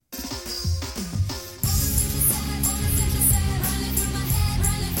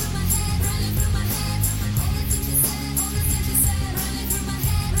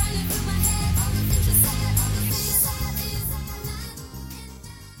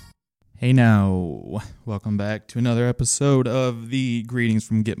Hey now, welcome back to another episode of the Greetings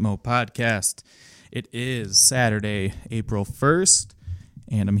from Gitmo podcast. It is Saturday, April 1st,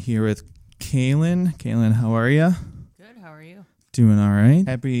 and I'm here with Kaylin. Kaylin, how are you? Good, how are you? Doing all right.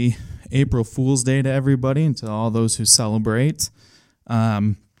 Happy April Fool's Day to everybody and to all those who celebrate.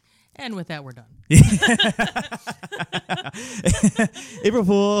 And with that, we're done. April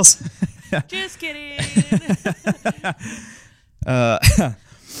Fools. Just kidding.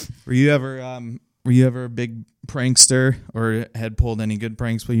 Were you ever a big prankster or had pulled any good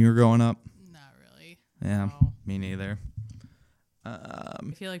pranks when you were growing up? Not really. Yeah, No. me neither. I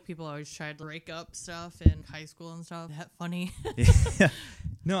feel like people always tried to break up stuff in high school and stuff. That funny. Yeah.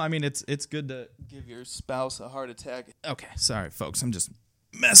 No, I mean it's good to give your spouse a heart attack. Okay, sorry folks, I'm just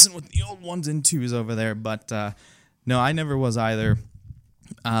messing with the old ones and twos over there, but no, I never was either.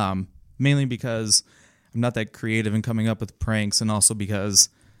 Mainly because I'm not that creative in coming up with pranks, and also because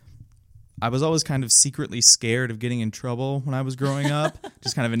I was always kind of secretly scared of getting in trouble when I was growing up,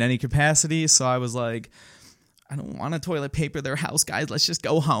 just kind of in any capacity. So I was like, I don't want to toilet paper their house, guys. Let's just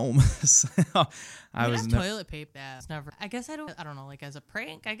go home. So I was toilet paper. That's never. I guess I don't know. Like as a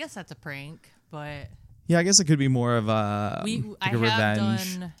prank, I guess that's a prank. But yeah, I guess it could be more of a I have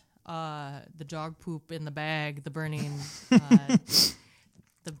revenge. done the dog poop in the bag, the burning.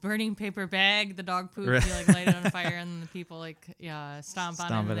 The burning paper bag, the dog poop, you like light it on fire, and the people like stomp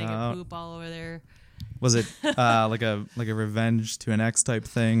on it, and they get poop all over there. Was it like a revenge to an ex type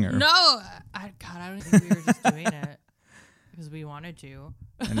thing, or No, I don't think we were just doing it because we wanted to.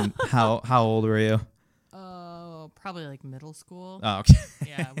 And how old were you? Oh, probably like middle school. Oh, okay.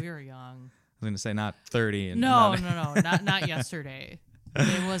 Yeah, we were young. I was going to say not 30. And No, not yesterday.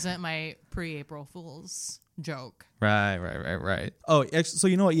 It wasn't my pre-April Fool's joke. Right. Oh, actually, so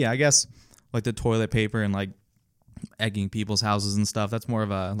you know what? Yeah, I guess like the toilet paper and like egging people's houses and stuff. That's more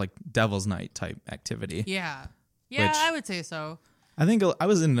of a like Devil's Night type activity. Yeah, Which, I would say so. I think I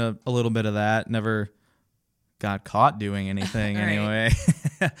was in a little bit of that. Never got caught doing anything Right. anyway.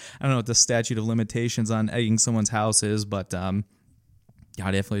 I don't know what the statute of limitations on egging someone's house is, but yeah,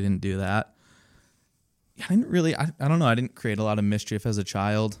 I definitely didn't do that. I didn't really. I don't know. I didn't create a lot of mischief as a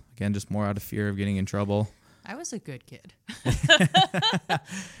child. Again, just more out of fear of getting in trouble. I was a good kid.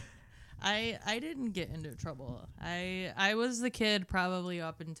 I didn't get into trouble. I was the kid probably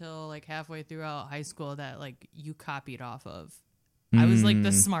up until like halfway throughout high school that like you copied off of. I was like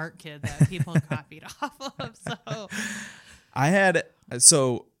the smart kid that people copied off of. So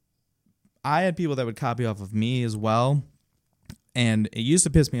I had people that would copy off of me as well, and it used to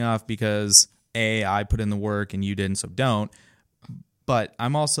piss me off because I put in the work and you didn't, so don't. But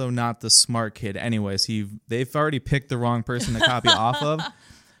I'm also not the smart kid anyway, so they've already picked the wrong person to copy off of.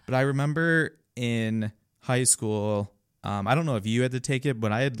 But I remember in high school, I don't know if you had to take it,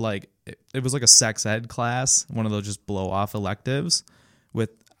 but I had it was like a sex ed class, one of those just blow off electives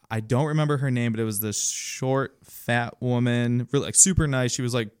with, I don't remember her name, but it was this short, fat woman, really like super nice. She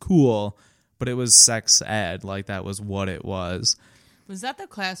was like cool, but it was sex ed, like that was what it was. was that the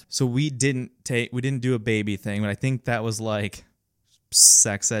class? So we didn't do a baby thing, but I think that was like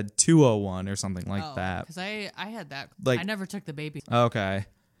sex ed 201 or something like that. Because I had that. Like, I never took the baby. Okay.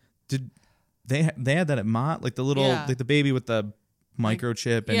 Did they had that at Mott? Like the little like the baby with the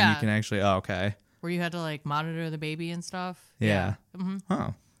microchip and you can actually okay. Where you had to like monitor the baby and stuff. Yeah. Mm-hmm.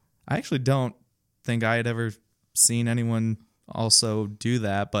 Huh. I actually don't think I had ever seen anyone also do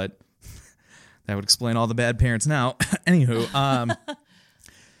that, but that would explain all the bad parents now. Anywho,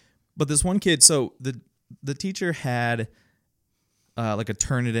 but this one kid, so the teacher had like a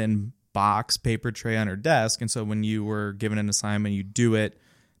Turnitin box paper tray on her desk, and so when you were given an assignment, you do it,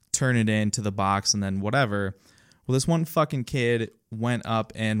 turn it into the box, and then whatever. Well, this one fucking kid went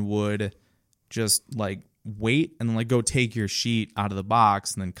up and would just like wait and then like go take your sheet out of the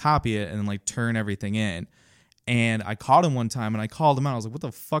box and then copy it and then like turn everything in. And I caught him one time and I called him out. I was like, "What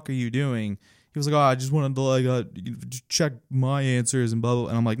the fuck are you doing?" He was like, "Oh, I just wanted to like check my answers and blah blah."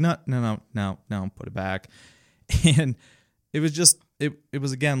 And I'm like, "No, put it back." And it was just it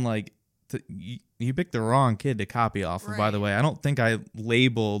was again like you picked the wrong kid to copy off of. Right. By the way, I don't think I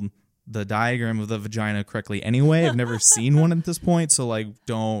labeled the diagram of the vagina correctly anyway. I've never seen one at this point, so like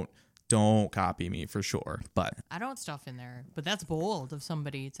don't copy me for sure. But I don't stuff in there, but that's bold of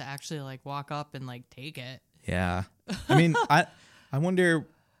somebody to actually like walk up and like take it. Yeah. I mean, I wonder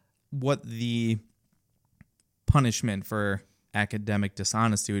what the punishment for academic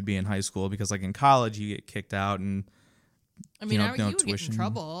dishonesty would be in high school, because like in college you get kicked out and I mean, no you would get in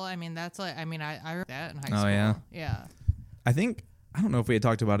trouble. I mean, that's like, I mean, I heard that in high school. Oh, yeah? Yeah. I think I don't know if we had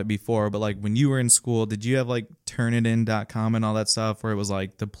talked about it before, but like when you were in school, did you have like Turnitin.com and all that stuff where it was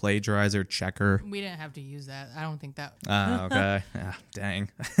like the plagiarizer checker? We didn't have to use that. I don't think that. Okay. Yeah, dang.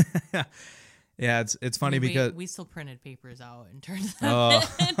 Yeah, it's funny because we still printed papers out and turned them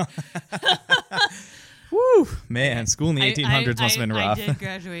oh. in. Woo, man, school in the 1800s must have been rough. I did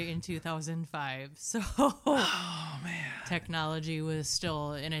graduate in 2005, so oh man, technology was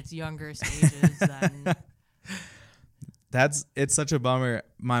still in its younger stages then. It's such a bummer.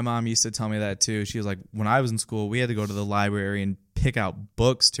 My mom used to tell me that too. She was like, when I was in school, we had to go to the library and pick out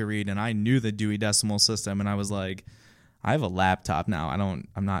books to read, and I knew the Dewey Decimal System, and I was like, I have a laptop now.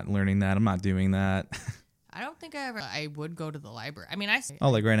 I'm not learning that. I'm not doing that. I don't think I would go to the library. I mean, oh,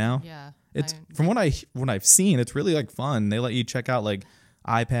 like right now? Yeah. It's from what I've seen, it's really like fun. They let you check out like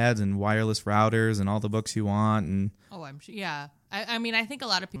iPads and wireless routers and all the books you want. And oh, I'm sure. Yeah. I mean, I think a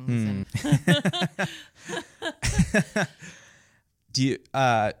lot of people. Do you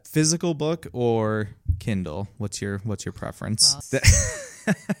physical book or Kindle? What's your preference?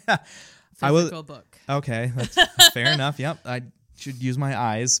 Physical book. Okay, that's fair enough. Yep, I should use my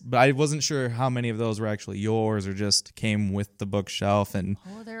eyes, but I wasn't sure how many of those were actually yours or just came with the bookshelf. And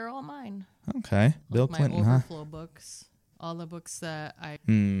oh, they're all mine. Okay, Bill Clinton, my overflow books, all the books that I.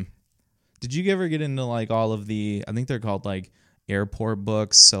 Did you ever get into like all of the? I think they're called like airport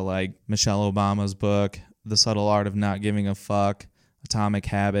books. So like Michelle Obama's book, The Subtle Art of Not Giving a Fuck, Atomic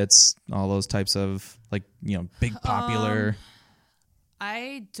Habits, all those types of like big popular.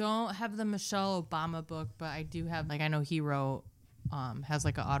 I don't have the Michelle Obama book, but I do have I know he wrote. Has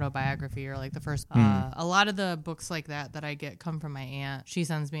like an autobiography or like the first a lot of the books like that I get come from my aunt. She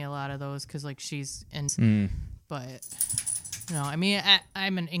sends me a lot of those because like she's in but I mean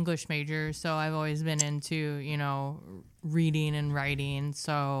I'm an English major, so I've always been into reading and writing,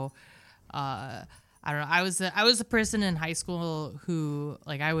 so I don't know, I was the person in high school who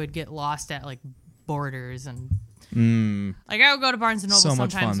like I would get lost at like Borders and like I would go to Barnes and Noble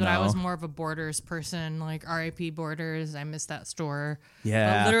sometimes, but I was more of a Borders person. Like R.I.P. Borders, I miss that store.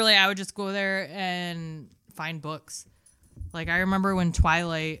 Yeah, but literally, I would just go there and find books. Like I remember when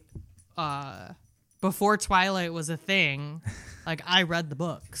Twilight, before Twilight was a thing, like I read the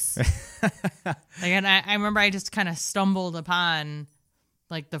books. And I remember I just kind of stumbled upon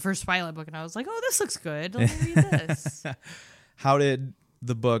like the first Twilight book, and I was like, "Oh, this looks good. Let me read this." How did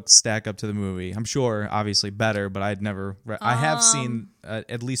the book stack up to the movie? I'm sure obviously better, but I'd never I have seen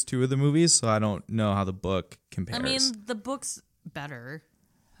at least 2 of the movies, so I don't know how the book compares. I mean, the book's better.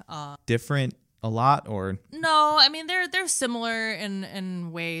 Different a lot, or no? I mean, they're similar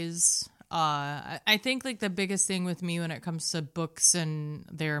in ways. I think like the biggest thing with me when it comes to books and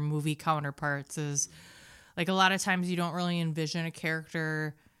their movie counterparts is like a lot of times you don't really envision a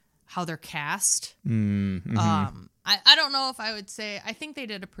character how they're cast. I don't know if I would say, I think they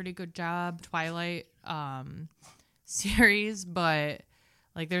did a pretty good job, Twilight series, but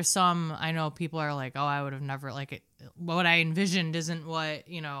like there's some, I know people are like, oh, I would have never, like it, what I envisioned isn't what,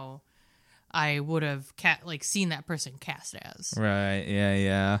 I would have seen that person cast as. Right,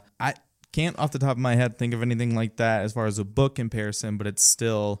 yeah. I can't off the top of my head think of anything like that as far as a book comparison, but it's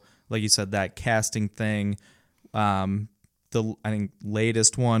still, like you said, that casting thing. I think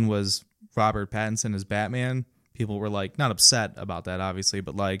latest one was Robert Pattinson as Batman. People were like not upset about that, obviously,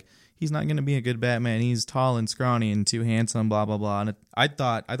 but like he's not going to be a good Batman. He's tall and scrawny and too handsome, blah blah blah. And I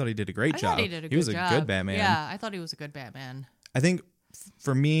thought he did a great job. He was a good Batman. Yeah, I thought he was a good Batman. I think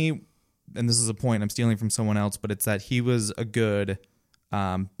for me, and this is a point I'm stealing from someone else, but it's that he was a good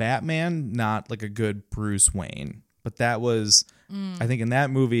Batman, not like a good Bruce Wayne. But that was, I think in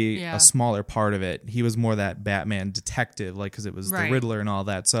that movie, a smaller part of it. He was more that Batman detective, like, because it was the Riddler and all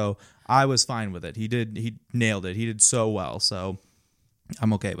that. So I was fine with it. He nailed it. He did so well. So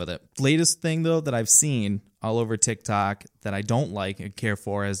I'm okay with it. Latest thing, though, that I've seen all over TikTok that I don't like and care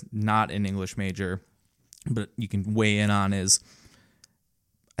for as not an English major, but you can weigh in on, is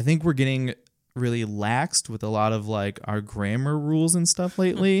I think we're getting really laxed with a lot of like our grammar rules and stuff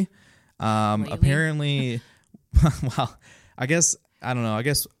lately. Apparently... Well, I guess, I don't know. I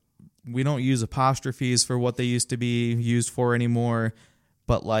guess we don't use apostrophes for what they used to be used for anymore.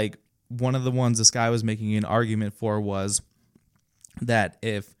 But like one of the ones this guy was making an argument for was that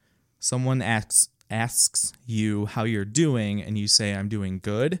if someone asks you how you're doing and you say I'm doing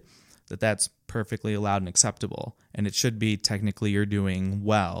good, that's perfectly allowed and acceptable. And it should be technically you're doing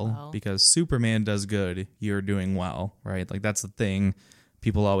well because Superman does good, you're doing well, right? Like that's the thing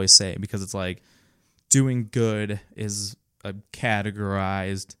people always say, because it's like, doing good is a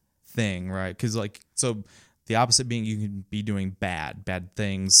categorized thing, right? Because like, so the opposite being you can be doing bad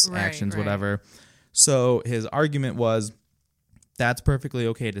things, actions, whatever. So his argument was that's perfectly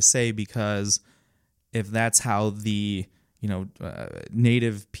okay to say, because if that's how the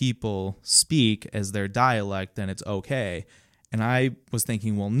native people speak as their dialect, then it's okay. And I was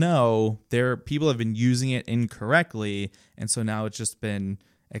thinking, well, no, people have been using it incorrectly, and so now it's just been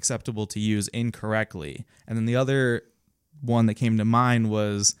acceptable to use incorrectly. And then the other one that came to mind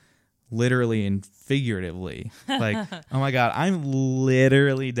was literally and figuratively. Like, oh my God, I'm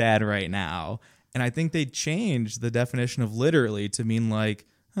literally dead right now. And I think they changed the definition of literally to mean like,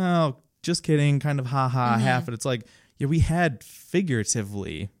 oh, just kidding, kind of ha-ha, half. But it's like, yeah, we had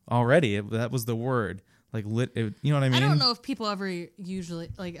figuratively already. That was the word. Like, you know what I mean? I don't know if people ever usually,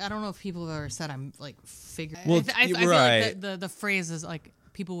 like, I don't know if people have ever said I'm, like, Well, I feel right. like the phrase is, like,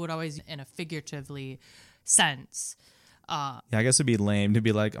 people would always in a figuratively sense. Yeah, I guess it'd be lame to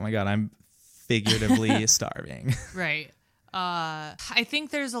be like, oh my God, I'm figuratively starving. Right. I think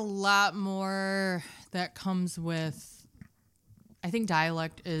there's a lot more that comes with, I think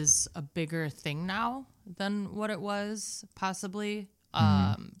dialect is a bigger thing now than what it was, possibly.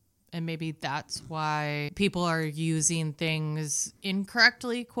 And maybe that's why people are using things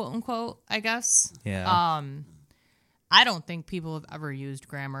incorrectly, quote unquote, I guess. Yeah. I don't think people have ever used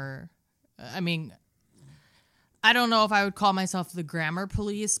grammar. I mean, I don't know if I would call myself the grammar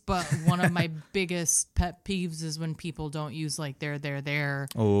police, but one of my biggest pet peeves is when people don't use like there,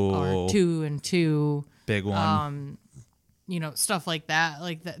 or two and two. Big one. Stuff like that.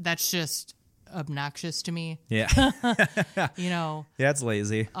 Like that's just obnoxious to me. Yeah. Yeah, it's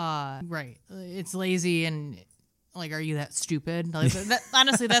lazy. Right. It's lazy, and like, are you that stupid? Like,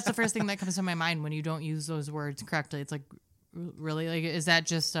 honestly, that's the first thing that comes to my mind when you don't use those words correctly. It's like, really? Like, is that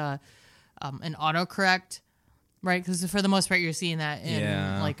just an autocorrect? Right? Because for the most part, you're seeing that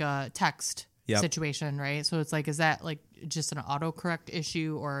in like a text situation, right? So it's like, is that like just an autocorrect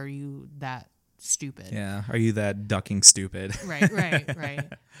issue, or are you that stupid? Yeah. Are you that ducking stupid? Right.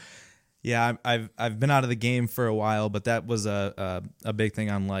 Yeah, I've been out of the game for a while, but that was a big thing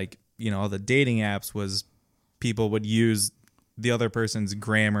on, like, all the dating apps, was people would use the other person's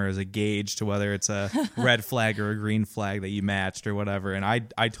grammar as a gauge to whether it's a red flag or a green flag that you matched or whatever. And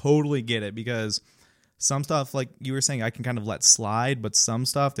I totally get it, because some stuff, like you were saying, I can kind of let slide, but some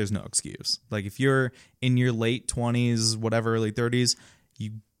stuff, there's no excuse. Like, if you're in your late 20s, whatever, early 30s,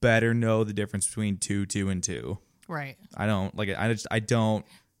 you better know the difference between two, and two. Right. I don't like it. I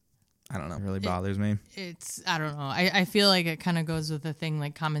don't know. It really bothers me. I don't know. I feel like it kind of goes with the thing,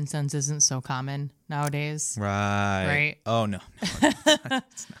 like, common sense isn't so common nowadays. Right. Oh, no.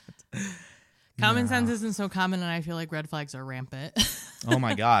 It's not. Common sense isn't so common, and I feel like red flags are rampant. Oh,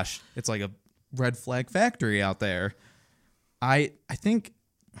 my gosh. It's like a red flag factory out there. I think,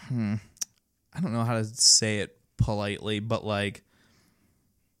 I don't know how to say it politely, but, like,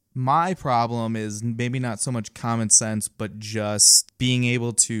 my problem is maybe not so much common sense, but just being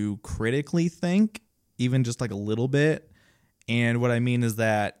able to critically think, even just like a little bit. And what I mean is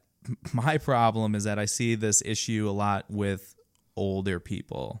that my problem is that I see this issue a lot with older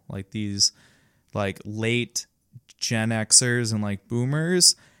people, like these like late Gen Xers and like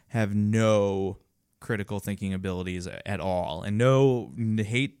boomers have no critical thinking abilities at all. And no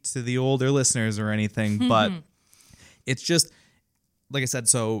hate to the older listeners or anything, but it's just, like I said,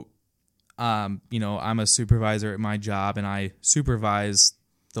 so, I'm a supervisor at my job, and I supervise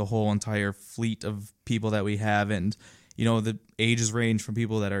the whole entire fleet of people that we have. And, the ages range from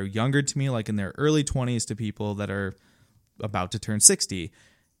people that are younger to me, like in their early 20s, to people that are about to turn 60.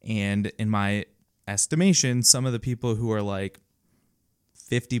 And in my estimation, some of the people who are like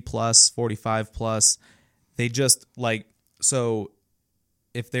 50 plus, 45 plus, they just like, so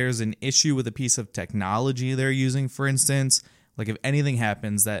if there's an issue with a piece of technology they're using, for instance, like if anything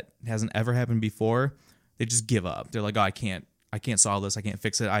happens that hasn't ever happened before, they just give up. They're like, oh, I can't solve this. I can't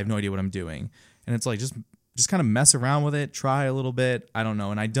fix it. I have no idea what I'm doing. And it's like, just kind of mess around with it. Try a little bit. I don't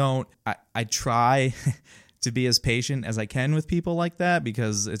know. And I try to be as patient as I can with people like that,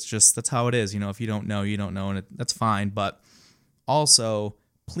 because it's just, that's how it is. If you don't know, you don't know, and that's fine. But also,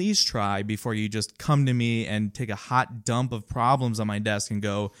 please try before you just come to me and take a hot dump of problems on my desk and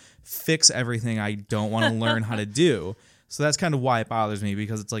go fix everything I don't want to learn how to do. So that's kind of why it bothers me,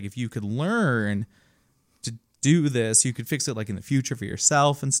 because it's like, if you could learn to do this, you could fix it like in the future for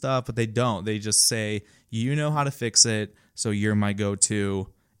yourself and stuff, but they don't. They just say, you know how to fix it, so you're my go-to.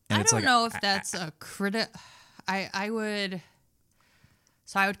 And I don't know if that's a critic. I would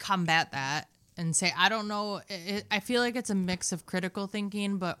combat that and say, I don't know. I feel like it's a mix of critical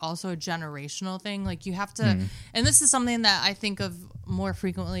thinking, but also a generational thing. Like, you have to, and this is something that I think of more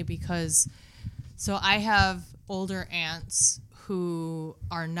frequently, because, so I have older aunts who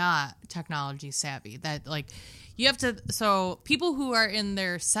are not technology savvy. That like you have to, so people who are in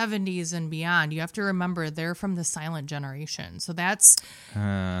their 70s and beyond, you have to remember they're from the silent generation. So that's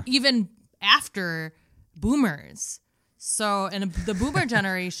even after boomers. So, and the boomer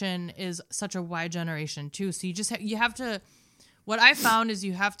generation is such a wide generation too. So you just you have to, what I found is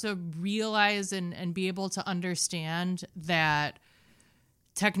you have to realize and be able to understand that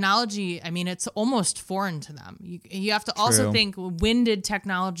technology, I mean, it's almost foreign to them. You have to also think, when did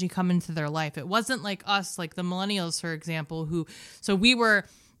technology come into their life? It wasn't like us, like the millennials, for example, so we were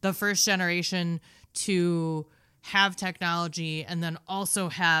the first generation to have technology and then also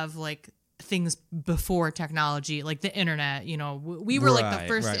have like things before technology, like the internet, you know, we were like the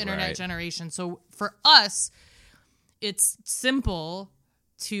first internet generation. So for us, it's simple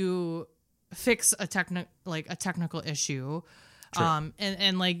to fix a technical issue.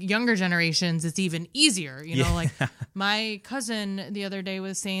 And like younger generations, it's even easier, you know, like my cousin the other day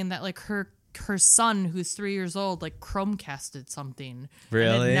was saying that like her son, who's 3 years old, like Chromecasted something.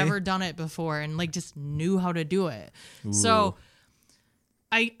 Really? And had never done it before and like just knew how to do it. Ooh. So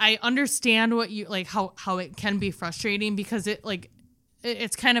I understand what you like, how it can be frustrating, because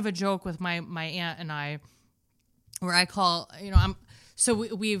it's kind of a joke with my aunt and I, where I call, you know,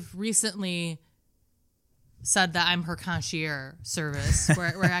 we've recently said that I'm her concierge service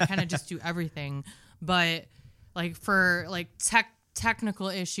where I kind of just do everything. But like for like technical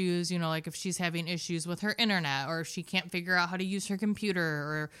issues, you know, like if she's having issues with her internet or if she can't figure out how to use her computer,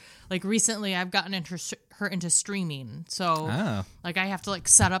 or like recently I've gotten her into streaming. So like I have to like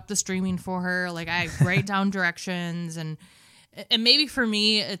set up the streaming for her. Like I write down directions, and maybe for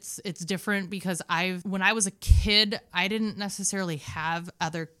me it's different because when I was a kid, I didn't necessarily have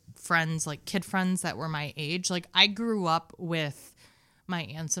other friends, like kid friends that were my age. Like I grew up with my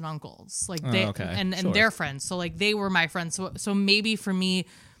aunts and uncles, like they and their friends. So like they were my friends. So maybe for me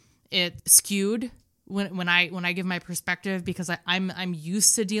it skewed when I give my perspective, because I'm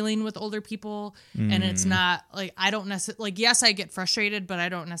used to dealing with older people, and it's not like I don't necessarily, like, yes, I get frustrated, but I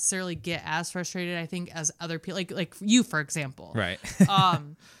don't necessarily get as frustrated, I think, as other people, like you, for example. Right.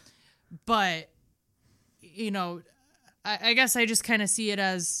 But you know, I guess I just kind of see it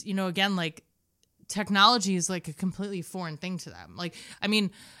as, you know, again, like technology is like a completely foreign thing to them. Like, I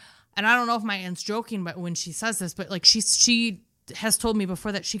mean, and I don't know if my aunt's joking, but when she says this, but like she has told me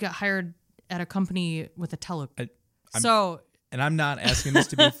before that she got hired at a company with a telegram. And I'm not asking this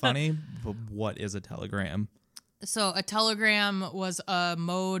to be funny, but what is a telegram? So a telegram was a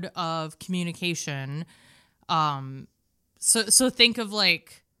mode of communication. So think of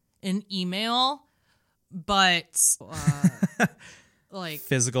like an email, but like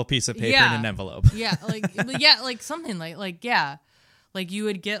physical piece of paper in an envelope. Yeah, like something like you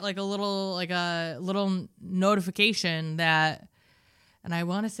would get like a little notification that, and I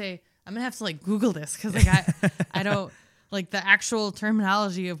want to say, I'm gonna have to like Google this because like I don't like the actual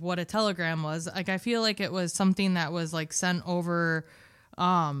terminology of what a telegram was. Like I feel like it was something that was like sent over.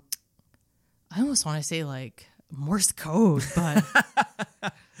 I almost want to say like Morse code, but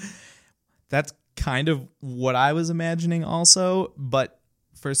that's kind of what I was imagining also. But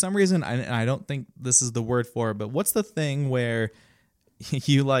for some reason, I don't think this is the word for it, but what's the thing where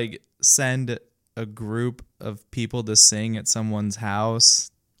you like send a group of people to sing at someone's house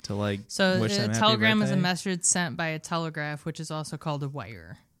to like wish them a happy telegram birthday? is a message sent by a telegraph, which is also called a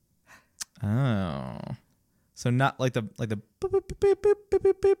wire. Oh. So not like the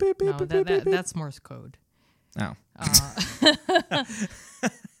No, that's Morse code. Oh.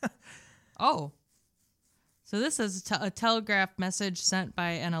 Oh. So this is a telegraph message sent by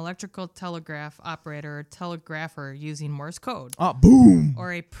an electrical telegraph operator or telegrapher using Morse code. Oh, boom!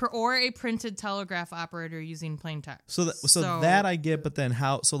 Or a printed telegraph operator using plain text. So that I get, but then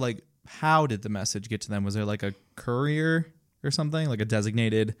how? So like, how did the message get to them? Was there like a courier or something, like a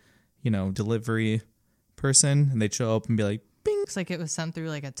designated, delivery person, and they'd show up and be like, "Bing!" Looks like it was sent through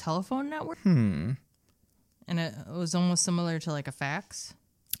like a telephone network. And it was almost similar to like a fax.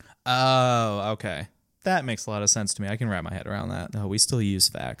 Oh, okay. That makes a lot of sense to me. I can wrap my head around that. Oh, we still use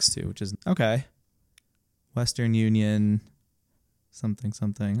fax too, which is okay. Western Union, something.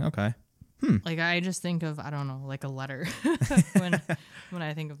 Okay. Like I just think of, I don't know, like a letter when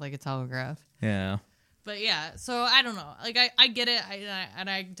I think of like a telegraph. Yeah. But yeah, so I don't know. Like I get it, and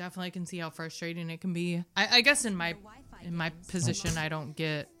I definitely can see how frustrating it can be. I guess in my position, I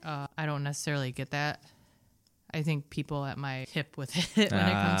don't necessarily get that. I think people at my hip with it when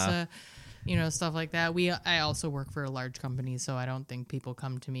it comes to stuff like that. I also work for a large company, so I don't think people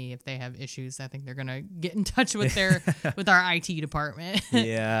come to me if they have issues. I think they're gonna get in touch with with our IT department.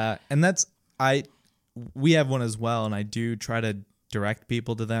 Yeah, and we have one as well, and I do try to direct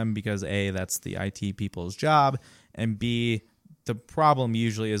people to them because A, that's the IT people's job, and B, the problem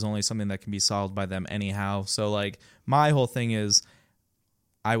usually is only something that can be solved by them anyhow. So like my whole thing is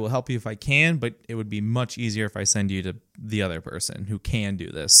I will help you if I can, but it would be much easier if I send you to the other person who can do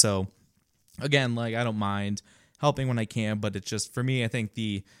this. So again, like I don't mind helping when I can, but it's just for me, I think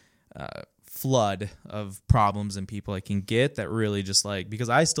the flood of problems and people I can get that really just like, because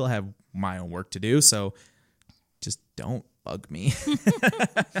I still have my own work to do, so just don't bug me.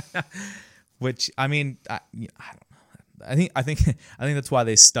 Which I mean, I don't know. I think that's why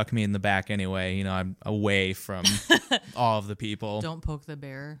they stuck me in the back anyway. You know, I'm away from all of the people. Don't poke the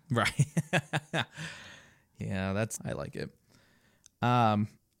bear. Right. Yeah, I like it.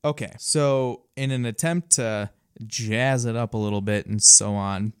 Okay, so in an attempt to jazz it up a little bit and so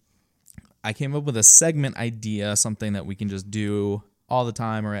on, I came up with a segment idea, something that we can just do all the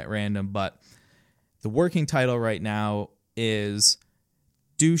time or at random, but the working title right now is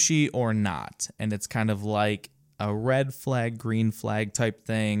Douchey or Not, and it's kind of like a red flag, green flag type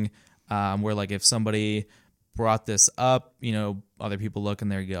thing, where like if somebody brought this up, you know, other people look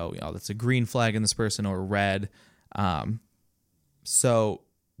and they go, you know, that's a green flag in this person or red. So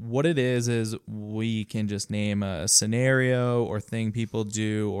what it is we can just name a scenario or thing people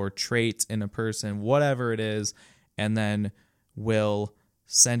do or trait in a person, whatever it is, and then we'll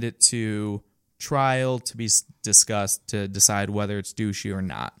send it to trial to be discussed to decide whether it's douchey or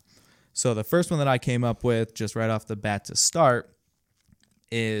not. So the first one that I came up with just right off the bat to start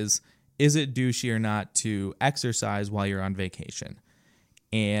is it douchey or not to exercise while you're on vacation?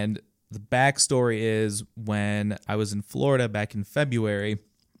 And the backstory is when I was in Florida back in February,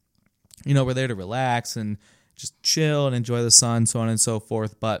 you know, we're there to relax and just chill and enjoy the sun, so on and so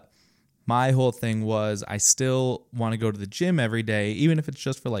forth. But my whole thing was I still want to go to the gym every day, even if it's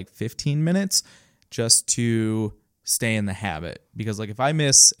just for like 15 minutes, just to stay in the habit. Because like if I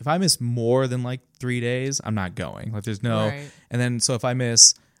miss more than like 3 days, I'm not going. Like there's no, right. And then so if I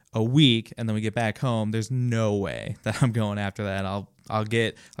miss a week and then we get back home, there's no way that I'm going after that. I'll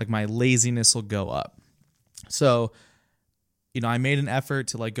get like my laziness will go up. So, you know, I made an effort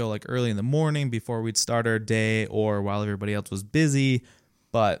to like go like early in the morning before we'd start our day or while everybody else was busy.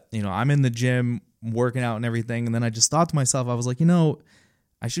 But, you know, I'm in the gym working out and everything. And then I just thought to myself, I was like, you know,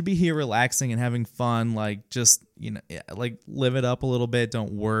 I should be here relaxing and having fun. Like just, you know, like live it up a little bit.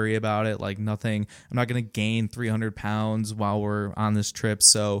 Don't worry about it. Like nothing. I'm not going to gain 300 pounds while we're on this trip.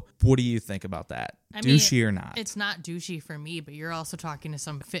 So what do you think about that? Douchey or not? It's not douchey for me, but you're also talking to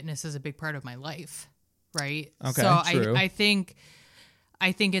some fitness is a big part of my life. Right. Okay. So true. I think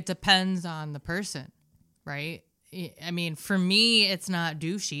it depends on the person. Right. I mean, for me, it's not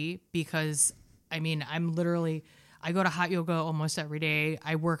douchey because, I mean, I go to hot yoga almost every day.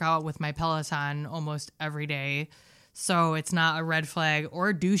 I work out with my Peloton almost every day. So it's not a red flag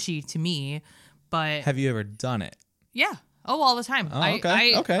or douchey to me. But have you ever done it? Yeah. Oh, all the time. Oh,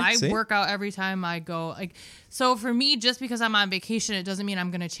 okay. I work out every time I go. Like, so for me, just because I'm on vacation, it doesn't mean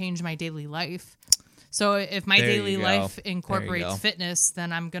I'm going to change my daily life. So if my daily life incorporates fitness,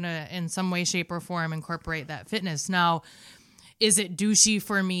 then I'm going to, in some way, shape, or form, incorporate that fitness. Now, is it douchey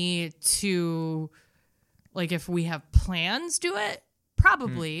for me to, like, if we have plans, do it?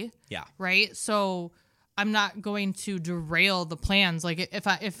 Probably. Yeah. Right? So I'm not going to derail the plans. Like,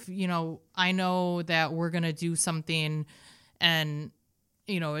 if you know, I know that we're going to do something and,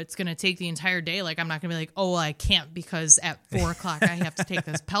 you know, it's going to take the entire day. Like, I'm not going to be like, oh, well, I can't because at 4:00 I have to take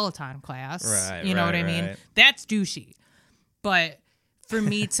this Peloton class. Right. You know what I mean? That's douchey. But for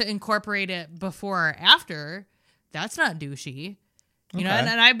me to incorporate it before or after, that's not douchey. You know,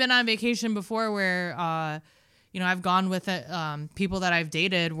 and I've been on vacation before where, you know, I've gone with people that I've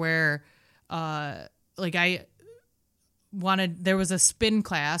dated where, like there was a spin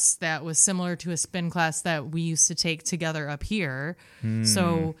class that was similar to a spin class that we used to take together up here.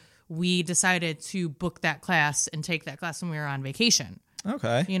 So we decided to book that class and take that class when we were on vacation.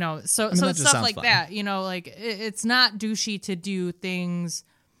 Okay. You know, so it's stuff like that, you know, like it's not douchey to do things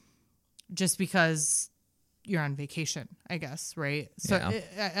just because you're on vacation, I guess. Right. So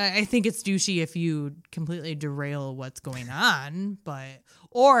yeah. I think it's douchey if you completely derail what's going on, but,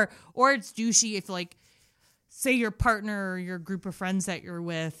 or it's douchey if like, say your partner or your group of friends that you're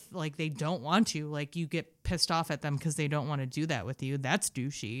with, like they don't want to, like you get pissed off at them because they don't want to do that with you. That's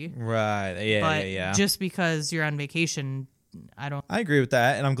douchey. Right. Yeah. But yeah. just because you're on vacation, I agree with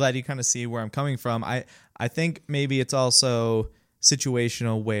that. And I'm glad you kind of see where I'm coming from. I think maybe it's also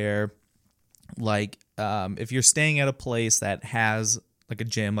situational where like, if you're staying at a place that has like a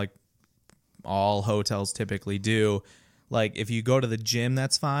gym, like all hotels typically do, like if you go to the gym,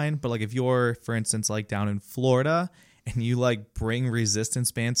 that's fine. But like if you're, for instance, like down in Florida and you like bring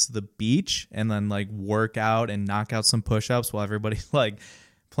resistance bands to the beach and then like work out and knock out some push-ups while everybody's like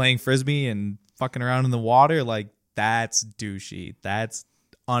playing frisbee and fucking around in the water, like that's douchey. That's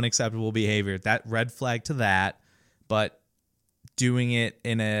unacceptable behavior. That red flag to that. But doing it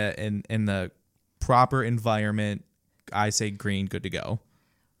in the proper environment, I say green, good to go.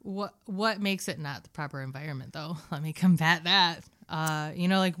 What makes it not the proper environment though? Let me combat that.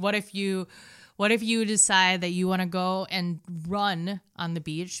 Like what if you decide that you want to go and run on the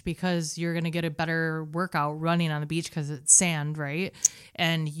beach because you're going to get a better workout running on the beach because it's sand, right?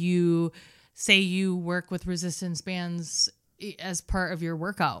 And you say you work with resistance bands as part of your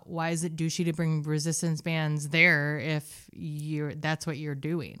workout. Why is it douchey to bring resistance bands there if that's what you're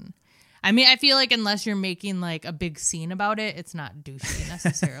doing? I mean, I feel like unless you're making like a big scene about it, it's not douchey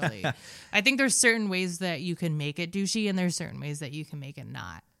necessarily. I think there's certain ways that you can make it douchey and there's certain ways that you can make it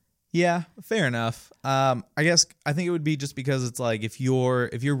not. Yeah, fair enough. I think it would be just because it's like if you're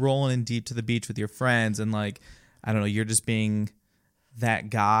rolling in deep to the beach with your friends and like, I don't know, you're just being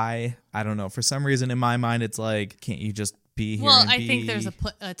that guy. I don't know. For some reason in my mind, it's like, can't you just be here? Well, I think there's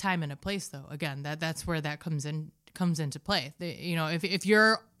a time and a place though. Again, that's where that comes into play. If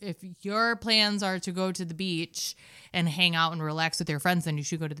your plans are to go to the beach and hang out and relax with your friends, then you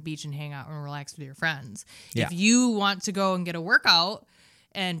should go to the beach and hang out and relax with your friends. Yeah. If you want to go and get a workout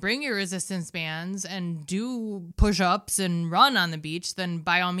and bring your resistance bands and do push-ups and run on the beach, then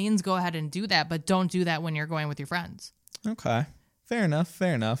by all means go ahead and do that, but don't do that when you're going with your friends. Okay. Fair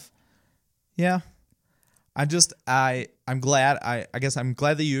enough. Yeah. I'm glad. I guess I'm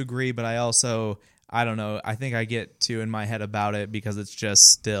glad that you agree, but I also, I don't know. I think I get too in my head about it because it's just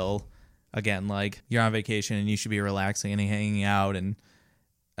still, again, like you're on vacation and you should be relaxing and hanging out and,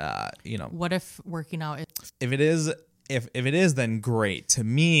 What if working out? If it is, then great. To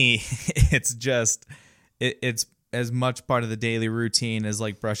me, it's just, it's as much part of the daily routine as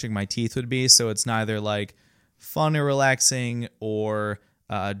like brushing my teeth would be. So it's neither like fun or relaxing or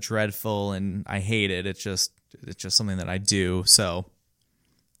dreadful and I hate it. It's just something that I do. So,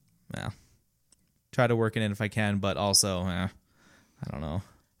 yeah. Try to work it in if I can, but also, I don't know.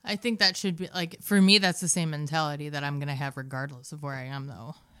 I think that should be like, for me, that's the same mentality that I'm going to have regardless of where I am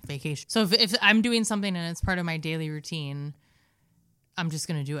though. Vacation. So if I'm doing something and it's part of my daily routine, I'm just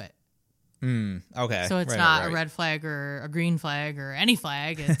going to do it. Okay. So it's not a red flag or a green flag or any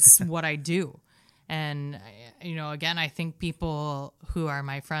flag. It's what I do. And, again, I think people who are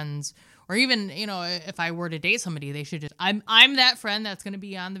my friends or even, if I were to date somebody, they should just, I'm that friend that's going to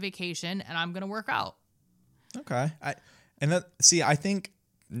be on the vacation and I'm going to work out. Okay. I think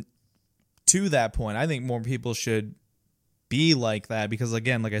to that point, I think more people should be like that because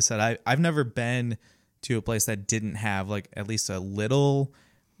again, like I said, I've never been to a place that didn't have like at least a little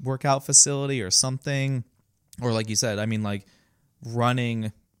workout facility or something. Or like you said, I mean, like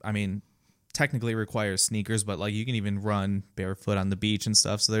running, technically requires sneakers, but like you can even run barefoot on the beach and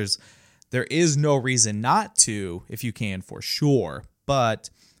stuff. So there is no reason not to if you can, for sure. But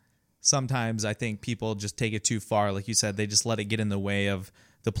sometimes I think people just take it too far. Like you said, they just let it get in the way of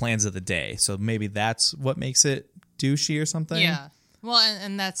the plans of the day. So maybe that's what makes it douchey or something. Yeah. Well,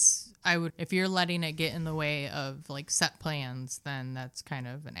 and that's, if you're letting it get in the way of like set plans, then that's kind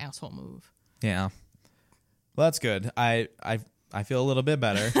of an asshole move. Yeah. Well, that's good. I feel a little bit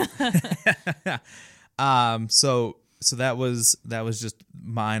better. So that was just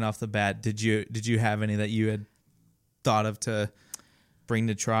mine off the bat. Did you have any that you had thought of to bring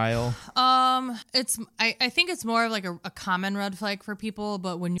to trial? I think it's more of like a common red flag for people,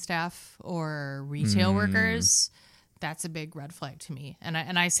 but when staff or retail workers, that's a big red flag to me. And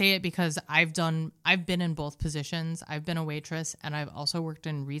I say it because I've been in both positions. I've been a waitress and I've also worked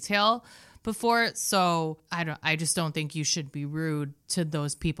in retail before. So I just don't think you should be rude to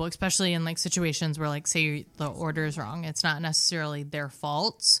those people, especially in like situations where like say the order is wrong. It's not necessarily their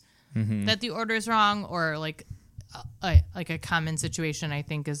fault that the order is wrong, or like a common situation I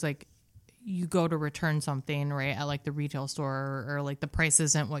think is like you go to return something right at like the retail store or like the price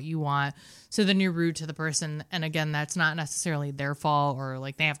isn't what you want. So then you're rude to the person. And again, that's not necessarily their fault or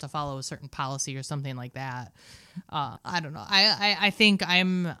like they have to follow a certain policy or something like that. I don't know. I think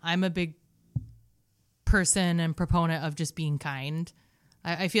I'm a big person and proponent of just being kind.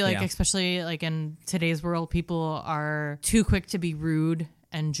 I feel like especially like in today's world, people are too quick to be rude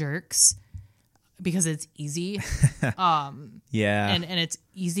and jerks because it's easy. And it's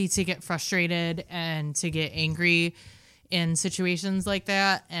easy to get frustrated and to get angry in situations like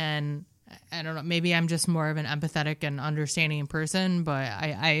that. And I don't know, maybe I'm just more of an empathetic and understanding person, but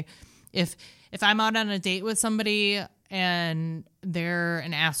if I'm out on a date with somebody and they're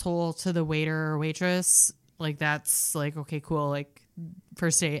an asshole to the waiter or waitress, like that's like, okay, cool. Like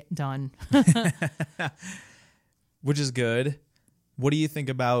first date done. Which is good. What do you think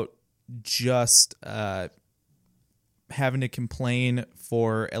about just having to complain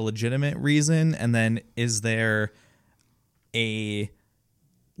for a legitimate reason? And then is there a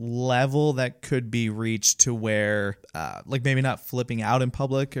level that could be reached to where like maybe not flipping out in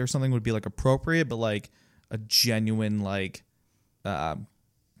public or something would be like appropriate, but like a genuine like I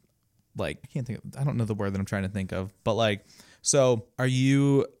can't think of, I don't know the word that I'm trying to think of, but like, so are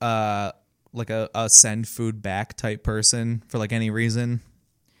you like a send food back type person for like any reason?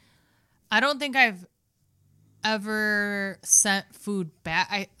 I don't think I've ever sent food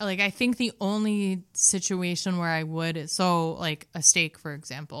back. I think the only situation where I would is, so like a steak, for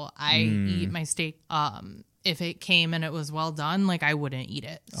example, I eat my steak. If it came and it was well done, like I wouldn't eat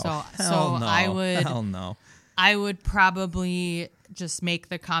it. No. I would probably just make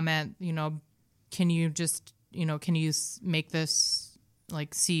the comment, can you just, can you make this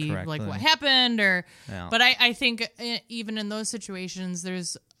like see Correctly. like what happened or, Yeah. but I think even in those situations,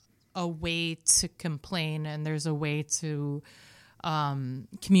 there's a way to complain and there's a way to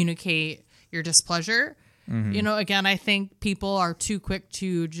communicate your displeasure. Again, I think people are too quick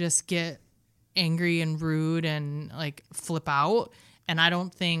to just get angry and rude and like flip out, and I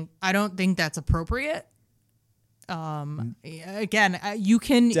don't think that's appropriate. Again, you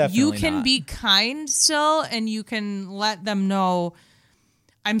can Definitely not. be kind still, and you can let them know,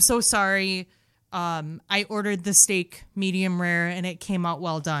 I'm so sorry. I ordered the steak medium rare and it came out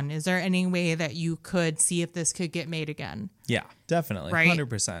well done. Is there any way that you could see if this could get made again? Yeah, definitely. Right?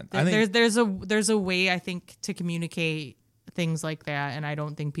 100%. I think There's a way, I think, to communicate things like that, and I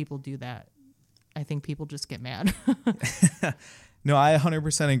don't think people do that. I think people just get mad. no, I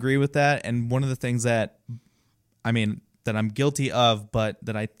 100% agree with that. And one of the things that I'm guilty of, but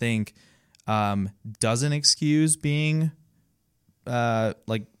that I think doesn't excuse being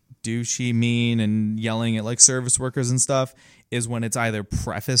like douchey, mean, and yelling at like service workers and stuff, is when it's either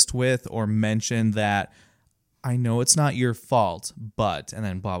prefaced with or mentioned that I know it's not your fault, but, and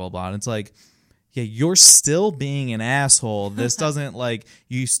then blah, blah, blah. And it's like, yeah, you're still being an asshole. This doesn't like,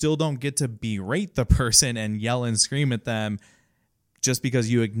 you still don't get to berate the person and yell and scream at them just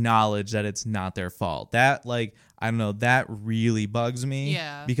because you acknowledge that it's not their fault. That, like, I don't know, that really bugs me.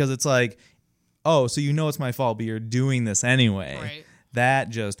 Yeah. Because it's like, oh, so you know it's my fault, but you're doing this anyway. Right. That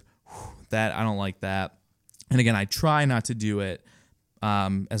just, that, I don't like that. And again, I try not to do it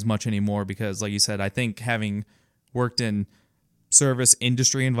as much anymore because, like you said, I think having worked in service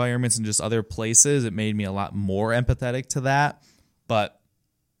industry environments and just other places, it made me a lot more empathetic to that. But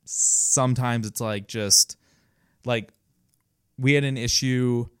sometimes it's like, just like, we had an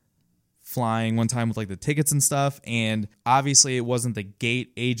issue flying one time with like the tickets and stuff, and obviously it wasn't the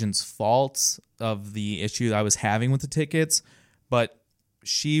gate agent's fault of the issue that I was having with the tickets, but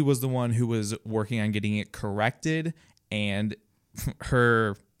she was the one who was working on getting it corrected, and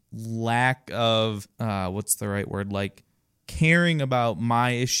her lack of what's the right word, like caring about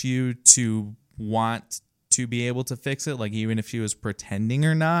my issue to want to be able to fix it, like even if she was pretending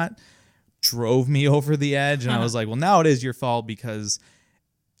or not, drove me over the edge. And I was like, well, now it is your fault because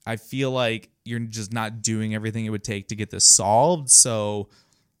I feel like you're just not doing everything it would take to get this solved. So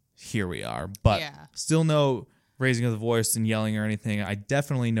here we are. But still no raising of the voice and yelling or anything. I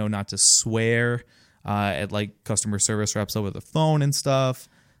definitely know not to swear at like customer service reps over the phone and stuff.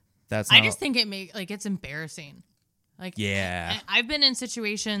 I just think it's embarrassing. Like, yeah, I've been in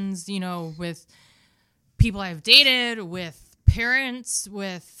situations, with people I've dated, with parents,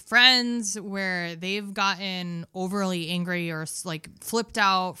 with friends, where they've gotten overly angry or like flipped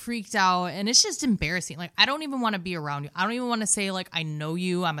out, freaked out, and it's just embarrassing. Like, I don't even want to be around you. I don't even want to say like, I know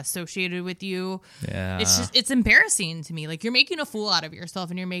you, I'm associated with you. Yeah. It's embarrassing to me. Like, you're making a fool out of yourself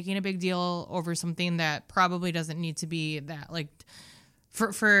and you're making a big deal over something that probably doesn't need to be that, like,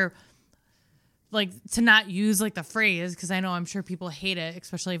 for like, to not use like the phrase, because I'm sure people hate it,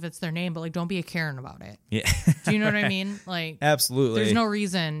 especially if it's their name, but like, don't be a Karen about it. Yeah. Do you know what I mean? Like, absolutely. There's no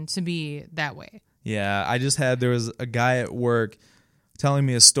reason to be that way. Yeah. There was a guy at work telling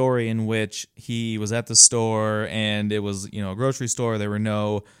me a story in which he was at the store and it was, a grocery store. There were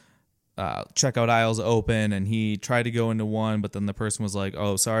no checkout aisles open, and he tried to go into one, but then the person was like,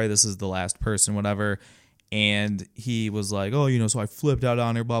 oh, sorry, this is the last person, whatever. And he was like, oh, so I flipped out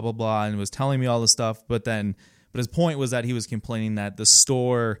on her, blah, blah, blah, and was telling me all this stuff. But his point was that he was complaining that the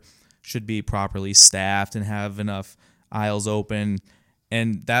store should be properly staffed and have enough aisles open.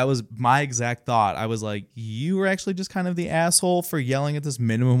 And that was my exact thought. I was like, you were actually just kind of the asshole for yelling at this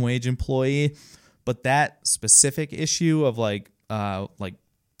minimum wage employee. But that specific issue of like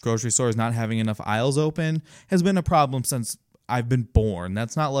grocery stores not having enough aisles open has been a problem since I've been born.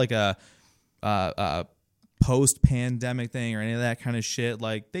 That's not like a post-pandemic thing or any of that kind of shit.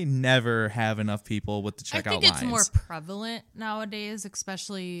 Like, they never have enough people with the checkout lines. I think it's more prevalent nowadays,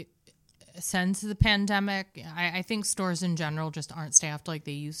 especially since the pandemic. I think stores in general just aren't staffed like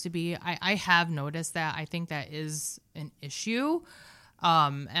they used to be. I have noticed that. I think that is an issue.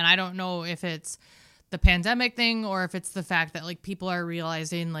 And I don't know if it's the pandemic thing or if it's the fact that like people are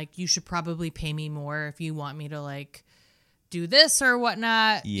realizing like you should probably pay me more if you want me to like do this or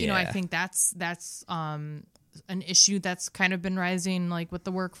whatnot. Yeah. You know, I think that's an issue that's kind of been rising like with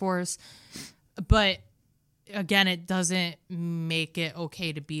the workforce. But again, it doesn't make it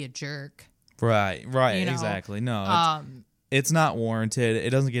okay to be a jerk. Right, You know? exactly. No, it's not warranted. It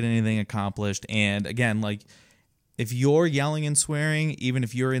doesn't get anything accomplished. And again, like, if you're yelling and swearing, even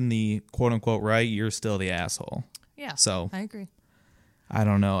if you're in the quote unquote right, you're still the asshole. Yeah. So I agree. I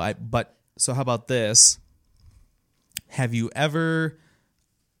don't know. So how about this? Have you ever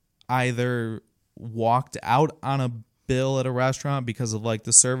either walked out on a bill at a restaurant because of like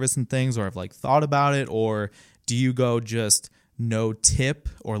the service and things, or have like thought about it, or do you go just no tip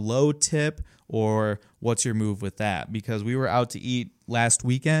or low tip, or what's your move with that? Because we were out to eat last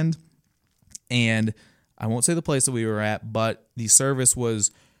weekend, and I won't say the place that we were at, but the service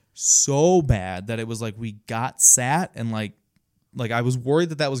was so bad that it was like we got sat, and like I was worried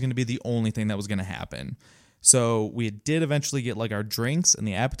that was going to be the only thing that was going to happen. So we did eventually get like our drinks and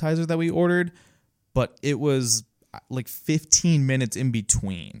the appetizer that we ordered, but it was like 15 minutes in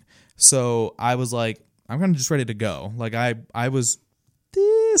between. So I was like, I'm kind of just ready to go. Like I was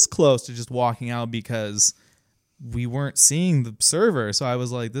this close to just walking out because we weren't seeing the server. So I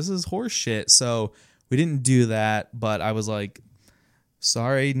was like, this is horse shit. So we didn't do that, but I was like,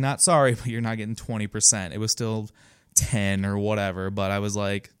 sorry, not sorry, but you're not getting 20%. It was still 10 or whatever, but I was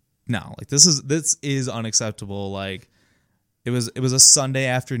like, no, like this is unacceptable. Like it was a Sunday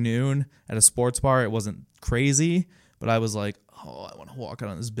afternoon at a sports bar. It wasn't crazy, but I was like, oh, I want to walk out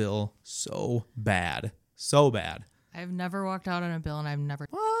on this bill so bad. So bad. I've never walked out on a bill, and I've never.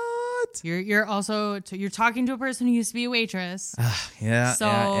 What? You're also you're talking to a person who used to be a waitress. Yeah. So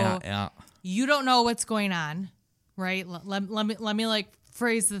yeah. You don't know what's going on, right? Let me like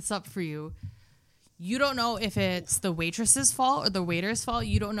phrase this up for you. You don't know if it's the waitress's fault or the waiter's fault.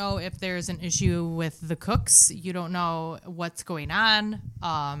 You don't know if there's an issue with the cooks. You don't know what's going on.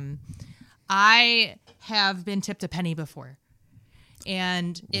 I have been tipped a penny before,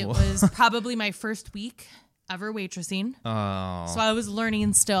 and it was probably my first week ever waitressing. Oh. So I was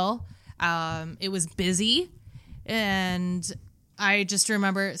learning still. It was busy, and I just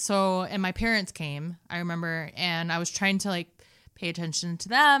remember, and my parents came, I remember, and I was trying to like pay attention to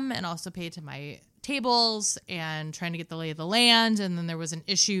them and also pay to my tables and trying to get the lay of the land. And then there was an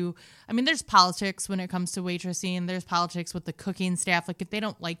issue. I mean, there's politics when it comes to waitressing. There's politics with the cooking staff. Like if they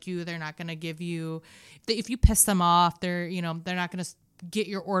don't like you, they're not going to give you, if you piss them off, they're not going to get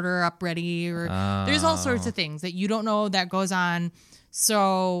your order up ready, or there's all sorts of things that you don't know that goes on.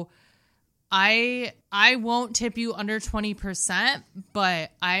 So I won't tip you under 20%,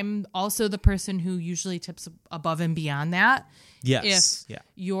 but I'm also the person who usually tips above and beyond that. Yes.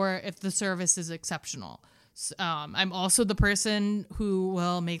 If the service is exceptional. I'm also the person who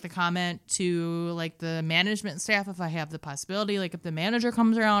will make the comment to like the management staff if I have the possibility. Like if the manager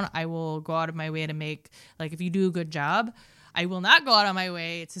comes around, I will go out of my way to make, like, if you do a good job, I will not go out of my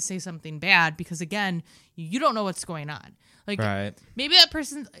way to say something bad, because again, you don't know what's going on. Like right. Maybe that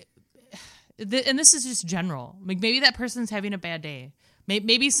person, and this is just general, like maybe that person's having a bad day.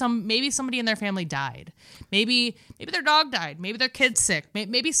 Maybe somebody in their family died. Maybe their dog died. Maybe their kid's sick.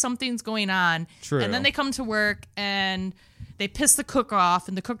 Maybe something's going on. True. And then they come to work and they piss the cook off,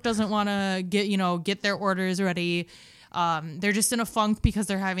 and the cook doesn't want to get their orders ready. They're just in a funk because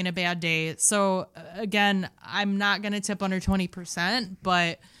they're having a bad day. So again, I'm not going to tip under 20%,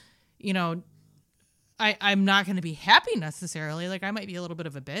 but I'm not going to be happy necessarily. Like I might be a little bit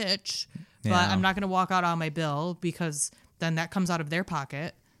of a bitch, but I'm not going to walk out on my bill, because then that comes out of their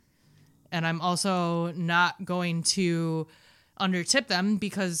pocket. And I'm also not going to undertip them,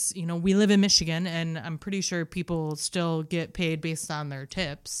 because, we live in Michigan, and I'm pretty sure people still get paid based on their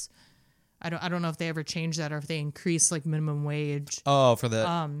tips. I don't know if they ever changed that, or if they increased like minimum wage. Oh, for the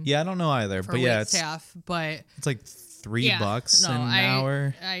I don't know either. For but yeah, staff, but it's like $3 an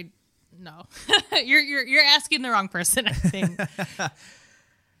hour. No, you're asking the wrong person, I think.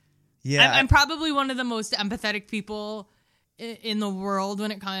 Yeah, I'm probably one of the most empathetic people in the world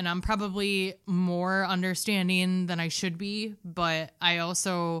when it comes, and I'm probably more understanding than I should be, but I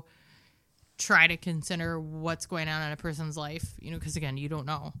also try to consider what's going on in a person's life, because again, you don't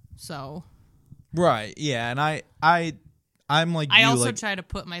know. So right, yeah, and I'm like I you, also like, try to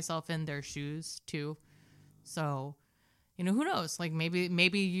put myself in their shoes too. So, who knows? Like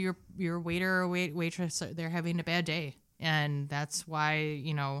maybe your waiter or waitress, they're having a bad day, and that's why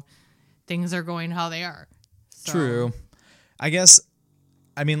things are going how they are. So, true. I guess.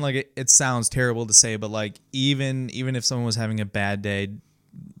 I mean, like it sounds terrible to say, but like even if someone was having a bad day,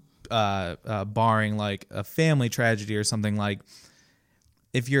 barring like a family tragedy or something, like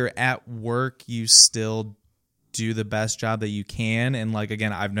if you're at work, you still do the best job that you can. And like,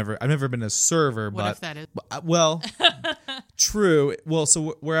 again, I've never been a server, what but if that is? well, true. Well,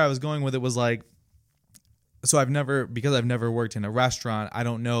 so where I was going with it was like, so because I've never worked in a restaurant, I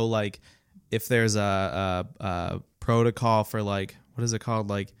don't know like if there's a protocol for like, what is it called?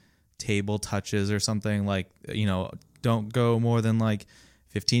 Like table touches or something, like, don't go more than like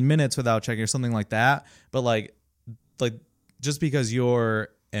 15 minutes without checking or something like that. But like just because you're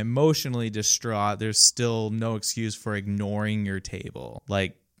emotionally distraught, there's still no excuse for ignoring your table.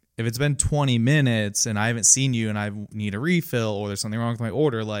 Like if it's been 20 minutes and I haven't seen you and I need a refill or there's something wrong with my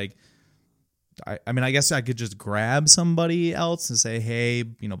order, like, I mean, I guess I could just grab somebody else and say, hey,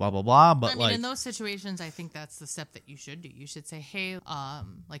 blah, blah, blah. But like in those situations, I think that's the step that you should do. You should say, hey,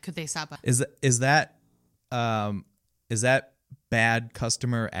 like, could they stop by? Is that bad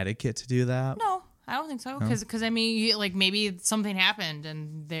customer etiquette to do that? No, I don't think so. Because I mean, like maybe something happened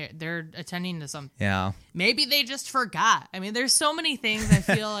and they're attending to something. Yeah. Maybe they just forgot. I mean, there's so many things I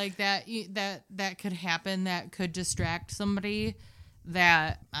feel like that could happen that could distract somebody.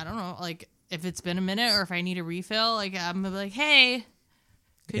 That I don't know, like. If it's been a minute or if I need a refill, like I'm gonna be like, hey,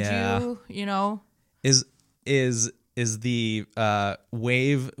 could you. Is the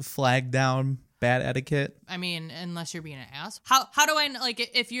wave flag down bad etiquette? I mean, unless you're being an ass. How do I, like,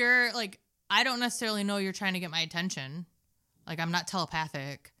 if you're, like, I don't necessarily know you're trying to get my attention. Like, I'm not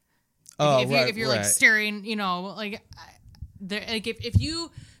telepathic. If you're like, staring, like, if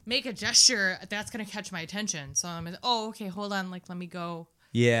you make a gesture, that's going to catch my attention. So I'm like, oh, okay, hold on, like, let me go.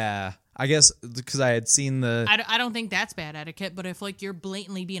 Yeah, I guess because I had seen the... I don't think that's bad etiquette, but if, like, you're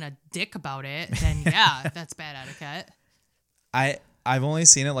blatantly being a dick about it, then, yeah, that's bad etiquette. I've only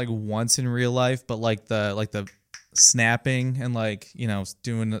seen it, like, once in real life, but, like, the snapping and, like,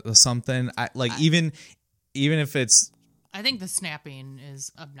 doing something, even if it's... I think the snapping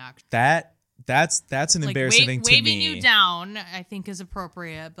is obnoxious. That's an embarrassing thing to me. Waving you down, I think, is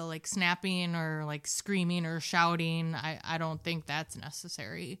appropriate, but like snapping or like screaming or shouting, I don't think that's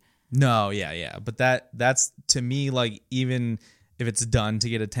necessary. No, yeah, but that's to me, like, even if it's done to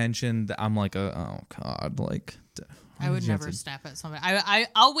get attention, I'm like, oh god, like. I would never snap at somebody.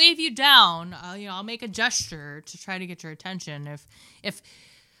 I'll wave you down. I'll make a gesture to try to get your attention. If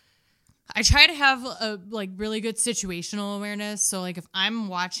I try to have a like really good situational awareness, so like if I'm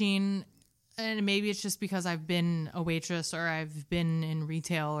watching. And maybe it's just because I've been a waitress or I've been in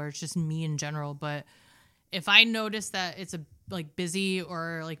retail or it's just me in general. But if I notice that it's like busy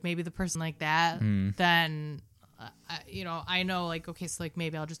or like maybe the person like that, then, I know like, okay, so like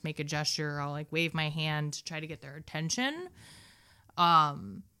maybe I'll just make a gesture. Or I'll like wave my hand to try to get their attention. But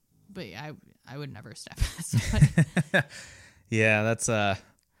yeah, I would never step at somebody. Yeah, that's a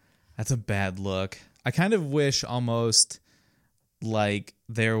bad look. I kind of wish almost like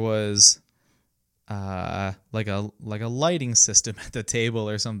there was... like a lighting system at the table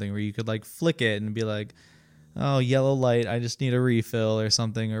or something where you could like flick it and be like, oh, yellow light, I just need a refill or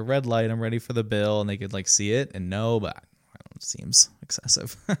something, or red light, I'm ready for the bill, and they could like see it and know, but it seems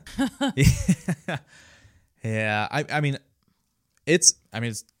excessive. Yeah. I mean it's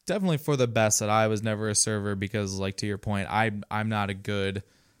definitely for the best that I was never a server because, like, to your point, I'm not a good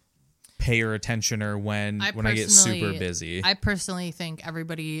payer attentioner when I get super busy. I personally think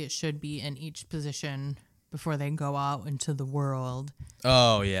everybody should be in each position before they go out into the world.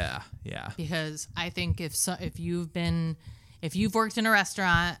 Oh yeah. Because I think if you've worked in a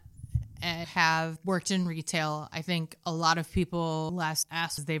restaurant and have worked in retail, I think a lot of people last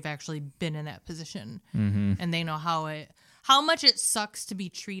ask they've actually been in that position, and they know how much it sucks to be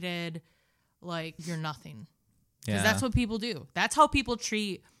treated like you're nothing. Because that's what people do. That's how people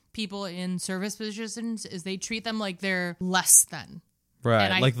treat people in service positions, is they treat them like they're less than.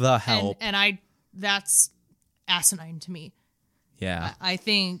 Right, like the help. And that's asinine to me. Yeah. I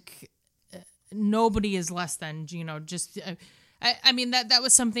think nobody is less than, just... I mean, that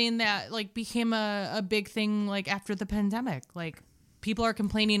was something that, like, became a big thing, like, after the pandemic. Like, people are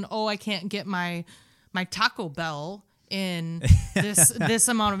complaining, oh, I can't get my Taco Bell in this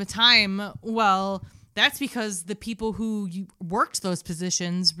amount of time. Well... that's because the people who worked those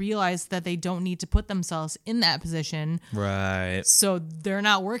positions realized that they don't need to put themselves in that position. Right. So they're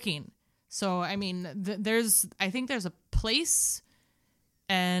not working. So, I mean, I think there's a place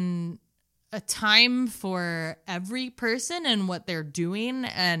and a time for every person and what they're doing.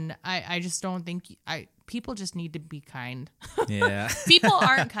 And I just don't think people just need to be kind. Yeah. People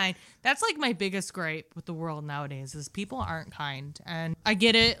aren't kind. That's like my biggest gripe with the world nowadays is people aren't kind. And I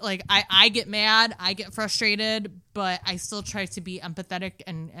get it. Like I get mad, I get frustrated, but I still try to be empathetic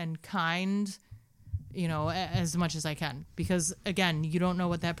and kind, you know, as much as I can, because again, you don't know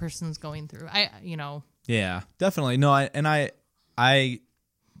what that person's going through. Yeah, definitely. No, I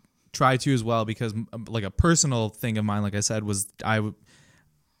try to as well, because like a personal thing of mine, like I said, was I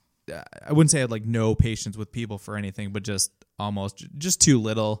wouldn't say I had like no patience with people for anything, but just too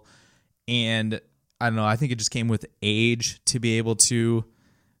little. And I don't know, I think it just came with age to be able to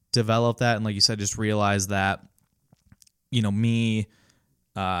develop that. And like you said, just realize that, you know, me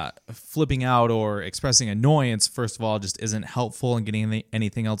flipping out or expressing annoyance, first of all, just isn't helpful in getting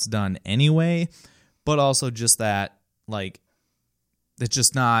anything else done anyway. But also just that, like, it's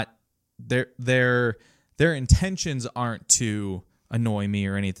just not their intentions aren't to annoy me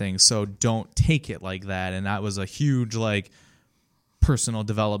or anything, so don't take it like that. And that was a huge like personal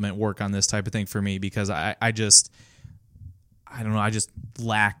development work on this type of thing for me, because I don't know, I just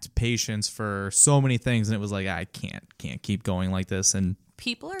lacked patience for so many things, and it was like I can't keep going like this. And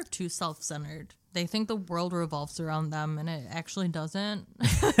people are too self-centered. They think the world revolves around them, and it actually doesn't.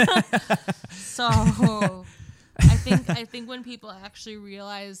 So I think when people actually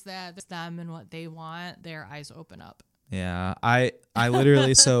realize that it's them and what they want, their eyes open up. Yeah, I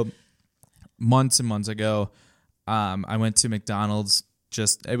literally, so months and months ago, I went to McDonald's.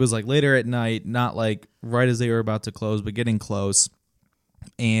 It was like later at night, not like right as they were about to close, but getting close,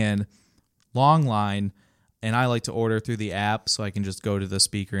 and long line. And I like to order through the app, so I can just go to the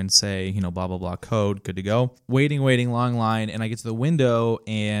speaker and say, you know, blah, blah, blah, code, good to go. Waiting, long line. And I get to the window,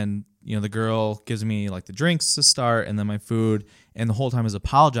 and, you know, the girl gives me like the drinks to start and then my food. And the whole time is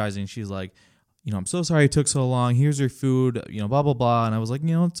apologizing. She's like, you know, I'm so sorry it took so long. Here's your food, you know, blah, blah, blah. And I was like, you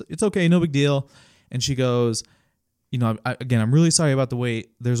know, it's okay. No big deal. And she goes, you know, I'm really sorry about the wait.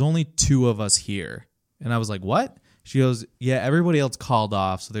 There's only 2 of us here. And I was like, what? She goes, yeah, everybody else called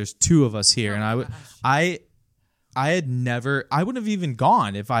off, so there's 2 of us here. And I wouldn't have even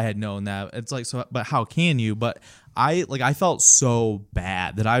gone if I had known that. It's like, so, but how can you? But I felt so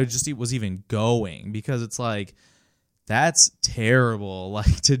bad that I was even going, because it's like, that's terrible,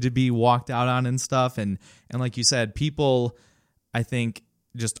 like to be walked out on and stuff. And like you said, people, I think,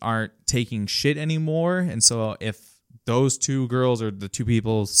 just aren't taking shit anymore. And so if those 2 girls or the 2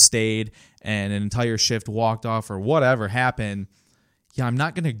 people stayed and an entire shift walked off or whatever happened, yeah, I'm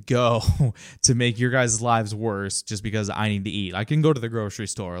not going to go to make your guys' lives worse just because I need to eat. I can go to the grocery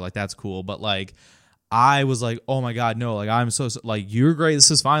store. Like, that's cool. But, like, I was like, oh, my God, no. Like, I'm so like, you're great.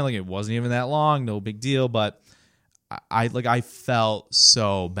 This is fine. Like, it wasn't even that long. No big deal. But I felt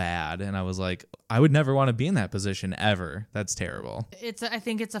so bad. And I was like, I would never want to be in that position ever. That's terrible. I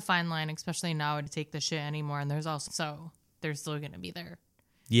think it's a fine line, especially now to take the shit anymore. And they're still going to be there.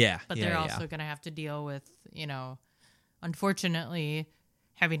 Yeah. But they're also going to have to deal with, you know, unfortunately,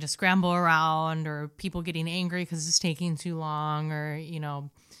 having to scramble around, or people getting angry because it's taking too long, or, you know,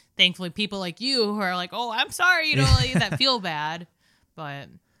 thankfully people like you who are like, oh, I'm sorry, you know, like, that feel bad. But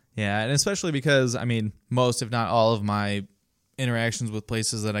yeah, and especially because, I mean, most, if not all of my interactions with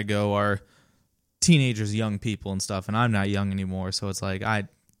places that I go are teenagers, young people and stuff, and I'm not young anymore, so it's like,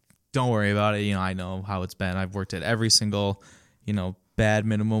 don't worry about it. You know, I know how it's been. I've worked at every single, you know, bad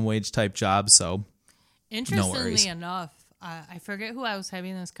minimum wage type job, so interestingly enough, I forget who I was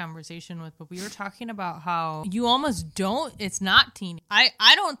having this conversation with, but we were talking about how you almost don't, it's not teen. I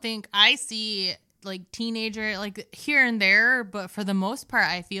don't think I see like teenager, like here and there, but for the most part,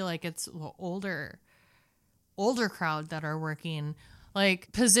 I feel like it's older crowd that are working,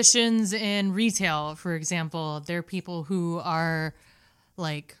 like positions in retail, for example. They're people who are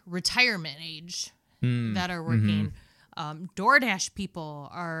like retirement age that are working. Mm-hmm. DoorDash people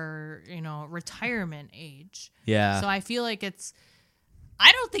are, you know, retirement age. Yeah. So I feel like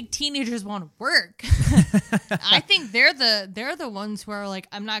I don't think teenagers want to work. I think they're the ones who are like,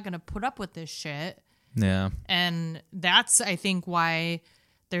 I'm not going to put up with this shit. Yeah. And that's, I think, why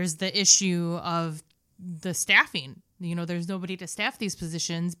there's the issue of the staffing. You know, there's nobody to staff these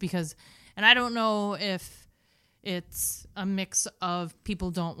positions because, and I don't know if it's a mix of people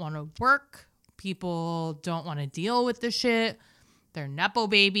don't want to work, people don't want to deal with the shit, they're Nepo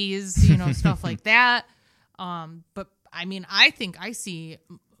babies, you know, stuff like that. But I mean, I think I see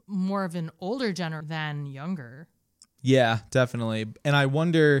more of an older generation than younger. Yeah, definitely. And I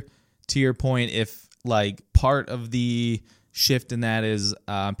wonder, to your point, if like part of the shift in that is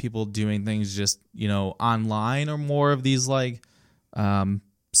people doing things just, online, or more of these like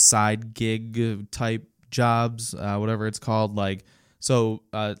side gig type jobs, whatever it's called. Like, so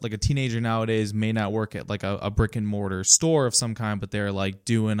like a teenager nowadays may not work at like a brick and mortar store of some kind, but they're like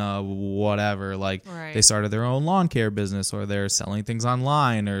doing a whatever, like they started their own lawn care business, or they're selling things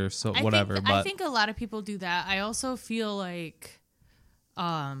online, or so whatever. I think a lot of people do that. I also feel like,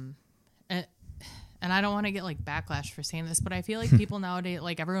 and I don't want to get like backlash for saying this, but I feel like people nowadays,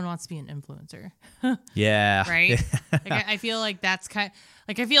 like everyone wants to be an influencer. Yeah. Right? Like I feel like that's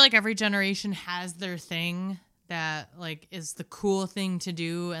I feel like every generation has their thing that like is the cool thing to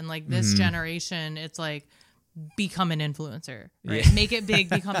do, and like this generation, it's like become an influencer, right? Yeah. Make it big,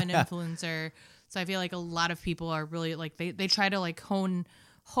 become an influencer. So I feel like a lot of people are really like they try to like hone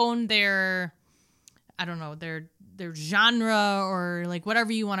their, I don't know, their genre, or like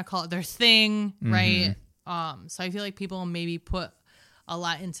whatever you want to call it, their thing, right? So I feel like people maybe put a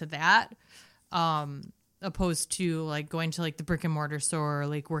lot into that, opposed to like going to like the brick and mortar store, or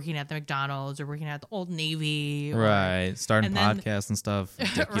like working at the McDonald's, or working at the Old Navy, right? Starting podcasts and stuff.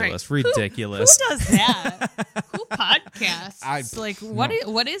 Ridiculous, right. Ridiculous. Who does that? Who podcasts?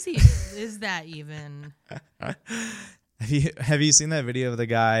 What is he? Is that even? Have you seen that video of the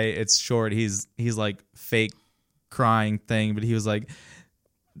guy? It's short. He's like fake crying thing, but he was like,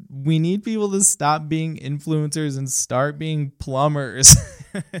 we need people to stop being influencers and start being plumbers.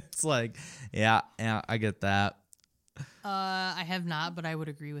 It's like, yeah, I get that. I have not, but I would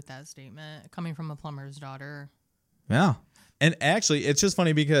agree with that statement coming from a plumber's daughter. Yeah. And actually, it's just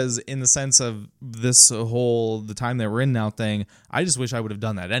funny because in the sense of the time that we're in now thing, I just wish I would have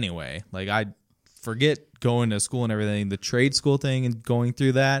done that anyway. Like, I forget going to school and everything. The trade school thing and going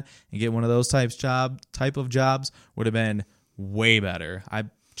through that and get one of those type of jobs would have been way better. I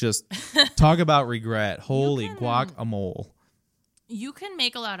just talk about regret. Holy guacamole. You can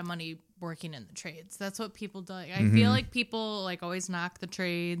make a lot of money working in the trades. That's what people do. I feel like people like always knock the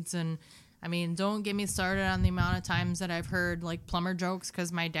trades, and I mean, don't get me started on the amount of times that I've heard like plumber jokes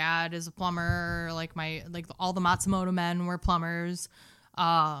because my dad is a plumber, or like all the Matsumoto men were plumbers.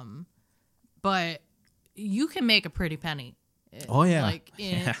 But you can make a pretty penny. Oh yeah. Like,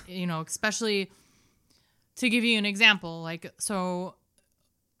 especially to give you an example, like, so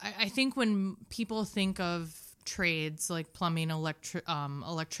I think when people think of trades like plumbing,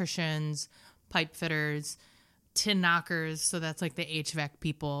 electricians, pipe fitters, tin knockers, so that's like the HVAC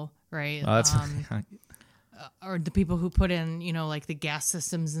people, right? Or the people who put in, like the gas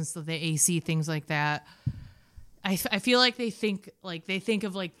systems and stuff, the AC, things like that. I feel like they think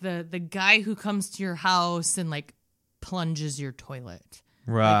of like the guy who comes to your house and like plunges your toilet.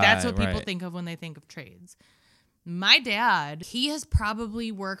 Right. Like, that's what people think of when they think of trades. My dad, he has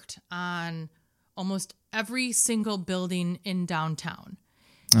probably worked on almost every single building in downtown.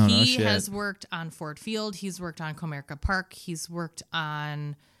 He has worked on Ford Field. He's worked on Comerica Park. He's worked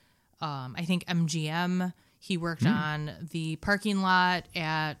on, I think, MGM. He worked on the parking lot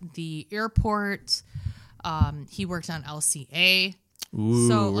at the airport. He worked on LCA. Ooh,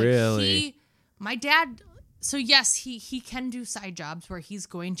 so, like, really? My dad... So yes, he can do side jobs where he's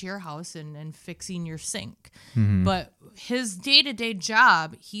going to your house and fixing your sink. But his day-to-day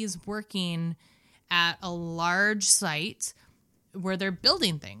job, he's working at a large site where they're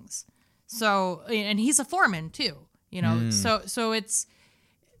building things. So, and he's a foreman too, So it's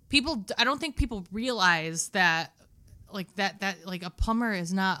people, I don't think people realize that like that like a plumber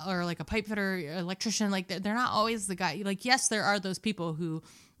is not, or like a pipe fitter, electrician, like they're not always the guy. Like, yes, there are those people who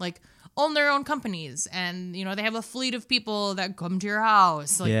like own their own companies, and they have a fleet of people that come to your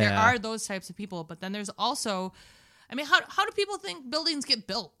house. Like, there are those types of people, but then there's also, I mean, how do people think buildings get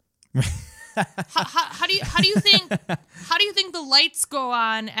built? how do you think the lights go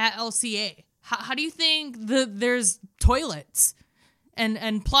on at LCA? How do you think there's toilets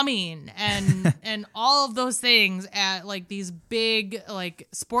and plumbing and all of those things at like these big like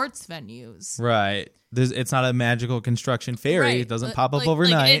sports venues? Right. It's not a magical construction fairy. Right. It doesn't pop up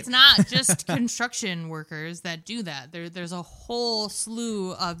overnight. Like, it's not just construction workers that do that. There's a whole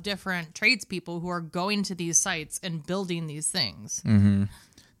slew of different tradespeople who are going to these sites and building these things.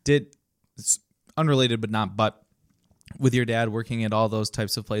 It's unrelated, but with your dad working at all those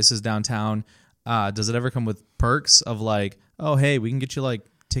types of places downtown, does it ever come with perks of like, oh, hey, we can get you like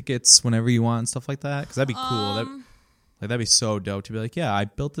tickets whenever you want and stuff like that? Because that'd be cool. That'd be so dope to be like, yeah, I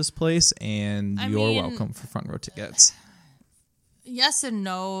built this place and you're welcome for front row tickets. Yes and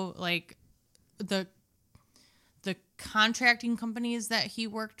no. Like the contracting companies that he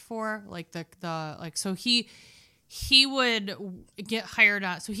worked for, like the like, so he would get hired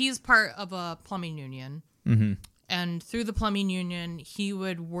on. So he's part of a plumbing union. Mm-hmm. And through the plumbing union, he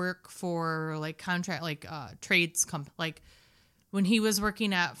would work for like contract, like trades like when he was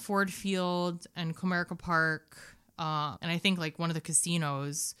working at Ford Field and Comerica Park, and I think like one of the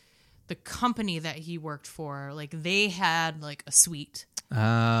casinos, the company that he worked for, like they had like a suite.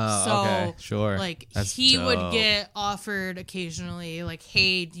 Oh, So, okay, sure. Like That's he dope. would get offered occasionally, like,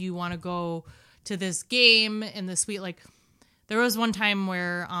 hey, do you want to go to this game in the suite? Like, there was one time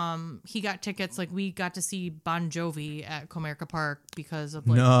where he got tickets, like we got to see Bon Jovi at Comerica Park because of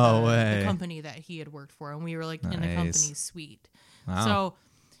like the company that he had worked for, and we were like in the company's suite. Wow. So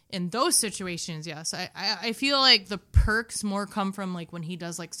in those situations, yes, I feel like the perks more come from like when he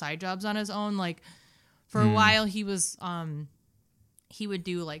does like side jobs on his own. Like for a while he was he would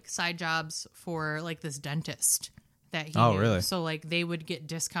do like side jobs for like this dentist that he knew. Really? So like they would get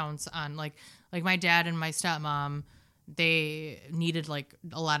discounts on like my dad and my stepmom, they needed like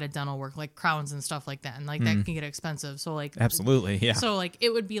a lot of dental work, like crowns and stuff like that, and like that can get expensive. So like Absolutely, yeah. So like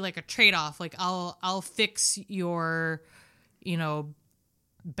it would be like a trade-off. Like I'll fix your, you know,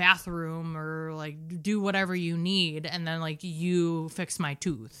 bathroom or like do whatever you need, and then like you fix my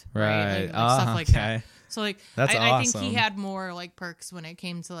tooth, right? Like, stuff like that. So like That's I think awesome. he had more like perks when it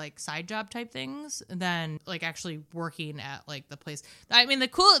came to like side job type things than like actually working at like the place. I mean,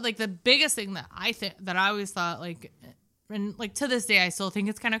 the biggest thing that I think that I always thought like, and like to this day I still think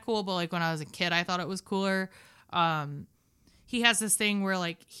it's kind of cool, but like when I was a kid I thought it was cooler. He has this thing where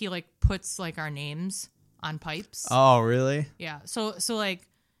like he like puts like our names on pipes. Oh, really? Yeah. So like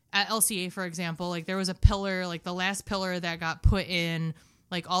at LCA, for example, like there was a pillar, like the last pillar that got put in,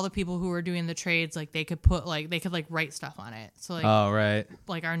 like all the people who were doing the trades, like they could put like, they could like write stuff on it. So like, oh, right.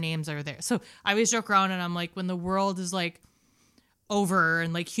 like our names are there. So I always joke around and I'm like, when the world is like over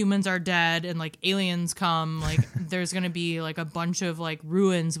and like humans are dead and like aliens come, like there's gonna be like a bunch of like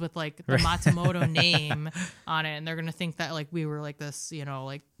ruins with like the Matsumoto name on it, and they're gonna think that like we were like this, you know,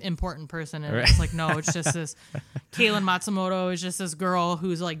 like important person, and it's like, no, it's just this Kaylin Matsumoto is just this girl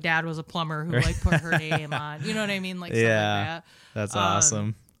whose like dad was a plumber who like put her name on, you know what I mean, like stuff like that. That's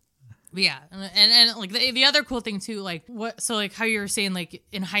awesome. Yeah, and like the other cool thing too, like what, so like how you were saying, like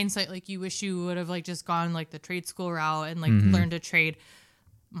in hindsight, like you wish you would have like just gone like the trade school route and like learned a trade.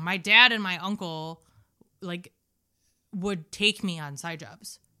 My dad and my uncle like would take me on side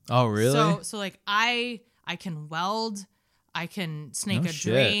jobs. Oh, really? So like I can weld, I can snake a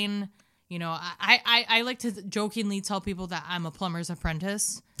shit. drain. You know, I like to jokingly tell people that I'm a plumber's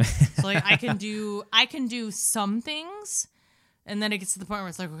apprentice. So like I can do some things. And then it gets to the point where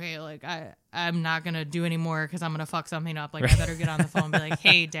it's like, okay, like I'm not going to do anymore because I'm going to fuck something up. Like I better get on the phone and be like,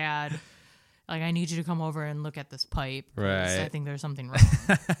 hey, Dad, like I need you to come over and look at this pipe. Right. I think there's something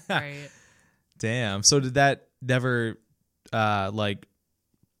wrong. Right. Damn. So did that never like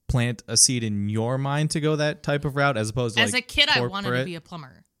plant a seed in your mind to go that type of route as opposed to as like a kid, corporate? I wanted to be a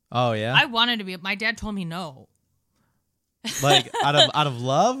plumber. Oh, yeah? I wanted to be. My dad told me no. Like out of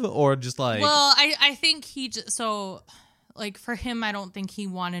love or just like... Well, I think he just, so like for him, I don't think he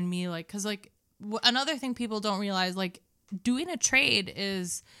wanted me like, cause like another thing people don't realize, like doing a trade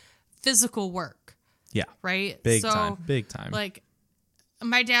is physical work. Yeah. Right. Big so, time. Big time. Like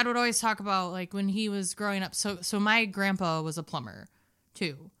my dad would always talk about like when he was growing up. So my grandpa was a plumber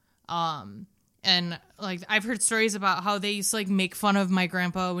too. And like I've heard stories about how they used to like make fun of my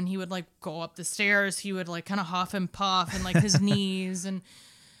grandpa when he would like go up the stairs. He would like kind of huff and puff and like his knees, and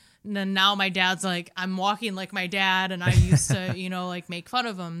then now my dad's like, I'm walking like my dad, and I used to, you know, like make fun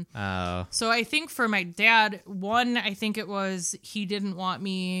of him. Oh. So I think for my dad, one, I think it was he didn't want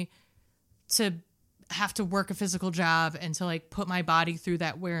me to have to work a physical job and to like put my body through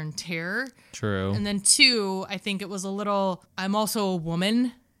that wear and tear. True. And then two, I think it was a little, I'm also a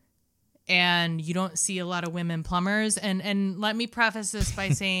woman, and you don't see a lot of women plumbers. And let me preface this by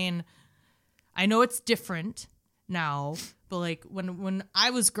saying, I know it's different now, but like when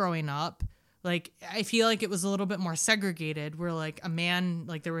I was growing up, like I feel like it was a little bit more segregated, where like a man,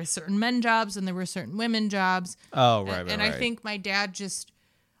 like there were certain men jobs and there were certain women jobs. Oh, right, And I think my dad just,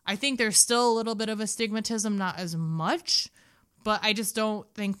 I think there's still a little bit of a stigmatism, not as much, but I just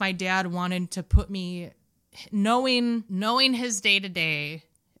don't think my dad wanted to put me, knowing his day to day.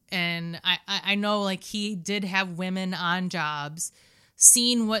 And I know like he did have women on jobs,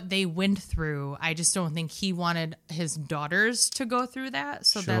 seeing what they went through. I just don't think he wanted his daughters to go through that.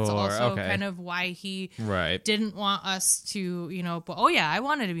 So that's also kind of why he didn't want us to, you know, but oh yeah, I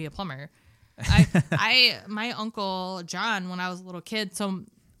wanted to be a plumber. My Uncle John, when I was a little kid, so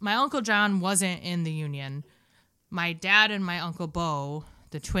my Uncle John wasn't in the union. my dad and my Uncle Bo,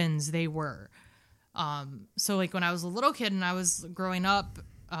 the twins, they were. So like when I was a little kid and I was growing up,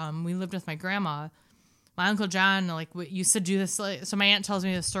 we lived with my grandma. My Uncle John, like, used to do this. Like, so my aunt tells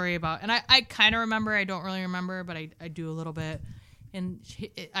me this story about, and I kind of remember. I don't really remember, but I do a little bit. And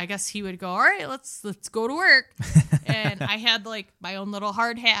I guess he would go, all right, let's go to work. And I had like my own little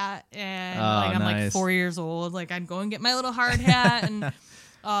hard hat, and like I'm like 4 years old. Like I'd go and get my little hard hat, and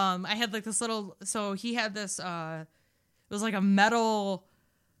I had like this little. So he had this. It was like a metal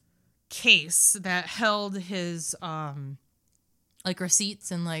case that held his like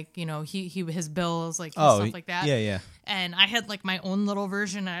receipts and like, you know, he his bills, like stuff like that. Yeah. And I had like my own little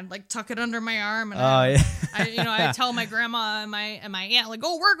version. I'd like tuck it under my arm, and I'd tell my grandma and my aunt like,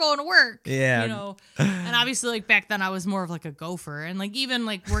 oh, we're going to work. Yeah. You know, and obviously like back then I was more of like a gopher, and like even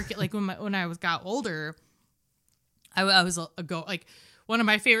like work like when I got older, I was a go. Like one of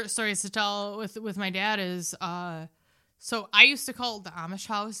my favorite stories to tell with my dad is so I used to call it the Amish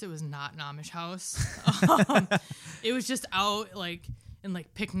house. It was not an Amish house. It was just out like in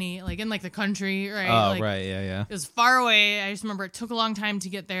like Pinckney, like in like the country, right? Oh, like, right, yeah. It was far away. I just remember it took a long time to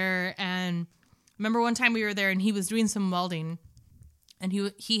get there. And remember one time we were there and he was doing some welding, and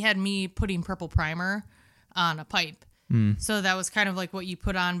he had me putting purple primer on a pipe. So that was kind of like what you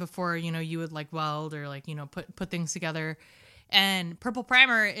put on before, you know, you would like weld or like, you know, put things together. And purple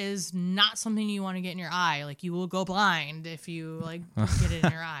primer is not something you want to get in your eye. Like you will go blind if you like get it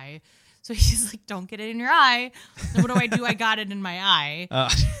in your eye. So he's like, don't get it in your eye. And what do? I got it in my eye.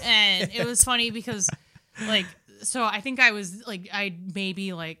 And it was funny because like, so I think I was like, I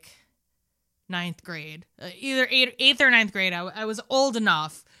maybe like ninth grade, either eighth or ninth grade. I was old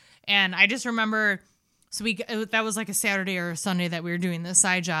enough. And I just remember, so that was like a Saturday or a Sunday that we were doing this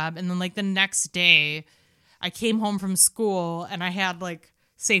side job. And then like the next day, I came home from school and I had like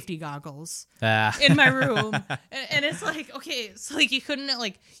safety goggles in my room, and it's like, okay, so like you couldn't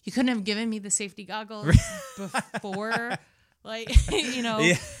have given me the safety goggles before, like, you know.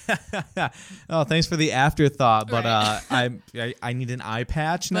 Yeah. Oh, thanks for the afterthought, but right. I need an eye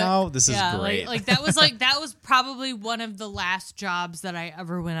patch now. This is great. Like that was probably one of the last jobs that I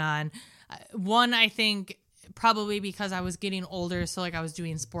ever went on. One, I think, probably because I was getting older, so like I was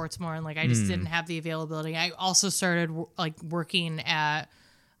doing sports more, and like I just didn't have the availability. I also started like working at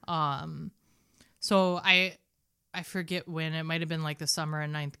so I forget when, it might have been like the summer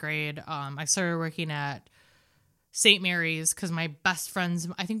in ninth grade. I started working at St. Mary's because my best friend's,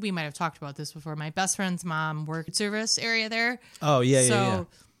 I think we might have talked about this before, my best friend's mom worked service area there. Oh yeah. So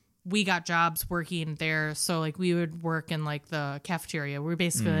we got jobs working there. So like we would work in like the cafeteria. We're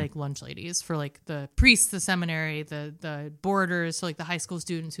basically like lunch ladies for like the priests, the seminary, the boarders, so like the high school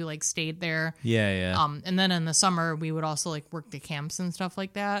students who like stayed there. Yeah. And then in the summer we would also like work the camps and stuff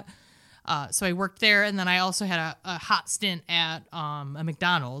like that. So I worked there, and then I also had a hot stint at a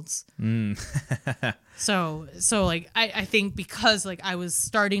McDonald's. So like I think because like I was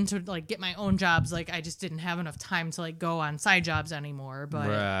starting to like get my own jobs, like I just didn't have enough time to like go on side jobs anymore. But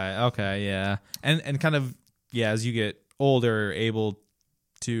right, okay, yeah, and kind of as you get older, able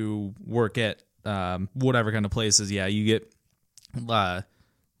to work at whatever kind of places, you get like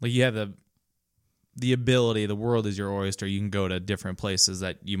you have the ability, the world is your oyster. You can go to different places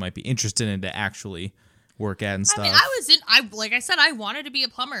that you might be interested in to actually work at and stuff. I mean, like I said, I wanted to be a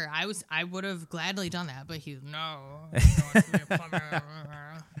plumber. I would have gladly done that, but I don't want to be a plumber.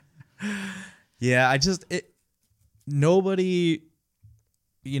 Yeah, nobody,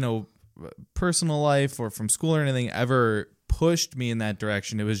 you know, personal life or from school or anything ever pushed me in that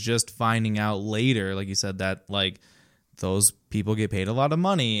direction. It was just finding out later, like you said, that like those people get paid a lot of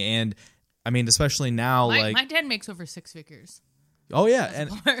money. And I mean, especially now, my dad makes over six figures. Oh yeah,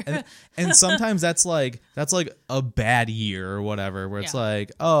 and sometimes that's like a bad year or whatever, where it's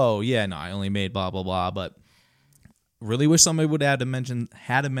like, oh yeah, no, I only made blah blah blah. But really wish somebody would have mentioned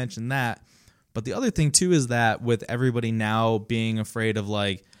that. But the other thing too is that with everybody now being afraid of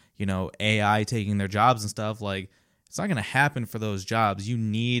like, you know, AI taking their jobs and stuff, like it's not gonna happen for those jobs. You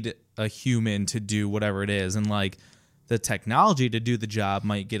need a human to do whatever it is, and like the technology to do the job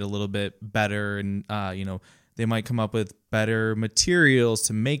might get a little bit better, and you know, they might come up with better materials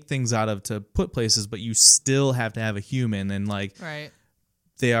to make things out of, to put places, but you still have to have a human. And like, right,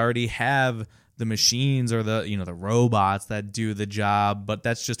 they already have the machines or the, you know, the robots that do the job, but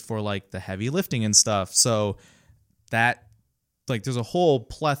that's just for like the heavy lifting and stuff. So that, like, there's a whole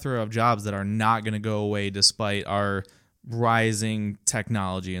plethora of jobs that are not going to go away despite our rising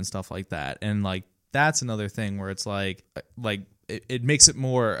technology and stuff like that. And like, that's another thing where it's like it makes it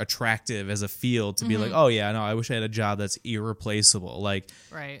more attractive as a field to be like, oh yeah, no, I wish I had a job that's irreplaceable. Like,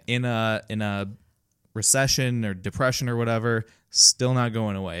 right, in a recession or depression or whatever, still not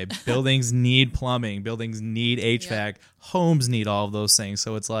going away. Buildings need plumbing. Buildings need HVAC. Yep. Homes need all of those things.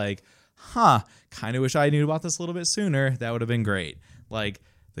 So it's like, kind of wish I knew about this a little bit sooner. That would have been great. Like,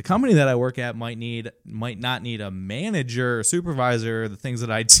 the company that I work at might not need a manager or supervisor, the things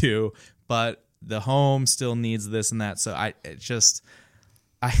that I do, but the home still needs this and that. So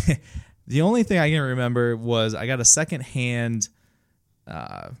the only thing I can remember was I got a secondhand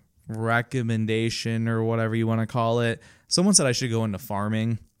recommendation or whatever you want to call it. Someone said I should go into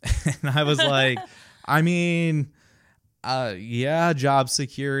farming. And I was like, I mean, yeah, job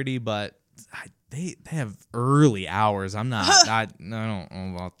security, but they have early hours. I don't know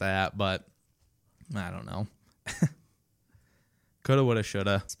about that, but I don't know. Coulda, woulda,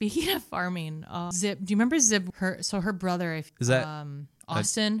 shoulda. Speaking of farming, Zip, do you remember Zip? Her brother, Is that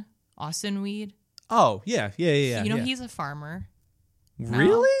Austin Weed? Oh, yeah. You know, yeah. he's a farmer.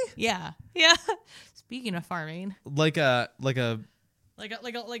 Really? Yeah. Speaking of farming, Like a like a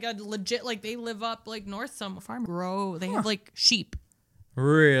legit, like they live up like north some farm grow. They have like sheep.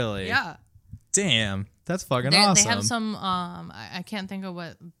 really? Yeah. Damn, that's fucking They awesome. have some I can't think of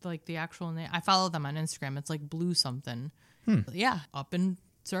what like the actual name. I follow them on Instagram. It's like Blue something. Yeah, up and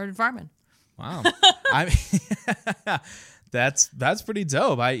started farming. Wow. I mean, that's pretty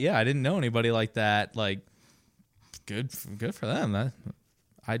dope. I didn't know anybody like that. Like, good for them.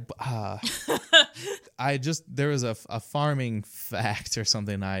 There was a farming fact or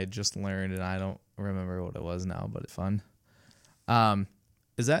something I had just learned, and I don't remember what it was now, but it's fun. Are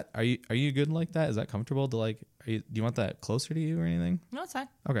you good like that? Is that comfortable to like? Do you want that closer to you or anything? No, it's fine.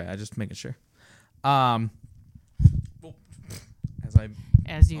 Okay, I just making sure.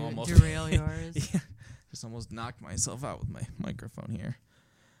 As you almost derail yours. Yeah, just almost knocked myself out with my microphone here.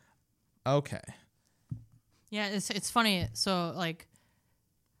 Okay. Yeah, it's funny. So like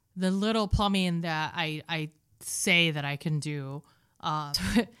the little plumbing that I say that I can do.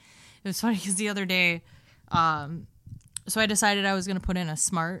 It was funny because the other day, so I decided I was going to put in a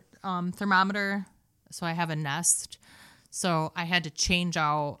smart thermometer. So I have a Nest. So I had to change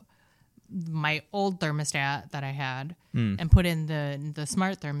out my old thermostat that I had and put in the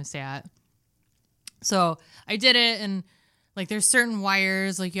smart thermostat. So I did it, and like there's certain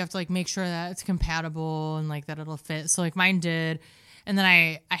wires like you have to like make sure that it's compatible and like that it'll fit. So like mine did. And then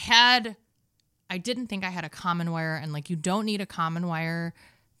I didn't think I had a common wire, and like you don't need a common wire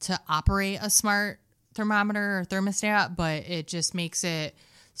to operate a smart thermometer or thermostat, but it just makes it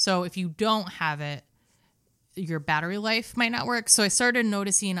so if you don't have it, your battery life might not work. So I started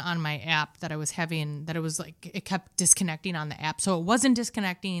noticing on my app that I was having that it was like it kept disconnecting on the app. So it wasn't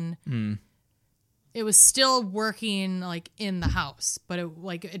disconnecting. It was still working like in the house, but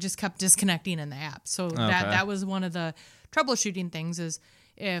it just kept disconnecting in the app. So that was one of the troubleshooting things is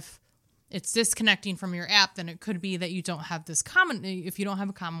if it's disconnecting from your app, then it could be that you don't have if you don't have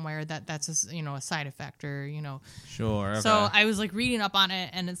a common wire, that's a side effect or, Sure. Okay. So I was like reading up on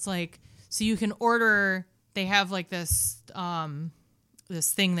it, and it's like, so you can order, they have like this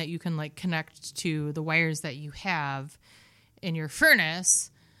thing that you can like connect to the wires that you have in your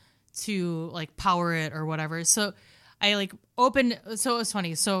furnace to like power it or whatever. So I like opened, so it was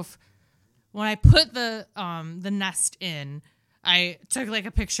funny. So when I put the Nest in, I took like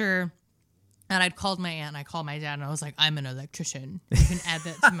a picture. And I'd called my aunt, I called my dad, and I was like, I'm an electrician. You can add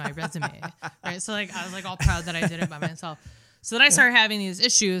that to my resume. Right? So like I was like all proud that I did it by myself. So then I started having these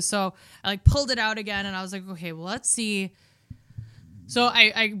issues. So I like pulled it out again, and I was like, okay, well, let's see. So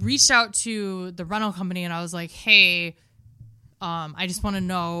I reached out to the rental company, and I was like, hey, I just want to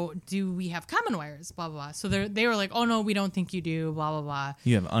know, do we have common wires? Blah, blah, blah. So they were like, oh, no, we don't think you do, blah, blah, blah.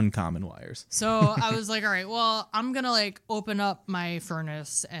 You have uncommon wires. So I was like, all right, well, I'm going to like open up my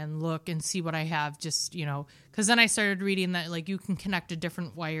furnace and look and see what I have just, because then I started reading that like you can connect a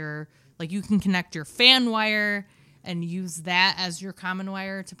different wire, like you can connect your fan wire and use that as your common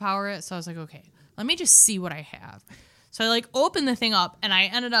wire to power it. So I was like, okay, let me just see what I have. So I like opened the thing up, and I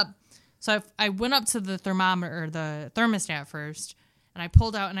ended up, so I went up to the thermometer, or the thermostat first, and I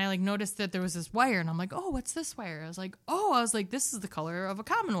pulled out, and I like noticed that there was this wire, and I'm like, oh, what's this wire? I was like, this is the color of a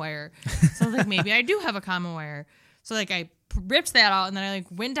common wire. So I was like, maybe I do have a common wire. So like I ripped that out, and then I like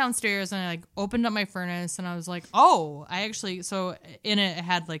went downstairs, and I like opened up my furnace, and I was like, oh, so in it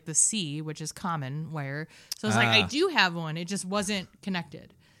had like the C, which is common wire. So I was like, I do have one. It just wasn't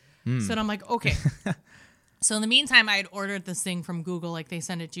connected. So then I'm like, okay. So in the meantime, I had ordered this thing from Google. Like they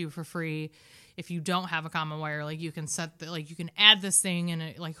send it to you for free. If you don't have a common wire, like you can you can add this thing and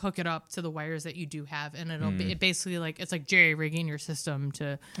it, like hook it up to the wires that you do have, and it'll be, it basically like it's like jerry rigging your system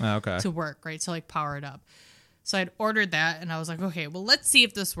to work, right? To like power it up. So I'd ordered that, and I was like, okay, well, let's see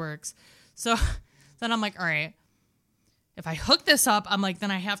if this works. So then I'm like, all right, if I hook this up, I'm like,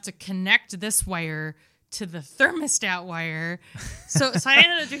 then I have to connect this wire to the thermostat wire. So I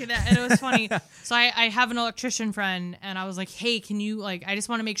ended up doing that, and it was funny. So I have an electrician friend, and I was like, hey, can you, like, I just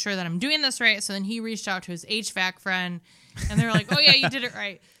want to make sure that I'm doing this right. So then he reached out to his HVAC friend, and they were like, oh yeah, you did it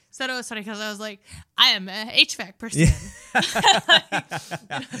right. So it was funny because I was like, I am an HVAC person. Add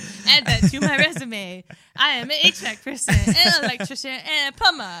that to my resume. I am an HVAC person, an electrician, and a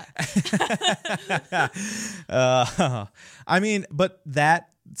plumber. I mean, but that's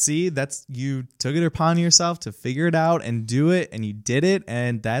you took it upon yourself to figure it out and do it, and you did it,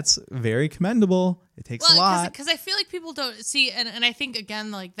 and that's very commendable. It takes a lot. Because I feel like people don't see, and I think,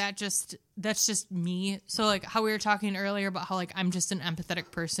 again, like, that's just me. So, like, how we were talking earlier about how, like, I'm just an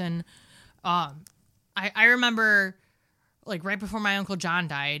empathetic person. I remember, like, right before my Uncle John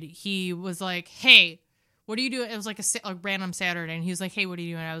died, he was like, hey, what are you doing? It was like a random Saturday, and he was like, hey, what are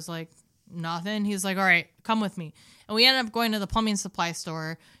you doing? I was like, nothing. He's like, all right, come with me. And we ended up going to the plumbing supply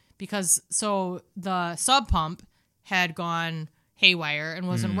store because the sub pump had gone haywire and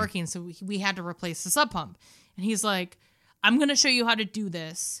wasn't working. So we had to replace the sub pump. And he's like, I'm going to show you how to do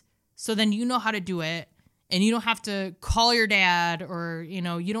this. So then you know how to do it. And you don't have to call your dad, or, you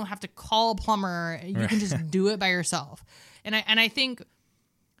know, you don't have to call a plumber. You can just do it by yourself. And I think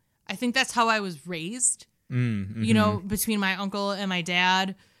that's how I was raised, you know, between my uncle and my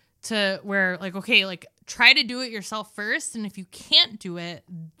dad, to where, like, okay, like, try to do it yourself first. And if you can't do it,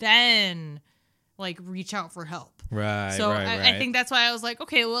 then, like, reach out for help. Right. So right. I think that's why I was like,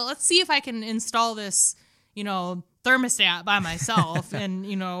 okay, well, let's see if I can install this, you know, thermostat by myself. And,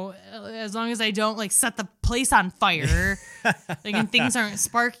 you know, as long as I don't, like, set the place on fire, like, and things aren't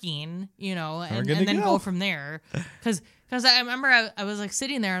sparking, you know, and then go from there. Because I remember I was, like,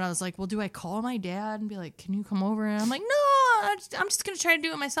 sitting there, and I was like, well, do I call my dad and be like, can you come over? And I'm like, no, I'm just going to try to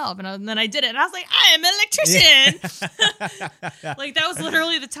do it myself. And then I did it, and I was like, I am an electrician. Like, that was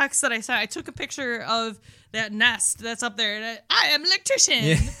literally the text that I sent. I took a picture of that nest that's up there, and I am an electrician.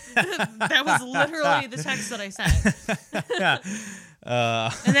 Yeah. That was literally the text that I sent.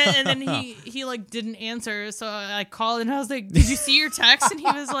 And then he like didn't answer, so I called, and I was like, did you see your text? And he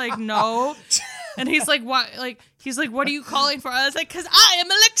was like, no. And he's like, what? Like, he's like, what are you calling for? I was like, because I am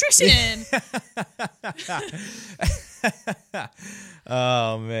an electrician.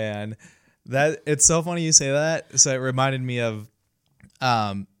 Oh man, it's so funny you say that. So it reminded me of,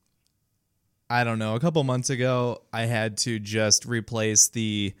 I don't know, a couple months ago, I had to just replace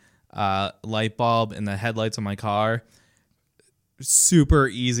the light bulb in the headlights of my car. Super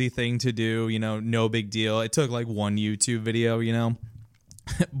easy thing to do, you know, no big deal. It took like one YouTube video, you know,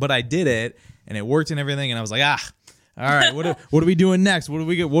 but I did it, and it worked and everything. And I was like, all right, what are we doing next? What are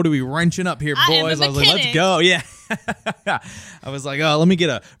we wrenching up here, boys? I was like, let's go. Yeah. I was like, oh, let me get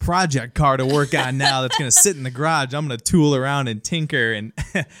a project car to work on now that's going to sit in the garage. I'm going to tool around and tinker. And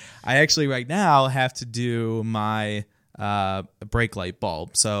I actually right now have to do my brake light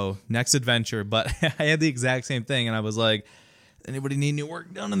bulb. So next adventure. But I had the exact same thing. And I was like, anybody need any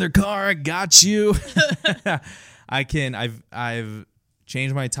work done in their car? I got you. I've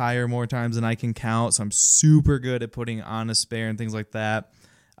changed my tire more times than I can count. So I'm super good at putting on a spare and things like that.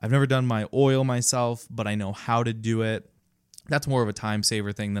 I've never done my oil myself, but I know how to do it. That's more of a time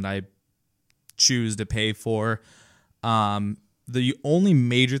saver thing that I choose to pay for. The only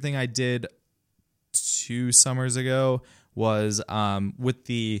major thing I did 2 summers ago was with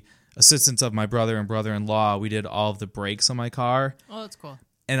the assistance of my brother and brother-in-law, we did all of the brakes on my car. Oh, that's cool.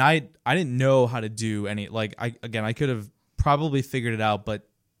 And I didn't know how to do any, like, I could have probably figured it out, but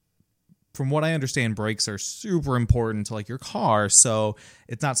from what I understand, brakes are super important to, like, your car, so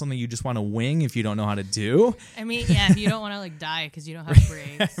it's not something you just want to wing if you don't know how to do. I mean, yeah, if you don't want to, like, die because you don't have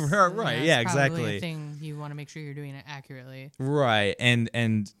brakes. Right, yeah, exactly. A thing you want to make sure you're doing it accurately. Right,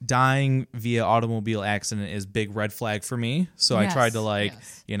 and dying via automobile accident is big red flag for me, so I tried to, like,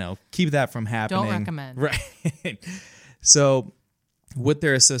 you know, keep that from happening. Don't recommend. Right. So with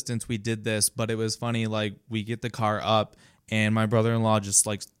their assistance, we did this, but it was funny, like, we get the car up, and my brother-in-law just,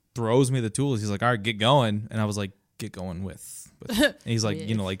 like, throws me the tools. He's like, all right, get going. And I was like, get going with. And he's like,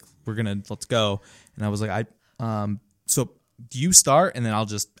 you know, like, let's go. And I was like, so do you start? And then I'll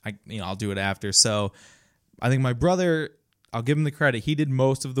do it after. So I think my brother, I'll give him the credit. He did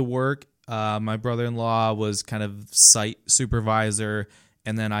most of the work. My brother-in-law was kind of site supervisor.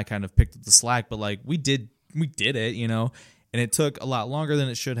 And then I kind of picked up the slack, but like we did it, you know, and it took a lot longer than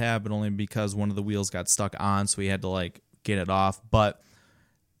it should have, but only because one of the wheels got stuck on. So we had to like get it off. But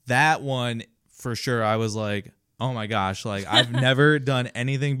that one, for sure, I was like, oh my gosh, like I've never done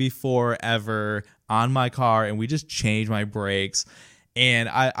anything before ever on my car, and we just changed my brakes. And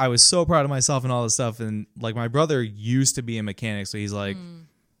I was so proud of myself and all this stuff. And like my brother used to be a mechanic, so he's like,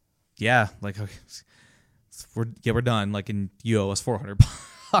 yeah, like okay, we're done. Like, and you owe us $400.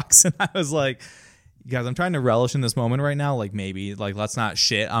 And I was like, guys, I'm trying to relish in this moment right now. Like maybe like let's not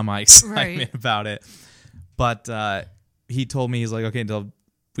shit on my excitement about it. But he told me, he's like, okay, until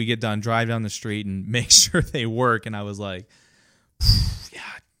we get done, drive down the street and make sure they work. And I was like, yeah,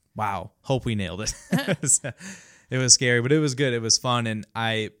 wow, hope we nailed it. It was scary, but it was good. It was fun. And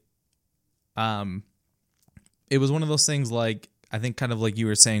it was one of those things, like, I think kind of like you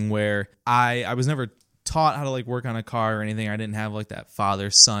were saying, where I was never taught how to like work on a car or anything. I didn't have like that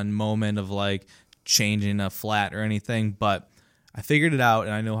father-son moment of like changing a flat or anything, but I figured it out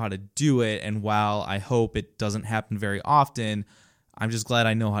and I know how to do it. And while I hope it doesn't happen very often, I'm just glad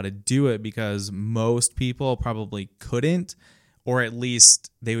I know how to do it, because most people probably couldn't, or at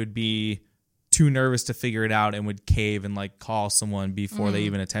least they would be too nervous to figure it out and would cave and like call someone before they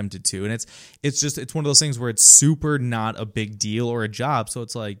even attempted to. And it's one of those things where it's super not a big deal or a job. So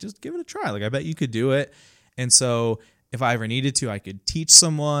it's like, just give it a try. Like, I bet you could do it. And so if I ever needed to, I could teach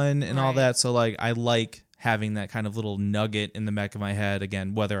someone and all that. So like, I like having that kind of little nugget in the back of my head,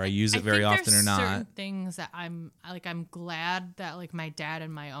 again, whether I use it very often or not. Certain things that I'm glad that like my dad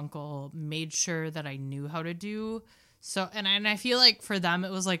and my uncle made sure that I knew how to do. So, and I feel like for them, it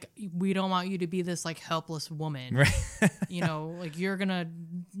was like, we don't want you to be this like helpless woman, right? You know, like you're going to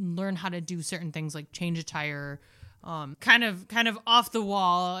learn how to do certain things, like change a tire, kind of off the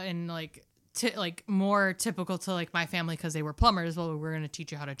wall, and like, like more typical to like my family, because they were plumbers. Well, we're going to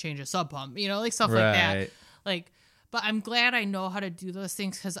teach you how to change a sub pump, you know, like stuff like that. Like, but I'm glad I know how to do those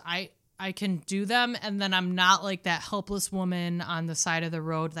things, because I can do them, and then I'm not like that helpless woman on the side of the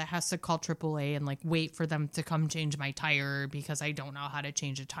road that has to call AAA and like wait for them to come change my tire because I don't know how to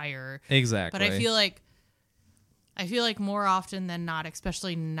change a tire. Exactly. But I feel like more often than not,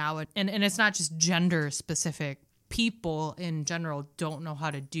 especially now, and it's not just gender specific, people in general don't know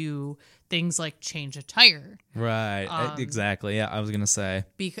how to do things like change a tire. Right. Exactly. Yeah, I was going to say.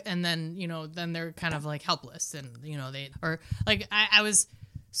 And then, you know, then they're kind of like helpless, and, you know, or like I was,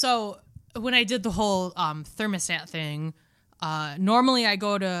 so when I did the whole thermostat thing, normally I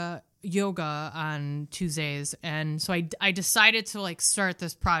go to yoga on Tuesdays, and so I decided to like start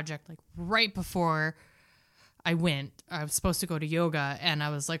this project like right before I went. I was supposed to go to yoga, and I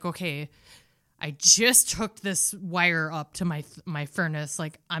was like, okay, I just hooked this wire up to my furnace.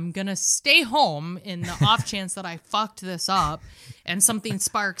 Like, I'm gonna stay home in the off chance that I fucked this up and something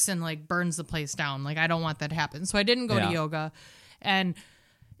sparks and like burns the place down. Like, I don't want that to happen. So I didn't go to yoga, and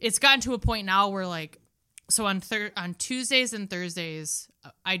it's gotten to a point now where like, so on Tuesdays and Thursdays,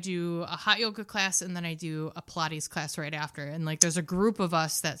 I do a hot yoga class, and then I do a Pilates class right after. And like, there's a group of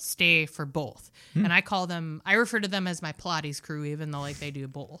us that stay for both. And I refer to them as my Pilates crew, even though like they do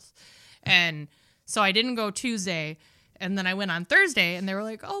both. And so I didn't go Tuesday, and then I went on Thursday, and they were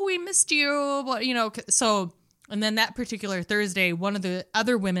like, oh, we missed you. But, you know, so, and then that particular Thursday, one of the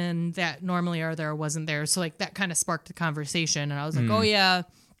other women that normally are there wasn't there. So like that kind of sparked the conversation. And I was like, oh yeah,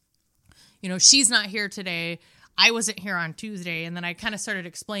 you know, she's not here today. I wasn't here on Tuesday. And then I kind of started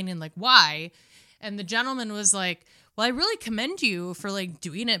explaining like why. And the gentleman was like, well, I really commend you for like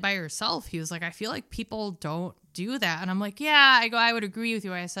doing it by yourself. He was like, I feel like people don't do that. And I'm like, yeah, I would agree with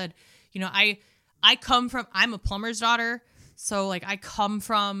you. I said, you know, I'm a plumber's daughter. So like, I come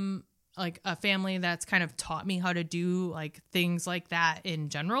from like a family that's kind of taught me how to do like things like that in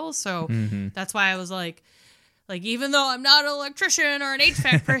general. So that's why I was like, even though I'm not an electrician or an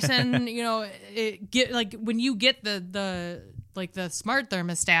HVAC person, you know, when you get the smart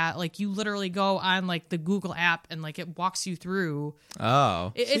thermostat, like you literally go on like the Google app and like it walks you through.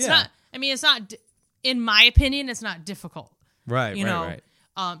 Oh, it's not, I mean, it's not, in my opinion, it's not difficult. Right. You know, right.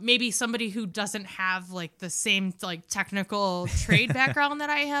 Maybe somebody who doesn't have like the same like technical trade background that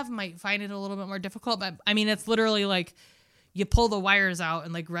I have might find it a little bit more difficult. But I mean, it's literally like, you pull the wires out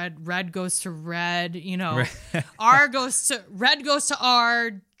and like red goes to red, you know, red goes to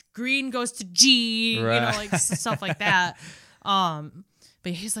R, green goes to G, you know, like stuff like that.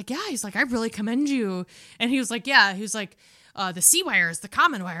 But he's like, I really commend you. And he was like, the C wire is the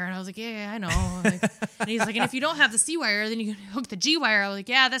common wire. And I was like, yeah, I know. Like, and he's like, and if you don't have the C wire, then you can hook the G wire. I was like,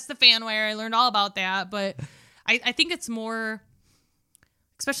 yeah, that's the fan wire. I learned all about that. But I think it's more,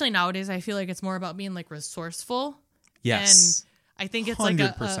 especially nowadays, I feel like it's more about being like resourceful. Yes. And I think it's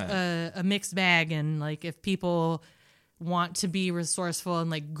 100%. Like a mixed bag. And like, if people want to be resourceful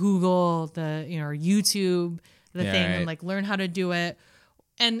and like Google or YouTube the thing and like learn how to do it,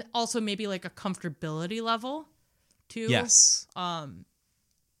 and also maybe like a comfortability level too. Yes.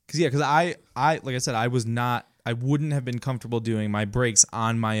 Because I like I said, I was not I wouldn't have been comfortable doing my brakes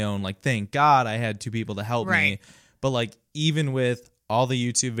on my own. Like, thank God I had 2 people to help me. Right. But like, even with all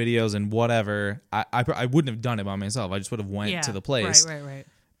the YouTube videos and whatever, I wouldn't have done it by myself. I just would have went to the place. Right.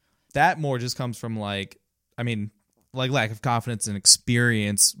 That more just comes from like, I mean, like lack of confidence and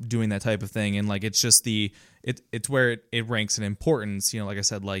experience doing that type of thing. And like, it's just it's where it ranks in importance. You know, like I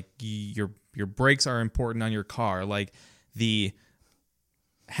said, like your brakes are important on your car. Like the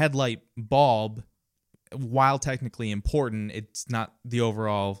headlight bulb, while technically important, it's not the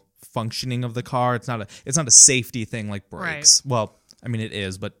overall functioning of the car. It's not a safety thing like brakes. Right. Well, I mean it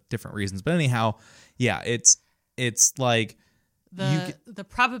is, but different reasons. But anyhow, yeah, it's like the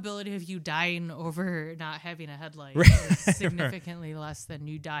probability of you dying over not having a headlight is significantly less than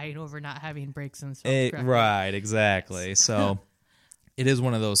you dying over not having brakes and stuff. Right, exactly. So it is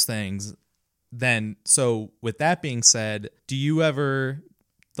one of those things. Then, so with that being said, do you ever,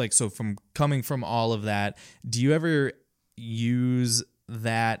 like, so from coming from all of that, do you ever use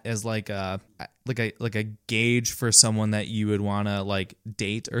that as like a gauge for someone that you would want to like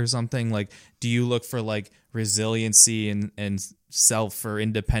date or something? Like, do you look for like resiliency and self or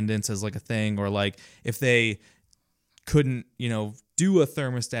independence as like a thing, or like if they couldn't, do a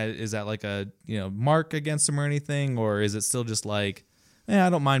thermostat, is that like a, mark against them or anything, or is it still just like, I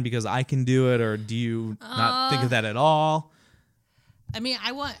don't mind because I can do it, or do you not think of that at all? I mean,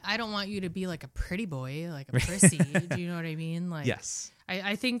 I don't want you to be like a pretty boy, like a prissy. Do you know what I mean? Like, yes.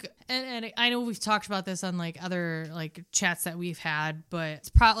 I think, and I know we've talked about this on like other like chats that we've had, but it's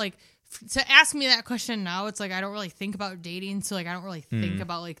probably like to ask me that question now, it's like I don't really think about dating, so like I don't really think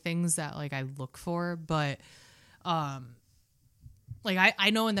about like things that like I look for, but like I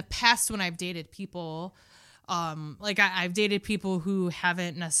know in the past when I've dated people, like I've dated people who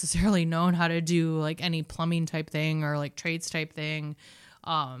haven't necessarily known how to do like any plumbing type thing or like trades type thing,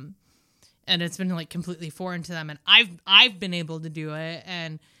 and it's been like completely foreign to them, and I've been able to do it,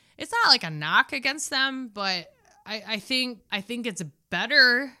 and it's not like a knock against them, but I think it's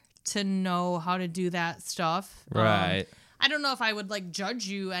better to know how to do that stuff. Right. I don't know if I would like judge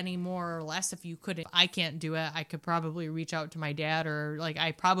you any more or less if you couldn't. I can't do it. I could probably reach out to my dad, or like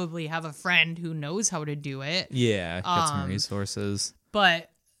I probably have a friend who knows how to do it. Yeah, got some resources. But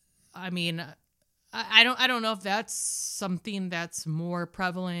I mean, I don't know if that's something that's more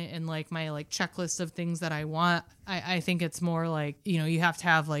prevalent in like my like checklist of things that I want. I think it's more like, you have to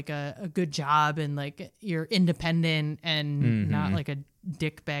have like a good job and like you're independent and not like a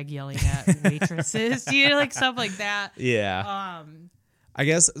dick bag yelling at waitresses, like stuff like that. Yeah. I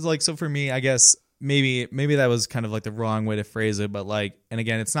guess like, so for me, I guess maybe that was kind of like the wrong way to phrase it, but like, and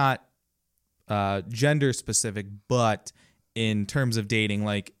again, it's not gender specific, but in terms of dating,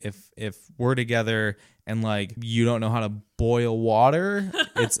 like if we're together and like you don't know how to boil water,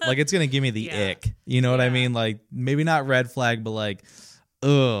 it's like it's gonna give me the ick. You know what I mean? Like maybe not red flag, but like,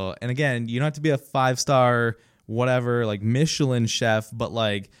 ugh. And again, you don't have to be a 5-star whatever like Michelin chef, but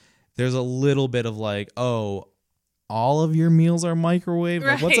like there's a little bit of like, oh, all of your meals are microwaved.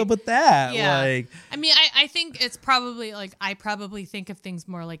 Like, what's up with that? Yeah. Like, I mean, I think it's probably like I probably think of things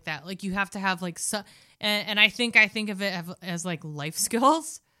more like that. Like you have to have like and I think of it as like life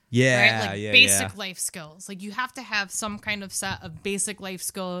skills. Yeah, right? Like basic life skills. Like you have to have some kind of set of basic life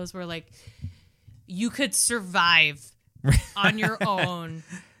skills where like you could survive on your own,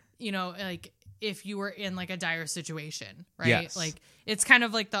 like if you were in like a dire situation, right? Yes. Like it's kind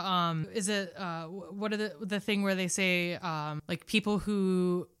of like the is it what are the thing where they say like people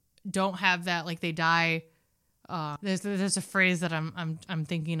who don't have that, like they die. There's a phrase that I'm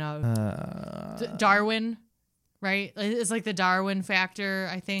thinking of. Darwin, right? It's like the Darwin factor,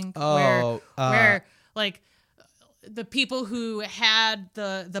 I think. Where like the people who had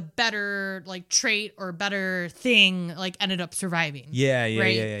the better like trait or better thing like ended up surviving. Yeah.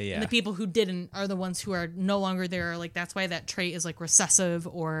 And the people who didn't are the ones who are no longer there. Like that's why that trait is like recessive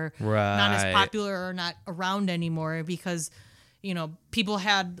or not as popular or not around anymore, because people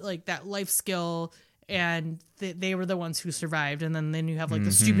had like that life skill and they were the ones who survived, and then you have like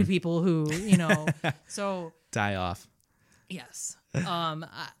the stupid people who so die off. Yes.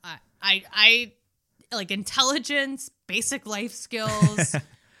 I like intelligence, basic life skills.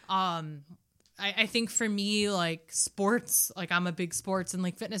 I think for me, like sports, like I'm a big sports and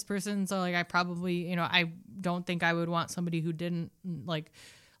like fitness person, so like I probably I don't think I would want somebody who didn't like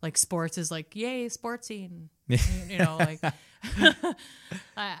sports is like, yay, sportsing. Like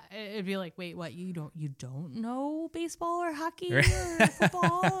it'd be like, wait, what, you don't know baseball or hockey or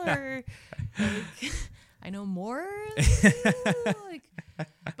football or like, I know more than you. Like,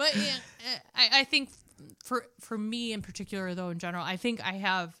 but yeah, I think for me in particular though, in general, I think I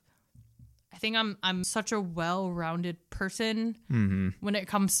have I think I'm such a well-rounded person when it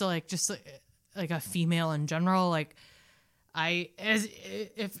comes to like just like a female in general. Like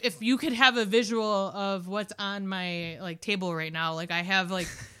if you could have a visual of what's on my like table right now, like I have like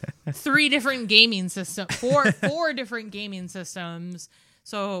four different gaming systems.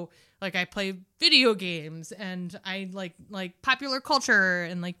 So like I play video games and I like popular culture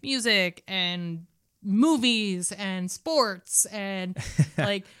and like music and movies and sports and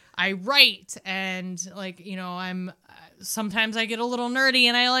like I write and like, you know, I'm sometimes I get a little nerdy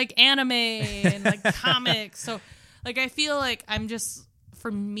and I like anime and like comics. So like I feel like I'm just,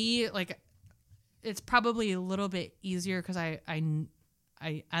 for me, like it's probably a little bit easier because I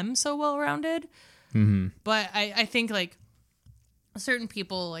am so well rounded. But I think like certain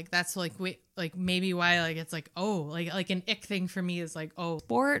people, like that's like like maybe why like it's like, oh, like an ick thing for me is like, oh,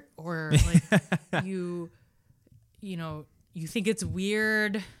 sport, or like you know, you think it's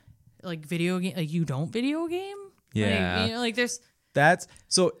weird, like video game, like you don't video game. Yeah. Like, you know, like there's That's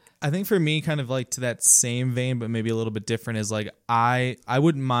so I think for me, kind of like to that same vein, but maybe a little bit different, is like I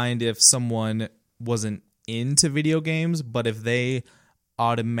wouldn't mind if someone wasn't into video games, but if they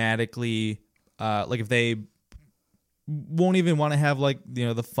automatically like if they won't even want to have like, you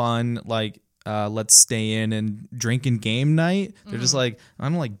know, the fun like let's stay in and drink and game night. They're just like, I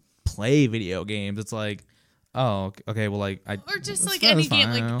don't like play video games. It's like, oh, okay, well, like I or just like fun, any it's fine, game,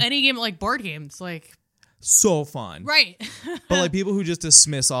 I don't know. like any game, like board games, like So fun. right. But like people who just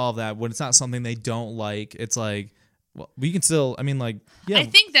dismiss all of that when it's not something they don't like, it's like, well, we can still, I mean, like, yeah. I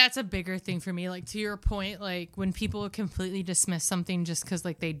think that's a bigger thing for me. Like to your point, like when people completely dismiss something just because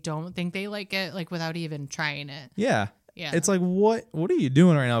like they don't think they like it, like without even trying it. Yeah. Yeah. It's like, what are you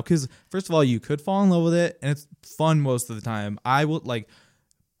doing right now? Because first of all, you could fall in love with it, and it's fun most of the time. I would like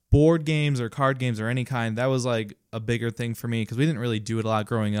board games or card games or any kind. That was like a bigger thing for me because we didn't really do it a lot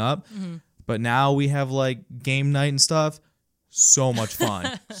growing up. But now we have like game night and stuff. So much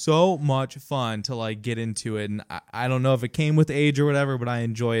fun. So much fun to like get into it. And I don't know if it came with age or whatever, but I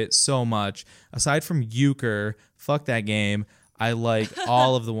enjoy it so much. Aside from Euchre, fuck that game. I like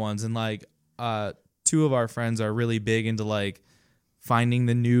all of the ones. And like two of our friends are really big into like finding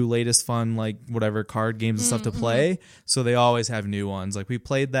the new latest fun like whatever card games and stuff to play. So they always have new ones. Like we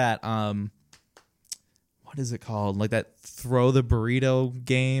played that what is it called? Like that throw the burrito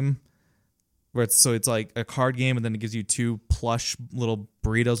game. Where it's like a card game and then it gives you two plush little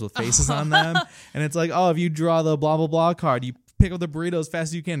burritos with faces on them. And it's like, oh, if you draw the blah, blah, blah card, you pick up the burrito as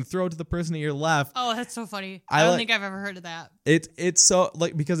fast as you can, throw it to the person to your left. Oh, that's so funny. I don't think I've ever heard of that. It's so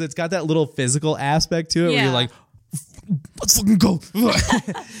like, because it's got that little physical aspect to it where Yeah. you're like, let's fucking go.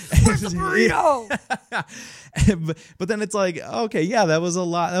 Where's the burrito? But then it's like, okay, yeah, that was a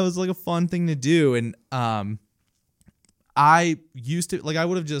lot. That was like a fun thing to do. And, I used to, like, I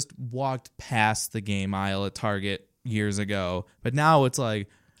would have just walked past the game aisle at Target years ago, but now it's like,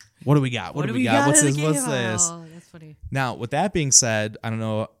 what do we got? What do we got? What's this? What's this? Oh, that's funny. Now, with that being said, I don't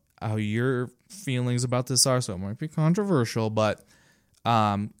know how your feelings about this are, so it might be controversial, but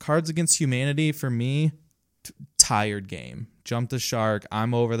Cards Against Humanity, for me, tired game. Jump the shark.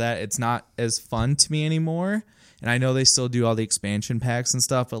 I'm over that. It's not as fun to me anymore, and I know they still do all the expansion packs and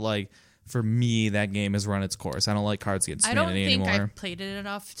stuff, but, like, for me, that game has run its course. I don't like Cards Against Humanity anymore. I don't think I played it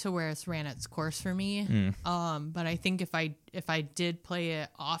enough to where it's ran its course for me. But I think if I did play it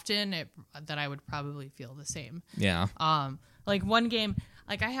often, that I would probably feel the same. Yeah. Like one game,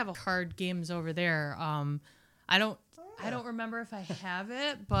 like I have a card games over there. I don't remember if I have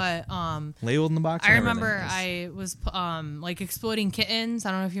it, but labeled in the box. I remember I was like Exploding Kittens.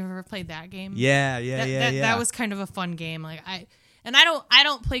 I don't know if you've ever played that game. Yeah. That was kind of a fun game. Like I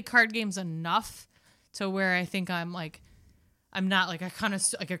don't play card games enough to where I think I'm not like a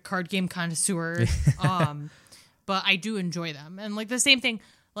card game connoisseur. But I do enjoy them. And like the same thing,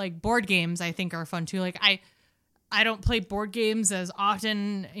 like board games I think are fun too. Like I don't play board games as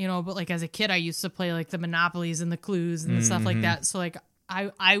often, you know, but like as a kid I used to play like the Monopolies and the Clues and the stuff like that. So like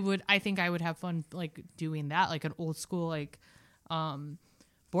I think I would have fun like doing that, like an old school like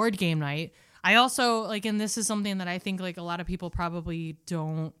board game night. I also like, and this is something that I think like a lot of people probably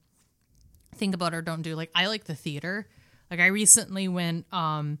don't think about or don't do. Like I like the theater. Like I recently went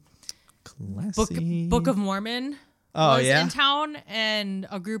Book of Mormon was in town, and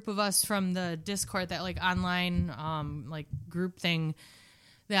a group of us from the Discord, that like online like group thing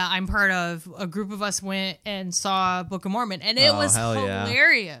that I'm part of, a group of us went and saw Book of Mormon, and it was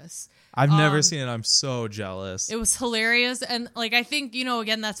hilarious. I've never seen it. I'm so jealous. It was hilarious. And like, I think, you know,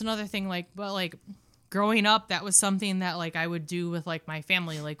 again, that's another thing, like, but like growing up, that was something that like I would do with like my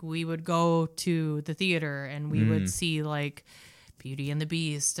family. Like we would go to the theater and we would see like Beauty and the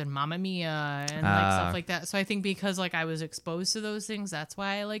Beast and Mamma Mia and like stuff like that. So I think because like I was exposed to those things, that's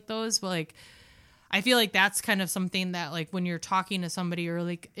why I like those. But like I feel like that's kind of something that like when you're talking to somebody or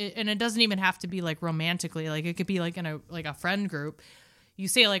like and it doesn't even have to be like romantically, like it could be like in a friend group. You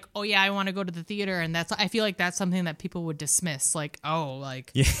say like, oh yeah, I want to go to the theater, and I feel like that's something that people would dismiss, like, oh,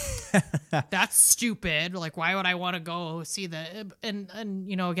 like that's stupid, like why would I want to go see and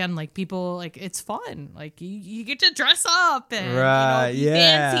you know, again, like people, like it's fun, like you get to dress up and right, be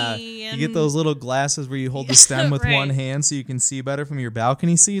fancy and you get those little glasses where you hold the stem with right. one hand so you can see better from your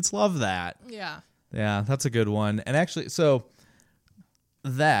balcony seats. Love that. yeah, that's a good one. And actually, so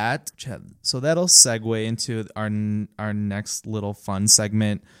that'll segue into our next little fun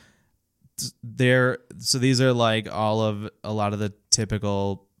segment. So these are like a lot of the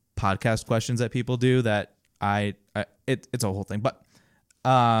typical podcast questions that people do that it's a whole thing, but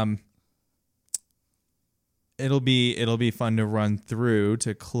it'll be fun to run through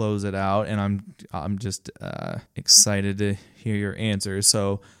to close it out, and I'm just excited to hear your answers.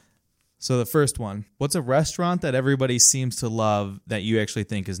 So the first one, what's a restaurant that everybody seems to love that you actually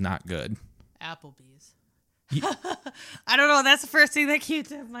think is not good? Applebee's. I don't know. That's the first thing that came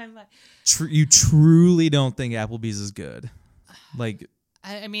to my mind. You truly don't think Applebee's is good? Like,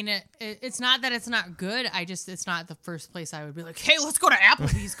 I mean, it's not that it's not good. It's not the first place I would be like, hey, let's go to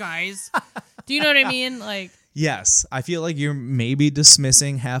Applebee's, guys. Do you know what I mean? Like, yes, I feel like you're maybe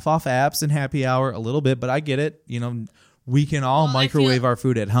dismissing half off apps and happy hour a little bit, but I get it. You know, we can all microwave our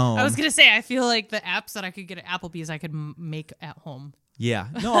food at home. I was going to say, I feel like the apps that I could get at Applebee's, I could make at home. Yeah,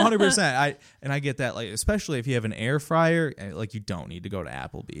 no, 100%. I get that, like, especially if you have an air fryer, like you don't need to go to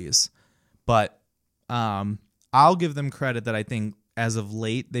Applebee's. But I'll give them credit that I think as of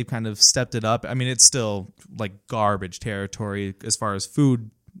late they've kind of stepped it up. I mean, it's still like garbage territory as far as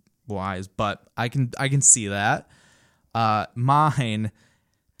food wise, but I can see that. Mine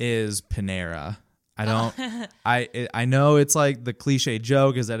is Panera. I know it's like the cliche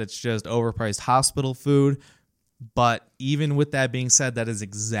joke is that it's just overpriced hospital food, but even with that being said, that is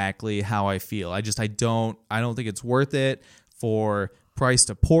exactly how I feel. I don't think it's worth it for price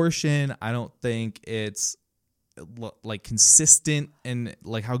to portion. I don't think it's like consistent and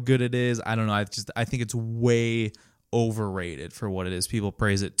like how good it is. I don't know. I think it's way overrated for what it is. People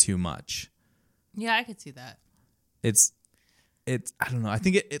praise it too much. Yeah, I could see that. It's I don't know. I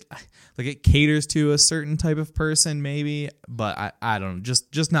think it caters to a certain type of person maybe, but I don't know.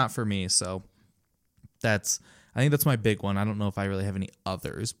 Just not for me. So I think that's my big one. I don't know if I really have any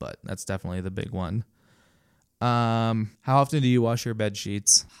others, but that's definitely the big one. How often do you wash your bed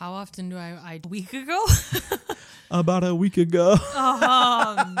sheets? How often do I a week ago? About a week ago.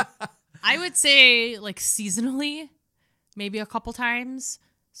 I would say like seasonally, maybe a couple times.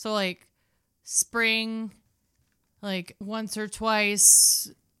 So like spring, like once or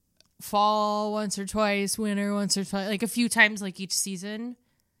twice, fall once or twice, winter once or twice, like a few times like each season.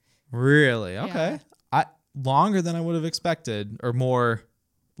 Really? Okay. Yeah. Longer than I would have expected, or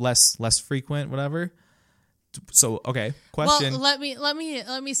less frequent, whatever. So, okay, question. Well, let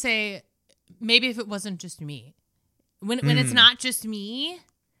me say, maybe if it wasn't just me, when it's not just me,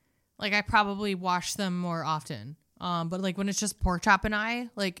 like I probably wash them more often. But like when it's just pork chop and I,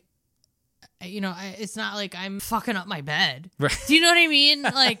 like, you know, it's not like I'm fucking up my bed. Right. Do you know what I mean?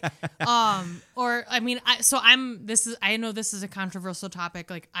 Like, or I mean, I know this is a controversial topic.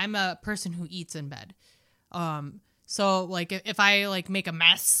 Like, I'm a person who eats in bed. So like if I like make a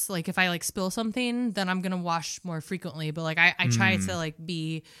mess, like if I like spill something, then I'm gonna wash more frequently. But like I try to like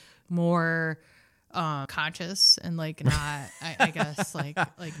be more conscious and like not I guess like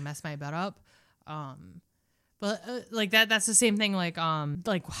mess my bed up. But like that's the same thing. Like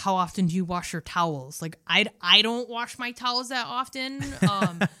how often do you wash your towels? Like I don't wash my towels that often.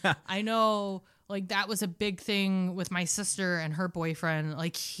 I know like that was a big thing with my sister and her boyfriend.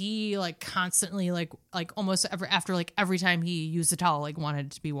 Like he like constantly like almost every time he used a towel like wanted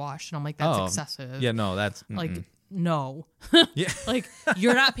it to be washed, and I'm like that's excessive. Yeah, no, that's like no. Yeah. Like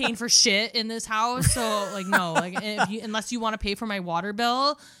you're not paying for shit in this house, so like no, like unless you want to pay for my water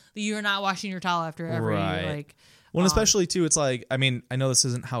bill, you're not washing your towel after every like. Well, especially too, it's like, I mean, I know this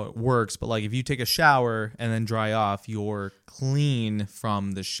isn't how it works, but like if you take a shower and then dry off, you're clean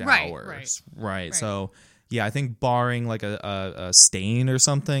from the shower. Right. So yeah, I think barring like a stain or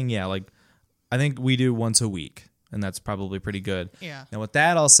something, yeah, like I think we do once a week, and that's probably pretty good. Yeah. Now with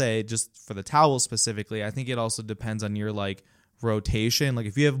that, I'll say just for the towel specifically, I think it also depends on your like rotation. Like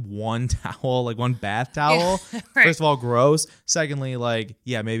if you have one towel, like one bath towel, right. First of all, gross. Secondly, like,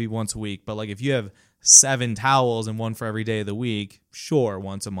 yeah, maybe once a week. But like if you have 7 towels and one for every day of the week, sure,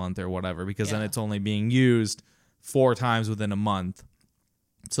 once a month or whatever, because then it's only being used 4 times within a month.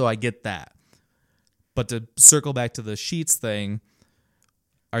 So I get that. But to circle back to the sheets thing,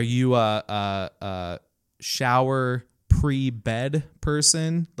 are you a shower pre-bed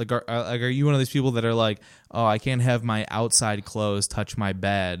person? Like, are you one of these people that are like, oh, I can't have my outside clothes touch my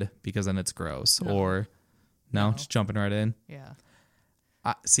bed because then it's gross? No. Or no, just jumping right in. Yeah.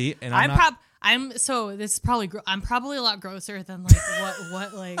 See, and I'm probably a lot grosser than like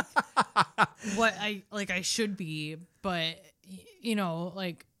what like what I should be, but you know,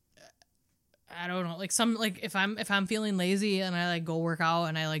 like I don't know, like some, like if I'm feeling lazy and I like go work out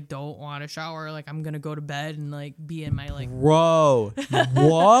and I like don't want to shower, like I'm gonna go to bed and like be in my like, bro,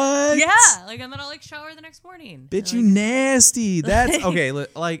 what? yeah, like and then I'll like shower the next morning. Bitch, and, you nasty. That's okay.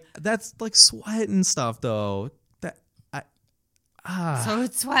 Like that's like sweat and stuff though. So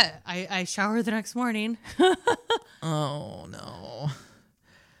it's sweat. I shower the next morning. Oh no.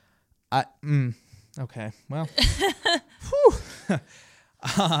 Okay. Well.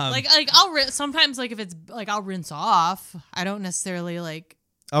 like I'll sometimes like if it's like I'll rinse off. I don't necessarily like.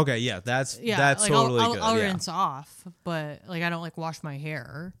 Okay, yeah, that's like totally good. I'll yeah. rinse off, but like I don't like wash my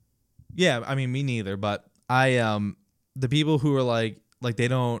hair. Yeah, I mean me neither. But the people who are like they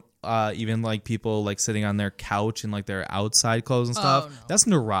don't even like people like sitting on their couch and like their outside clothes and stuff. No. That's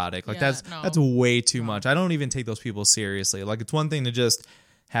neurotic. Like Yeah, that's way too much. I don't even take those people seriously. Like it's one thing to just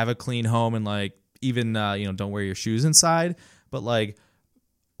have a clean home and like even don't wear your shoes inside, but like,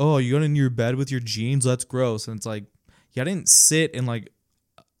 oh, you got in your bed with your jeans? That's gross. And it's like, yeah, I didn't sit in like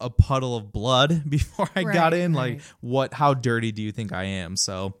a puddle of blood before I got in. Right. Like, how dirty do you think I am?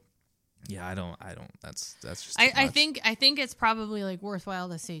 So, yeah, I don't. That's just. I think it's probably like worthwhile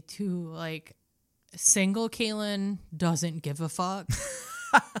to say too, like, single Kaylin doesn't give a fuck.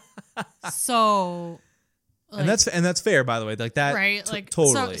 So. Like, and that's fair, by the way. Like that, right? Like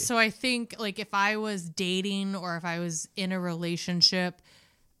totally. So I think like if I was dating or if I was in a relationship,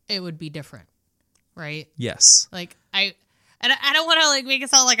 it would be different, right? Yes. Like I don't want to like make it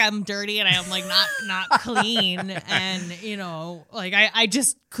sound like I'm dirty and I'm like not clean, and like I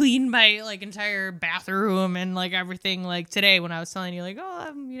just cleaned my like entire bathroom and like everything, like today when I was telling you like, oh,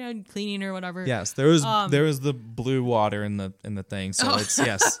 I'm cleaning or whatever. Yes, there was the blue water in the thing, so it's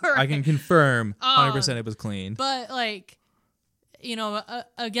yes, right. I can confirm 100% it was clean. But like,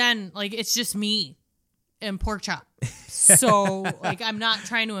 again, like it's just me and pork chop. So like I'm not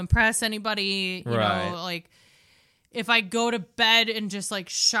trying to impress anybody, you know, like if I go to bed and just like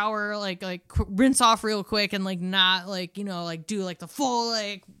shower, like rinse off real quick and like not like, like do like the full,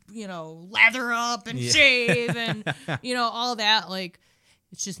 like, lather up and shave and, all that, like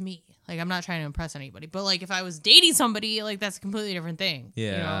it's just me. Like I'm not trying to impress anybody. But like if I was dating somebody, like that's a completely different thing.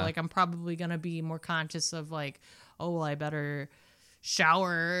 Yeah. Like I'm probably going to be more conscious of like, oh, well, I better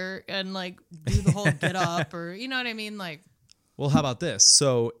shower and like do the whole get up or, you know what I mean? Like, well, how about this?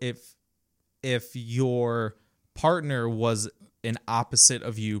 So if your partner was an opposite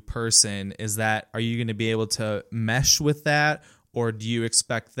of you person, are you going to be able to mesh with that, or do you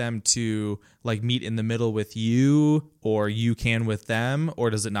expect them to like meet in the middle with you, or you can with them, or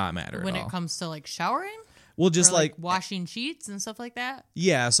does it not matter when at all? It comes to like showering? Well, just or, like washing sheets and stuff like that?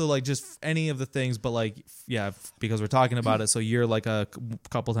 Yeah, so like just any of the things, but like, yeah, because we're talking about it. So you're like a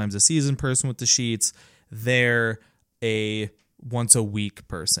couple times a season person with the sheets. They're a once a week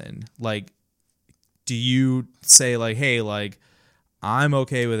person. Like, do you say like, hey, like I'm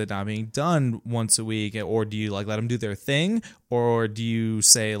okay with it not being done once a week, or do you like let them do their thing, or do you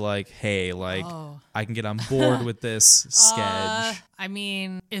say like, hey, like I can get on board with this sketch? I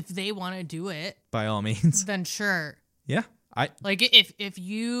mean, if they want to do it, by all means, then sure. Yeah, like if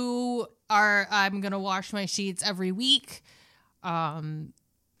you are, I'm gonna wash my sheets every week, and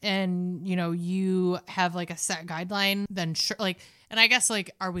you have like a set guideline, then sure, like. And I guess,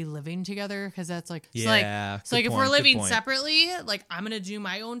 like, are we living together? Because that's, like... Yeah, so, like, if we're living separately, like, I'm going to do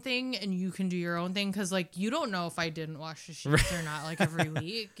my own thing and you can do your own thing. Because, like, you don't know if I didn't wash the sheets or not, like, every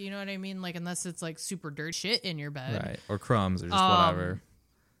week. You know what I mean? Like, unless it's, like, super dirt shit in your bed. Right. Or crumbs or just whatever.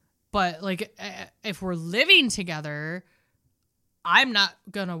 But, like, if we're living together, I'm not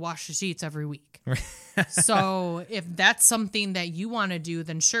going to wash the sheets every week. So if that's something that you want to do,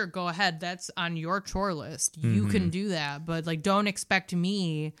 then sure, go ahead. That's on your chore list. You can do that, but like, don't expect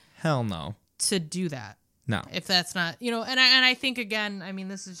me. Hell no. To do that. No. If that's not, and I think again, I mean,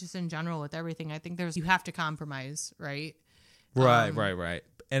 this is just in general with everything. I think you have to compromise, right? Right.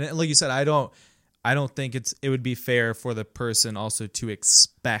 And like you said, I don't think it would be fair for the person also to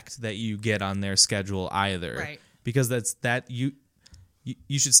expect that you get on their schedule either. Right. Because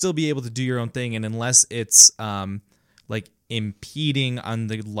you should still be able to do your own thing, and unless it's like impeding on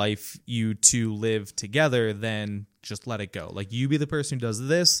the life you two live together, then just let it go. Like, you be the person who does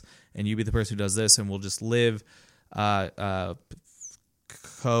this, and you be the person who does this, and we'll just live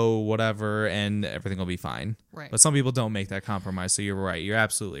whatever, and everything will be fine. Right. But some people don't make that compromise, so you're right. You're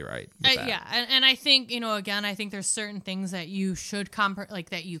absolutely right with that. Yeah, and I think, again, I think there's certain things that you should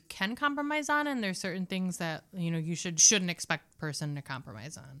that you can compromise on, and there's certain things that you shouldn't expect a person to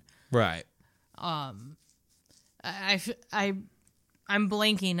compromise on. Right. I'm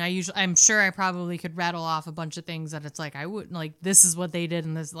blanking. I'm sure I probably could rattle off a bunch of things that it's like I wouldn't, like, this is what they did,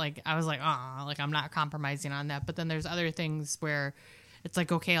 and this, like, I was like, like, I'm not compromising on that. But then there's other things where it's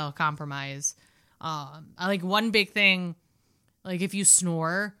like, okay, I'll compromise. I like one big thing, like, if you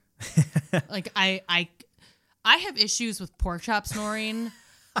snore, like, I have issues with pork chop snoring,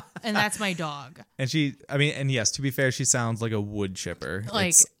 and that's my dog. And yes, to be fair, she sounds like a wood chipper.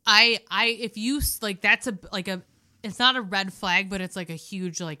 Like, if you, like, that's it's not a red flag, but it's like a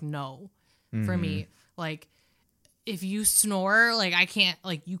huge, like, no for me. Like, if you snore, like, I can't,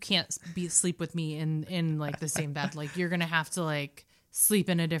 like, you can't sleep with me in like the same bed. Like, you're gonna have to, like, sleep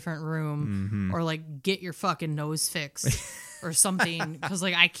in a different room or, like, get your fucking nose fixed or something, because,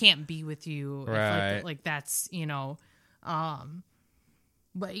 like, I can't be with you. Right. If, like that's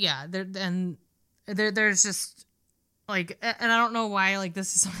but yeah, there's just, like, and I don't know why, like,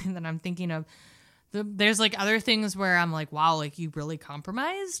 this is something that I'm thinking of. There's, like, other things where I'm like, wow, like, you really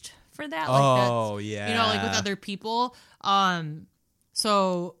compromised for that. Like, oh, yeah. Like, with other people.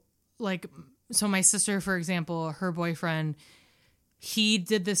 So my sister, for example, her boyfriend, he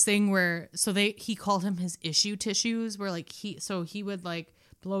did this thing where, he called him his issue tissues, where, like, he would, like,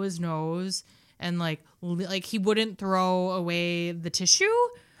 blow his nose and, like he wouldn't throw away the tissue.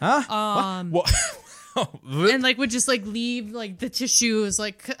 Huh? What? And, like, would just, like, leave, like, the tissues.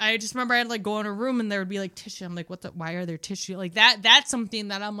 Like, I just remember I'd, like, go in a room and there would be, like, tissue. I'm like, why are there tissue? Like, that's something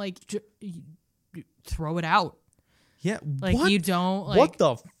that I'm like, throw it out. Yeah. Like, what? you don't, like, what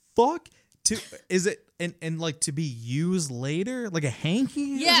the fuck? Is it and like, to be used later, like a hanky?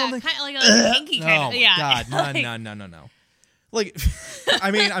 Yeah, or something? kind of like a hanky kind of. Oh Yeah. God, no. Like,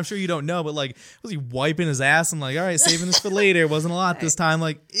 I mean, I'm sure you don't know, but, like, was he wiping his ass and, like, all right, saving this for later? It wasn't a lot this time.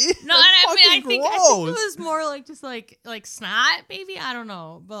 Like, No, and I think gross. it was more like just like snot, maybe. I don't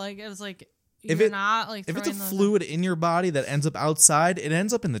know, but, like, it was like, if you're not, like, if it's a throwing fluid in your body that ends up outside, it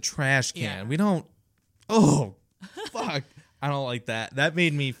ends up in the trash can. Yeah. We don't. Oh, fuck. I don't like that. That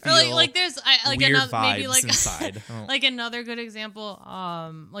made me feel like there's like weird another vibes maybe like inside. like another good example.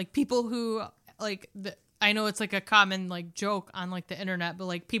 Like, people who, like, I know it's, like, a common, like, joke on, like, the internet, but,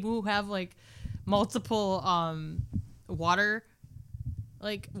 like, people who have, like, multiple water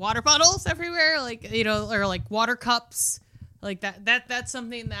bottles everywhere, like, or, like, water cups, like, that's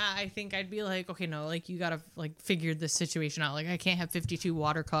something that I think I'd be like, okay, no, like, you gotta, like, figure this situation out. Like, I can't have 52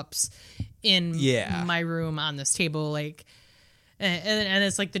 water cups in my room on this table, like. And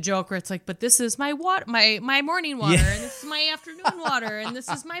it's like the joke where it's like, but this is my my morning water, and this is my afternoon water, and this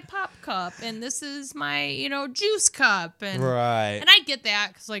is my pop cup, and this is my juice cup, and right. And I get that,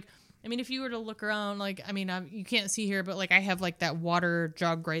 because, like, I mean, if you were to look around, like, I mean, you can't see here, but, like, I have, like, that water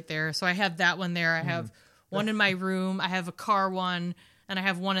jug right there, so I have that one there. I have one in my room. I have a car one, and I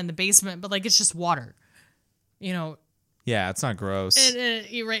have one in the basement. But, like, it's just water, Yeah, it's not gross. And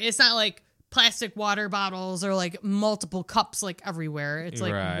you're right. It's not like plastic water bottles or, like, multiple cups, like, everywhere. It's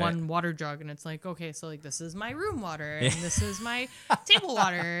like one water jug, and it's like, okay, so, like, this is my room water, and this is my table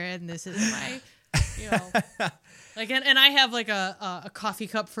water, and this is my, like, and I have, like, a coffee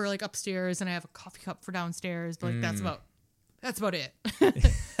cup for, like, upstairs, and I have a coffee cup for downstairs, but, like, that's about it.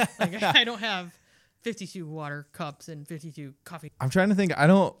 Like, I don't have 52 water cups and 52 coffee. I'm trying to think. I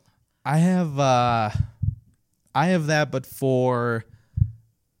have that, but for,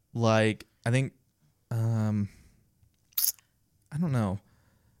 like, I think, I don't know.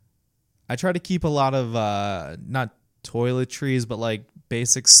 I try to keep a lot of, not toiletries, but, like,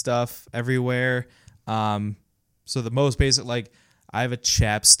 basic stuff everywhere. So the most basic, like, I have a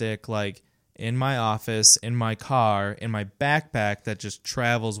chapstick, like, in my office, in my car, in my backpack that just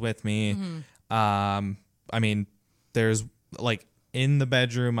travels with me. Mm-hmm. I mean, there's, like, in the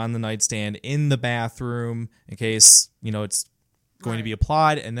bedroom, on the nightstand, in the bathroom, in case, it's going to be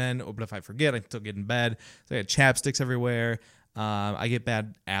applied, and then, but if I forget, I can still get in bed. So I got chapsticks everywhere. I get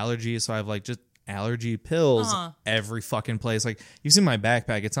bad allergies, so I have, like, just allergy pills every fucking place. Like, you see my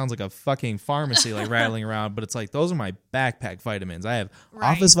backpack, it sounds like a fucking pharmacy, like, rattling around, but it's like, those are my backpack vitamins. I have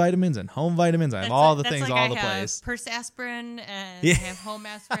office vitamins and home vitamins. I have all the things, like, all the place. place. I have purse aspirin, and I have home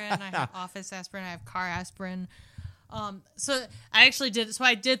aspirin, I have office aspirin, I have car aspirin. So I actually did. So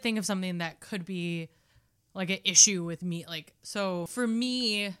I did think of something that could be like an issue with me. Like, so for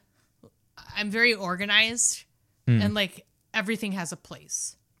me, I'm very organized and like everything has a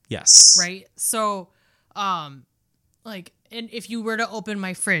place. Yes. Right. So, like, and if you were to open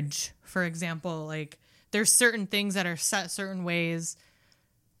my fridge, for example, like there's certain things that are set certain ways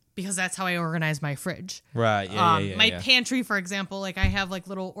because that's how I organize my fridge. Right. Yeah. My pantry, for example, like I have like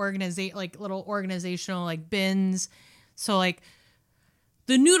little organizational like bins. So like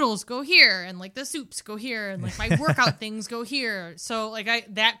the noodles go here and like the soups go here and like my workout things go here. So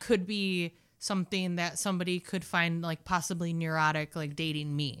like that could be something that somebody could find like possibly neurotic, like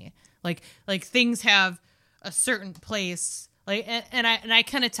dating me. Like things have a certain place. Like and I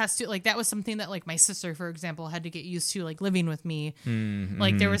can attest to, like, that was something that like my sister, for example, had to get used to, like living with me. Mm-hmm.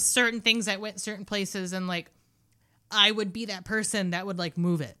 Like there was certain things that went certain places and like I would be that person that would like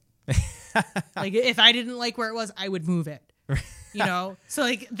move it. Like if I didn't like where it was, I would move it. You know? So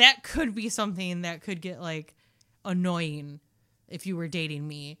like that could be something that could get like annoying if you were dating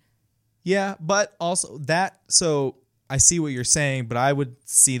me. Yeah, but also so I see what you're saying, but I would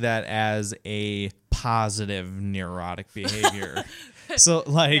see that as a positive neurotic behavior. So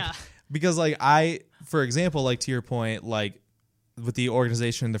like, because like for example, like to your point, like with the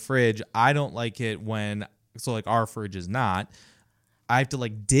organization in the fridge, I don't like it when, so like our fridge is not, I have to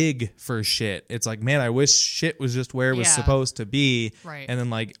like dig for shit. It's like, man, I wish shit was just where it was supposed to be. Right. And then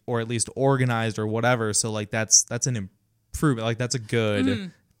like, or at least organized or whatever. So like that's an improvement. Like that's a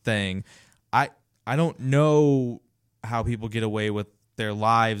good thing. I don't know how people get away with their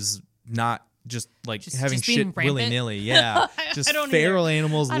lives not just like having just shit willy-nilly. Yeah. Just feral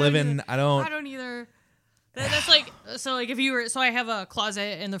animals living. I don't either. That's like, so like if you were, so I have a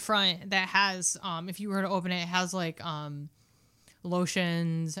closet in the front that has, if you were to open it, it has like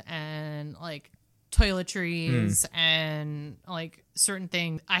lotions and like toiletries and like certain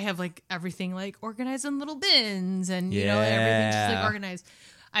things. I have like everything like organized in little bins and you know, everything's just like organized.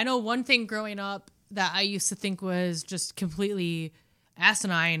 I know one thing growing up that I used to think was just completely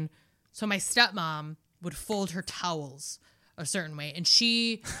asinine. So my stepmom would fold her towels a certain way, and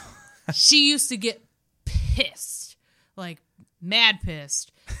she used to get pissed, like mad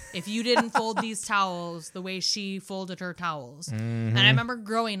pissed, if you didn't fold these towels the way she folded her towels. Mm-hmm. And I remember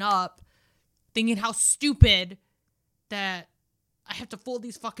growing up thinking how stupid that I have to fold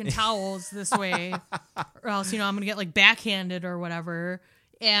these fucking towels this way, or else, you know, I'm gonna get like backhanded or whatever.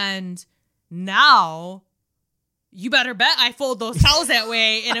 And now you better bet I fold those towels that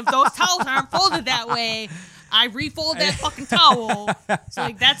way. And if those towels aren't folded that way, I refold that fucking towel. So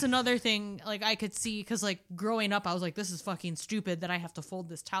like that's another thing like I could see, because like growing up I was like, this is fucking stupid that I have to fold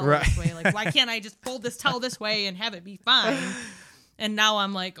this towel this way. Like why can't I just fold this towel this way and have it be fine? And now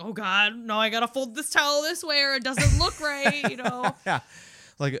I'm like, oh God, no, I gotta fold this towel this way or it doesn't look right, you know? Yeah.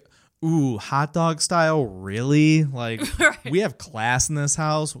 Like, ooh, hot dog style, really? Like, we have class in this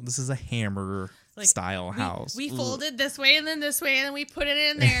house. This is a hamburger style house. We folded this way and then we put it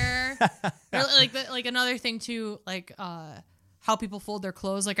in there. like another thing too, like how people fold their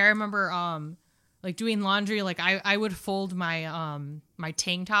clothes. Like I remember like doing laundry. Like I would fold my my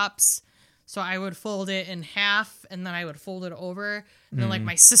tank tops. So I would fold it in half and then I would fold it over. And then like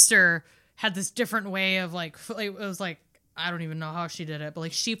my sister had this different way of like it was like, I don't even know how she did it, but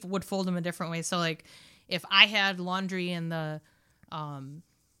like she would fold them a different way. So like if I had laundry in the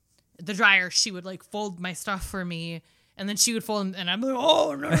dryer, she would like fold my stuff for me, and then she would fold them, and I'm like,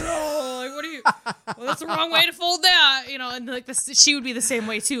 oh no, like what are you? Well, that's the wrong way to fold that, you know. And like she would be the same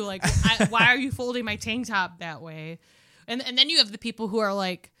way too. Like, why are you folding my tank top that way? And then you have the people who are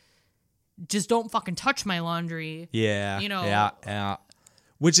like, just don't fucking touch my laundry. Yeah, you know. Yeah.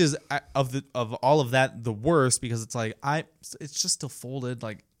 Which is of all of that the worst, because it's like it's just still folded.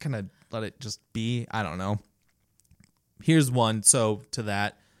 Like, kind of let it just be. I don't know. Here's one. So to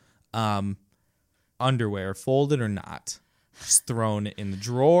that, underwear, folded or not, just thrown in the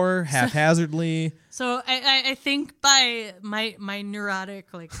drawer haphazardly. So I think by my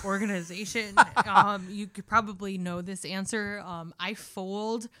neurotic like organization, you could probably know this answer. I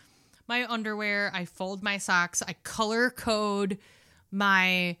fold my underwear. I fold my socks. I color code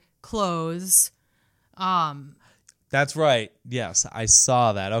my clothes. That's right. Yes, I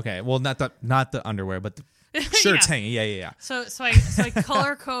saw that. Okay. Well, not the underwear, but the shirts hanging. Yeah. So I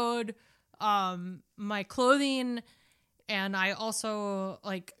color code my clothing, and I also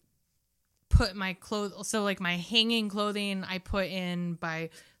like put my clothes. So like my hanging clothing, I put in by.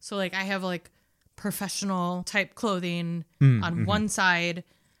 So like I have like professional type clothing on one side.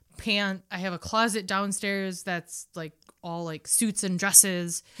 I have a closet downstairs that's like all like suits and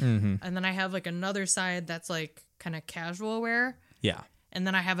dresses, and then I have like another side that's like kind of casual wear. Yeah. And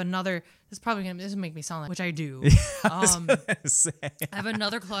then I have another, this will make me sound like, which I do. I have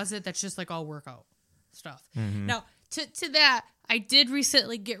another closet that's just like all workout stuff. Now, to that, I did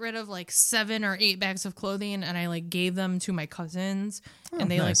recently get rid of like 7 or 8 bags of clothing, and I like gave them to my cousins, and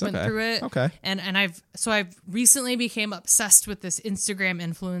they nice. like went through it. Okay. And I've recently became obsessed with this Instagram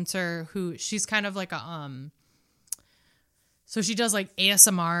influencer who she's kind of like so she does like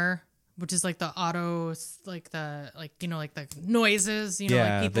ASMR, which is like the auto, like the, like, you know, like the noises, you know,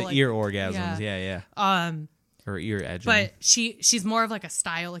 like people the like, ear orgasms. Yeah. Or ear edging. But she's more of like a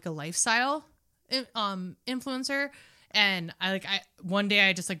style, like a lifestyle influencer. And I one day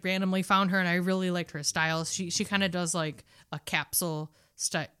I just like randomly found her and I really liked her style. She kind of does like a capsule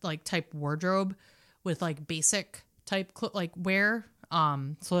type wardrobe with like basic type like wear.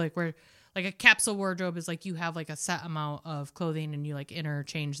 So like where like a capsule wardrobe is like you have like a set amount of clothing and you like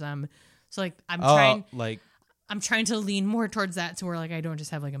interchange them. So like I'm trying to lean more towards that to where like I don't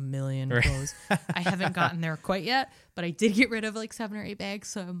just have like a million clothes. I haven't gotten there quite yet, but I did get rid of like 7 or 8 bags,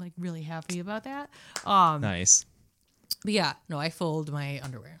 so I'm like really happy about that. Nice. But yeah, no, I fold my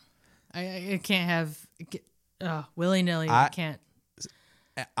underwear. I can't have willy nilly. I can't.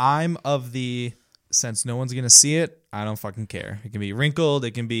 I'm of the since no one's gonna see it, I don't fucking care. It can be wrinkled,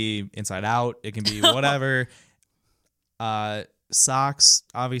 it can be inside out, it can be whatever. Socks,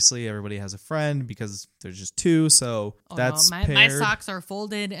 obviously everybody has a friend because there's just 2, so that's no, my socks are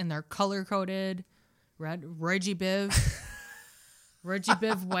folded and they're color coded. Reggie Biv,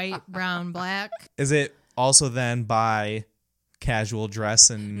 white, brown, black. Is it also then by casual dress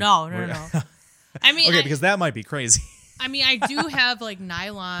and no. I mean, okay, because that might be crazy. I mean, I do have like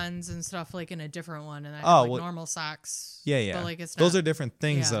nylons and stuff like in a different one, and I have normal socks. Yeah. But, like, it's those not, are different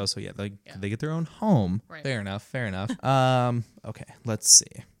things though. So yeah, they get their own home. Right. Fair enough. Okay, let's see.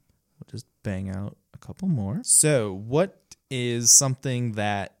 We'll just bang out a couple more. So, what is something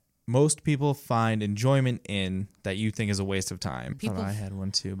that most people find enjoyment in that you think is a waste of time? I had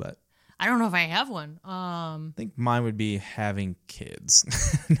one too, but I don't know if I have one. I think mine would be having kids.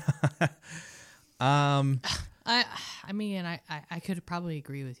 I mean, I could probably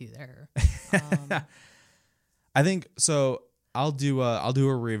agree with you there. I think so. I'll do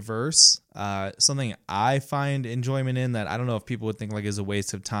a reverse. Something I find enjoyment in that I don't know if people would think like is a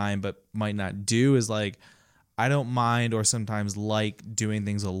waste of time, but might not do is like I don't mind or sometimes like doing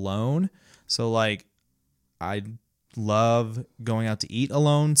things alone. So like I love going out to eat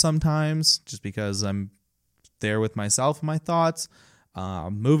alone sometimes just because I'm there with myself and my thoughts.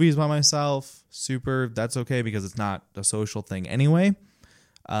 Movies by myself, that's okay because it's not a social thing anyway.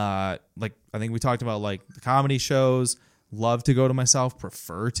 Like I think we talked about like the comedy shows, love to go to myself,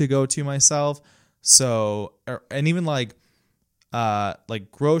 prefer to go to myself. So, and even like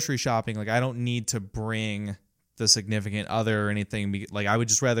grocery shopping, like I don't need to bring the significant other or anything. Like I would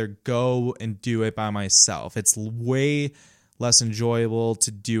just rather go and do it by myself. It's way less enjoyable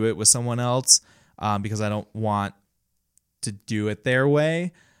to do it with someone else because I don't want to do it their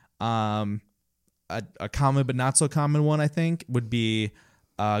way. A common but not so common one I think would be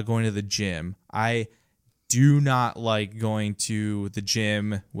going to the gym. I do not like going to the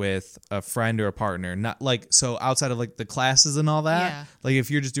gym with a friend or a partner. Not like so outside of like the classes and all that. Yeah. Like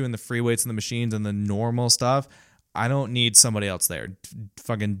if you're just doing the free weights and the machines and the normal stuff, I don't need somebody else there.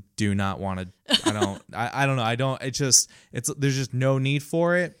 Fucking do not want to. I don't know. I don't. There's just no need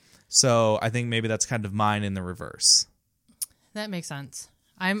for it. So I think maybe that's kind of mine in the reverse. That makes sense.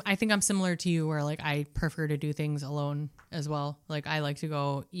 I think I'm similar to you where like I prefer to do things alone as well. Like I like to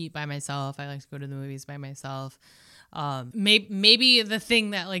go eat by myself. I like to go to the movies by myself. Maybe the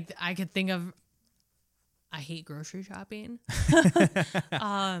thing that like I could think of, I hate grocery shopping.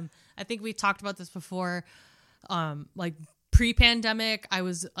 I think we talked about this before. Like pre-pandemic, I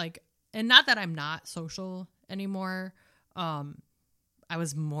was like, and not that I'm not social anymore. I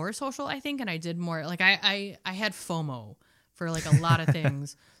was more social, I think, and I did more like I had FOMO for like a lot of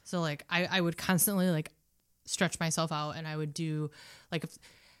things. So like I would constantly like stretch myself out, and I would do like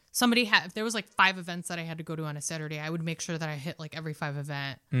if there was like 5 events that I had to go to on a Saturday, I would make sure that I hit like every 5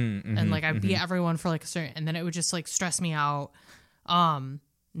 event and like I'd be everyone for like a certain, and then it would just like stress me out. Now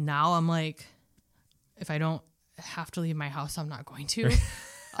I'm like, if I don't have to leave my house, I'm not going to.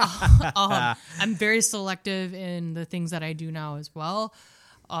 I'm very selective in the things that I do now as well.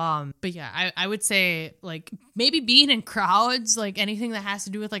 But yeah, I would say like maybe being in crowds, like anything that has to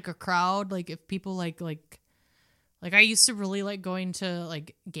do with like a crowd, like if people like I used to really like going to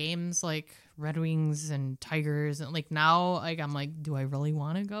like games like Red Wings and Tigers, and like now like I'm like, do I really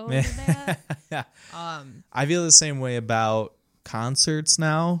want to go to that? Yeah. I feel the same way about concerts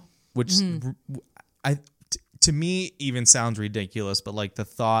now, which to me even sounds ridiculous, but like the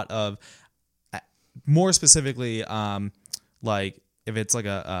thought of more specifically, like if it's like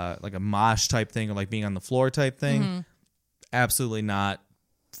a mosh type thing or like being on the floor type thing, absolutely not.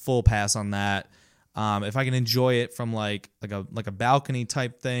 Full pass on that. If I can enjoy it from like a balcony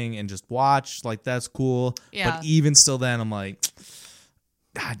type thing and just watch, like that's cool. Yeah. But even still, then I'm like,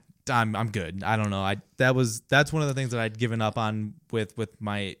 God, I'm good. I don't know. That's one of the things that I'd given up on with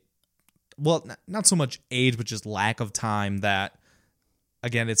my, well, not so much age, but just lack of time. That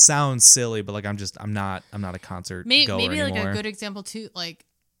again, it sounds silly, but like I'm not a concert goer maybe anymore. like a good example too. Like,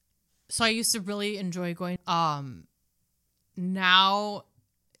 so I used to really enjoy going. Now,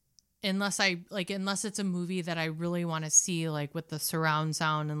 unless it's a movie that I really want to see, like with the surround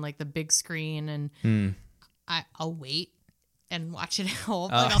sound and like the big screen, and I'll wait and watch it at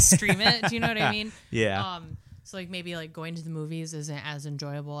home. Like I'll stream it. Do you know what I mean? Yeah. So like maybe like going to the movies isn't as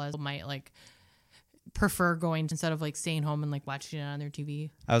enjoyable as I might like prefer going instead of like staying home and like watching it on their TV.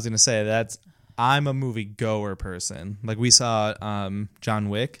 I was gonna say I'm a movie goer person. Like we saw John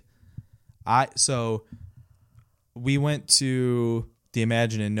Wick. So we went to the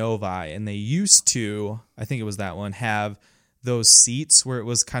Imagine in Novi, and they used to, I think it was that one, have those seats where it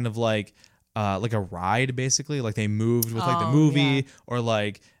was kind of like a ride, basically. Like they moved with like the movie, or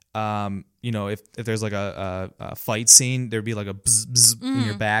like if there's like a fight scene, there'd be like a bzz, bzz in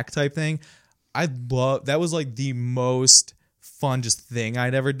your back type thing. That was like the most fun just thing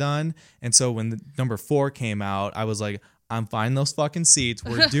I'd ever done. And so when the number 4 came out, I was like, I'm finding those fucking seats.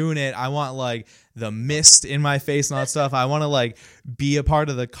 We're doing it. I want like the mist in my face and all that stuff. I want to like be a part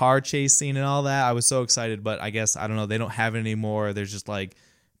of the car chase scene and all that. I was so excited, but I guess, I don't know, they don't have it anymore. There's just like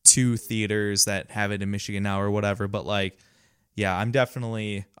 2 theaters that have it in Michigan now or whatever. But like, yeah, I'm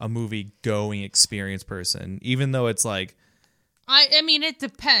definitely a movie going experience person, even though it's like, I mean, it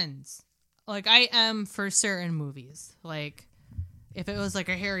depends. Like I am for certain movies. Like if it was like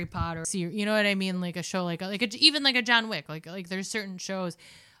a Harry Potter series, you know what I mean? Like a show, even like a John Wick, like there's certain shows,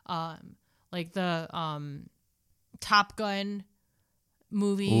 like the Top Gun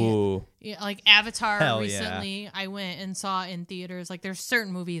movie, ooh, yeah, like Avatar. Hell recently, I went and saw in theaters. Like there's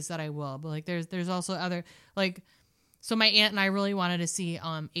certain movies that I will, but like there's also other, like, so my aunt and I really wanted to see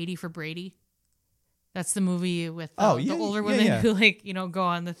 80 for Brady. That's the movie with the older women who like, go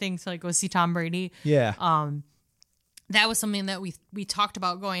on the thing to like go see Tom Brady. Yeah. That was something that we talked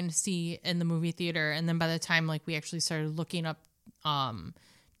about going to see in the movie theater, and then by the time like we actually started looking up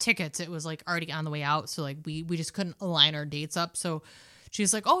tickets, it was like already on the way out. So like we just couldn't align our dates up. So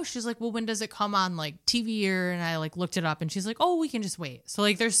she's like, well, when does it come on like TV? And I like looked it up, and she's like, oh, we can just wait. So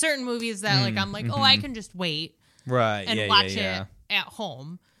like there's certain movies that like I'm like, oh, I can just wait, right, and watch it at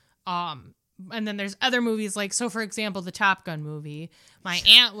home. And then there's other movies like, so for example, the Top Gun movie. My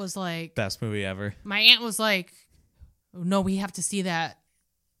aunt was like, best movie ever. My aunt was like, no, we have to see that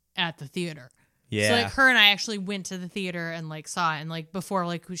at the theater. Yeah. So like her and I actually went to the theater and like saw it, and like before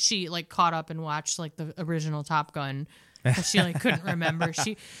like she like caught up and watched like the original Top Gun. But she like couldn't remember.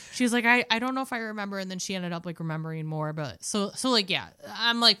 She was like, I don't know if I remember, and then she ended up like remembering more. But so like, yeah,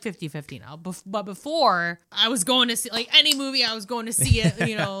 I'm like 50-50 now. But before, I was going to see like any movie, I was going to see it,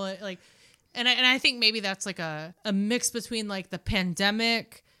 like. And I think maybe that's like a mix between like the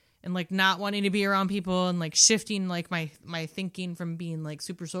pandemic and like not wanting to be around people, and like shifting like my thinking from being like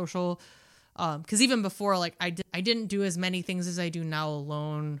super social. Because even before, like I didn't do as many things as I do now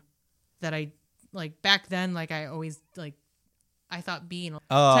alone. That I like back then, like I always like I thought being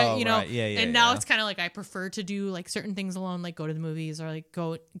right. Yeah, and now it's kind of like I prefer to do like certain things alone, like go to the movies or like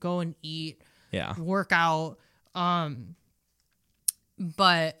go and eat, work out.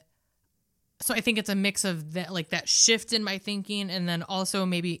 But. So I think it's a mix of that, like that shift in my thinking, and then also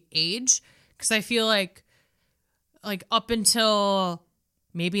maybe age, because I feel like up until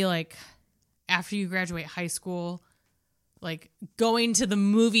maybe like after you graduate high school, like going to the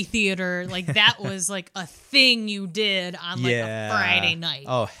movie theater, like that was like a thing you did on like a Friday night.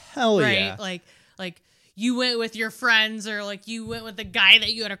 Oh hell right? yeah! Like you went with your friends, or like you went with the guy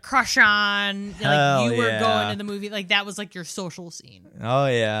that you had a crush on. Hell like you were going to the movie. Like that was like your social scene. Oh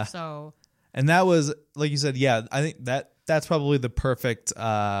yeah. So. And that was, like you said, yeah, I think that's probably the perfect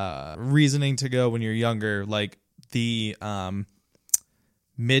reasoning to go when you're younger. Like the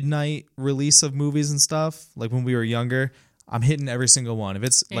midnight release of movies and stuff, like when we were younger, I'm hitting every single one. If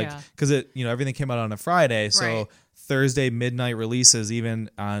it's like, because everything came out on a Friday, so Thursday midnight releases,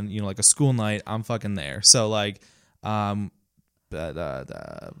 even on like a school night, I'm fucking there. So like, whichever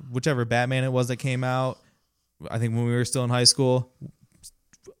Batman it was that came out, I think when we were still in high school,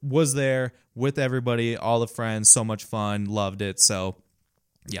 was there with everybody, all the friends, so much fun, loved it. So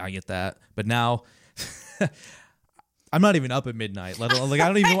yeah, I get that. But now I'm not even up at midnight. Let alone, like I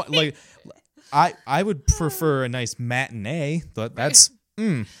don't even want, like I would prefer a nice matinee, but that's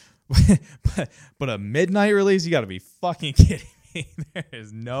but a midnight release, you got to be fucking kidding me. There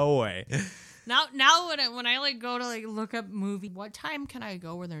is no way. Now when I like go to like look up movie, what time can I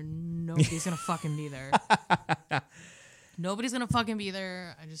go where nobody's gonna fucking be there? Nobody's gonna fucking be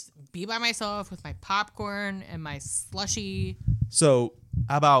there. I just be by myself with my popcorn and my slushie. So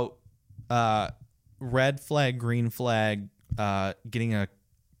how about red flag, green flag, getting a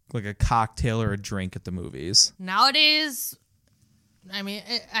cocktail or a drink at the movies? Nowadays, I mean,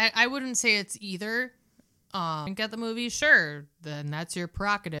 I wouldn't say it's either. Drink at the movies, sure, then that's your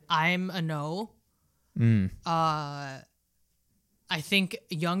prerogative. I'm a no. I think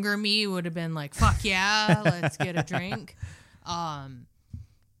younger me would have been like, fuck yeah, let's get a drink.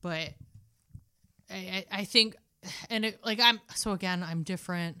 But I think, and it, like I'm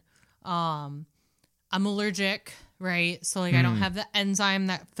different. I'm allergic, right? So like I don't have the enzyme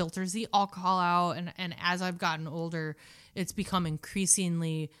that filters the alcohol out, and as I've gotten older, it's become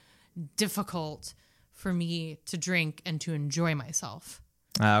increasingly difficult for me to drink and to enjoy myself.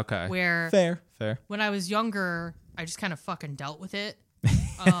 Okay. Where fair. When I was younger, I just kind of fucking dealt with it.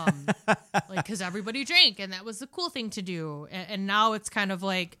 Like, cause everybody drank and that was the cool thing to do. And now it's kind of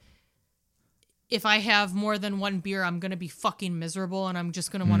like, if I have more than one beer, I'm going to be fucking miserable and I'm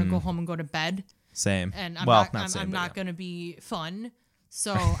just going to want to go home and go to bed. Same. And I'm not going to be fun.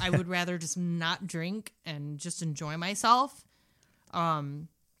 So I would rather just not drink and just enjoy myself.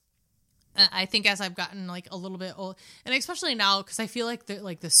 I think as I've gotten like a little bit old, and especially now, because I feel like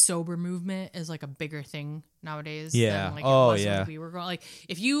the sober movement is like a bigger thing nowadays. Yeah. Than, like, it was when we were growing. Like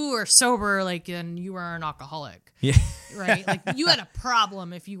if you were sober, like then you were an alcoholic. Yeah. Right. Like you had a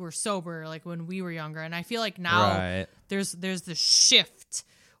problem if you were sober, like when we were younger. And I feel like now there's this shift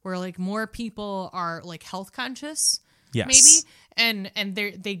where like more people are like health conscious. Yes. Maybe, and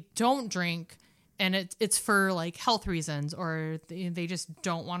they don't drink. And it's for like health reasons, or they just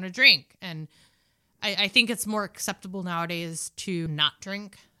don't want to drink. And I think it's more acceptable nowadays to not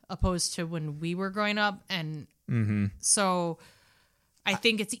drink opposed to when we were growing up. And so I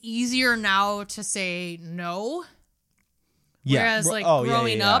think it's easier now to say no. Yeah. Whereas like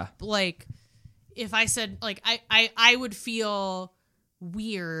growing up, like if I said like I would feel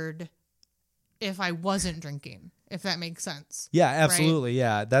weird if I wasn't drinking. If that makes sense. Yeah, absolutely.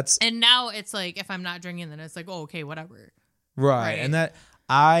 Right? Yeah, and now it's like if I'm not drinking, then it's like, oh, okay, whatever. Right. And that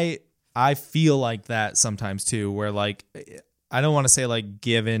I feel like that sometimes too, where like I don't want to say like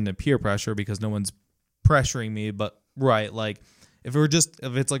give in to peer pressure because no one's pressuring me, but like if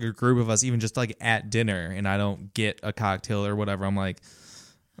it's like a group of us, even just like at dinner, and I don't get a cocktail or whatever, I'm like,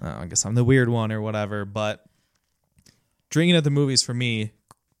 oh, I guess I'm the weird one or whatever. But drinking at the movies for me,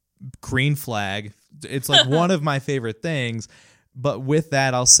 green flag. It's like one of my favorite things. But with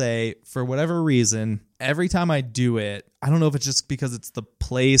that, I'll say, for whatever reason, every time I do it, I don't know if it's just because it's the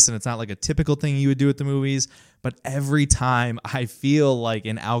place and it's not like a typical thing you would do at the movies, but every time I feel like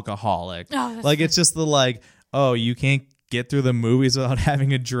an alcoholic. Like it's just the like, oh, you can't get through the movies without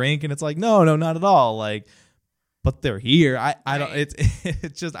having a drink. And it's like, no, not at all. Like, but they're here. I don't,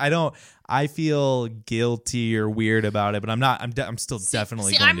 it's just, I feel guilty or weird about it, but I'm still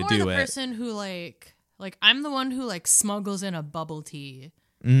definitely going to do it. I'm more the person who like I'm the one who like smuggles in a bubble tea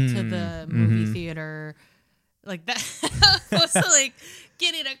to the movie theater. Like that was like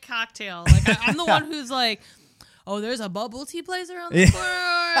getting a cocktail. Like I'm the one who's like, oh, there's a bubble tea place around the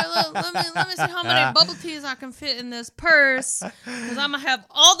corner. Let me see how many bubble teas I can fit in this purse, because I'm gonna have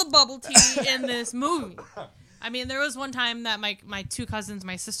all the bubble tea in this movie. I mean, there was one time that my two cousins,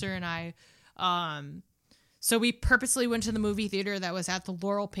 my sister and I, so we purposely went to the movie theater that was at the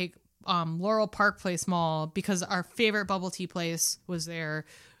Laurel Park Place Mall because our favorite bubble tea place was there.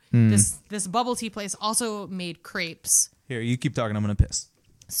 This bubble tea place also made crepes. Here, you keep talking. I'm gonna piss.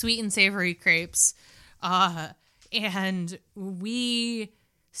 Sweet and savory crepes, and we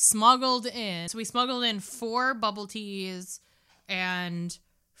smuggled in. So we smuggled in 4 bubble teas and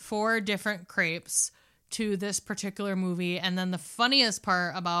 4 different crepes to this particular movie. And then the funniest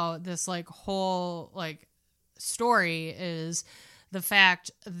part about this like whole like story is the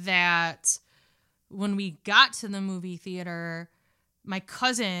fact that when we got to the movie theater, my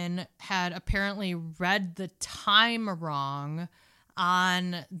cousin had apparently read the time wrong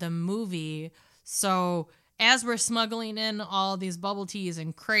on the movie. So as we're smuggling in all these bubble teas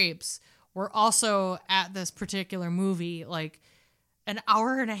and crepes, we're also at this particular movie like an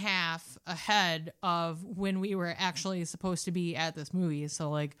hour and a half ahead of when we were actually supposed to be at this movie. So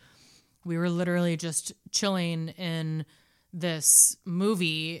like we were literally just chilling in this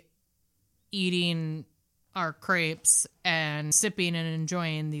movie, eating our crepes and sipping and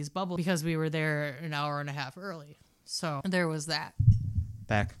enjoying these bubbles because we were there an hour and a half early. So there was that.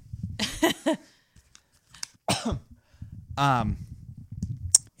 Back.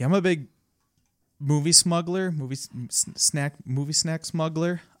 Yeah, I'm a big movie smuggler, movie snack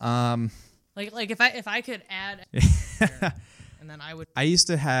smuggler. Like if I could add, and then I would. I used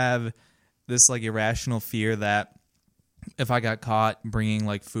to have this like irrational fear that if I got caught bringing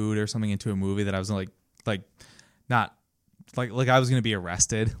like food or something into a movie, that I was like not like I was gonna be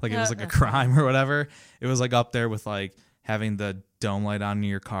arrested, like it was like a crime or whatever. It was like up there with like having the dome light on in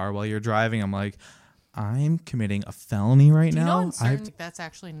your car while you're driving. I'm like, I'm committing a felony right now. You know, that's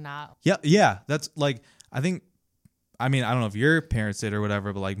actually not. Yeah. That's like, I don't know if your parents did or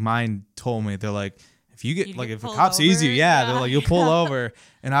whatever, but like mine told me, they're like, if you get like, if a cop sees you, they're like, you'll pull over.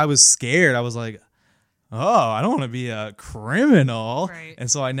 And I was scared. I was like, oh, I don't want to be a criminal. Right.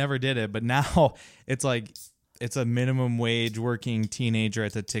 And so I never did it. But now it's like, it's a minimum wage working teenager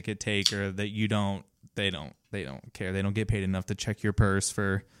at the ticket taker that they don't care. They don't get paid enough to check your purse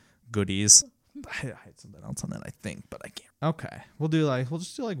for goodies. I had something else on that, I think, but I can't. Okay, we'll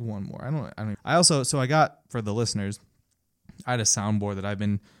just do like one more. I got, for the listeners, I had a soundboard that I've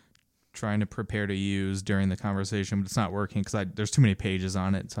been trying to prepare to use during the conversation, but it's not working because there's too many pages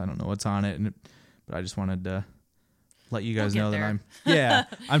on it, so I don't know what's on it. But I just wanted to let you guys know that I'm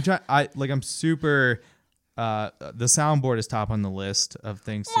super. The soundboard is top on the list of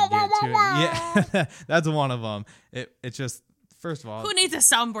things to get to. Yeah, that's one of them. It's just. First of all, who needs a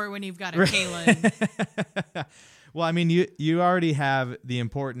soundboard when you've got a Kaylin? Well, I mean, you already have the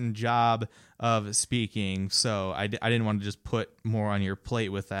important job of speaking, so I didn't want to just put more on your plate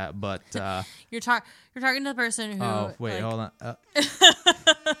with that. But you're talking to the person who. Oh wait, hold on.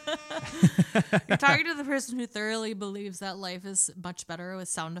 You're talking to the person who thoroughly believes that life is much better with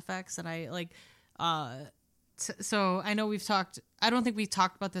sound effects, and I like. So I know we've talked. I don't think we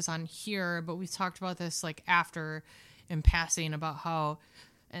talked about this on here, but we've talked about this like after. In passing about how,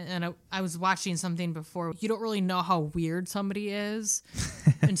 and I was watching something before, you don't really know how weird somebody is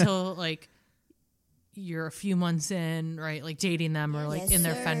until like you're a few months in, right? Like dating them or like in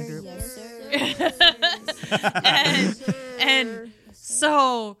their friend group. and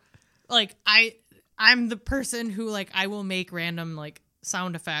so like I'm the person who like I will make random like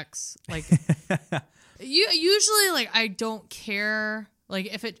sound effects. Like usually like I don't care.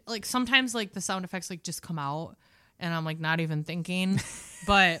 Like if it like sometimes like the sound effects like just come out. And I'm like not even thinking,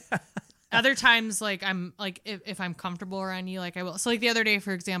 but other times like I'm like if I'm comfortable around you, like I will. So like the other day,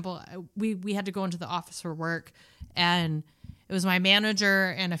 for example, we had to go into the office for work, and it was my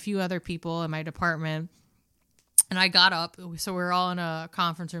manager and a few other people in my department. And I got up, so we were all in a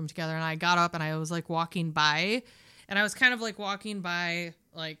conference room together, and I got up and I was like walking by, and I was kind of like walking by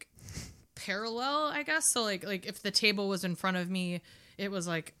like parallel, I guess. So like if the table was in front of me, it was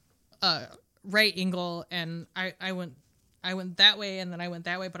like right angle, and I went that way, and then I went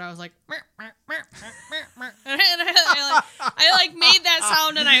that way, but I was like, and I like made that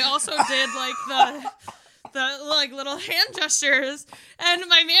sound, and I also did like the like little hand gestures, and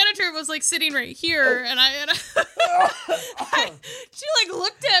my manager was like sitting right here, and she like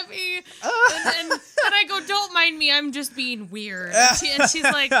looked at me, and I go, don't mind me, I'm just being weird, and she's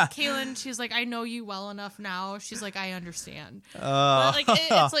like, Kaylin, she's like, I know you well enough now, she's like, I understand, but like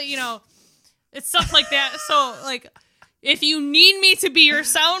it's like, you know. It's stuff like that. So, like, if you need me to be your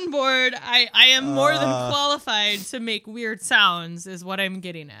soundboard, I am more than qualified to make weird sounds, is what I'm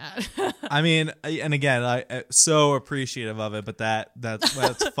getting at. I mean, and again, I'm so appreciative of it, but that's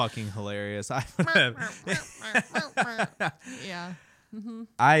fucking hilarious. Yeah. Mm-hmm.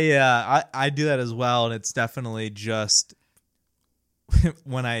 I do that as well, and it's definitely just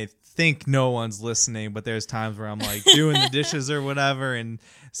when I think no one's listening, but there's times where I'm like doing the dishes or whatever and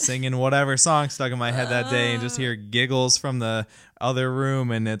singing whatever song stuck in my head that day, and just hear giggles from the other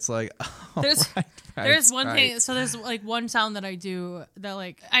room, and it's like, oh, there's one thing. So there's like one sound that I do that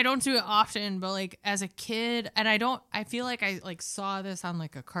like I don't do it often, but like as a kid, and I feel like I like saw this on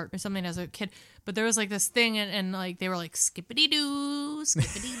like a cart or something as a kid, but there was like this thing, and like they were like skippity doo,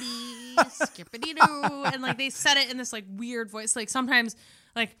 skippity dee, skippity doo, and like they said it in this like weird voice. Like sometimes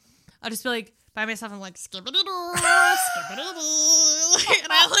like I'll just be like by myself, I'm like skippity doo, skippity doo,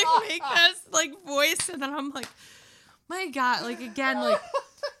 and I like make this like voice, and then I'm like, my God, like again,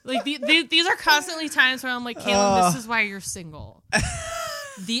 like these are constantly times where I'm like, Kaylin, this is why you're single.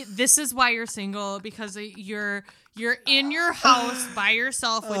 This is why you're single, because you're in your house by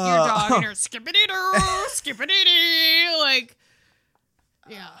yourself with your dog, and you're skippity doo, skippity dee, like,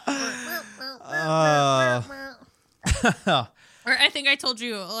 yeah. Or I think I told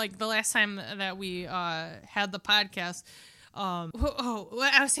you like the last time that we had the podcast. I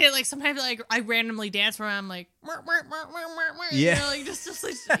was saying like sometimes like I randomly dance around. I'm like, yeah, you know, like just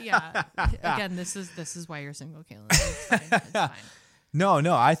like, yeah. Again, this is why you're single, Caitlin. It's fine. It's fine. No,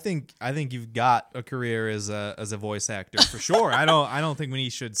 I think you've got a career as a voice actor for sure. I don't think we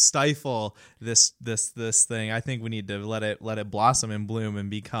should stifle this thing. I think we need to let it blossom and bloom and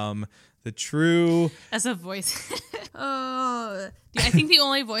become the true as a voice. I think the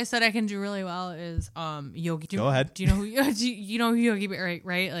only voice that I can do really well is Yogi. Go ahead. Do you know who you know who Yogi Bear,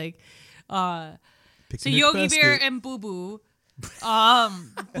 right? Like so Picnic Yogi basket. Bear and Boo Boo.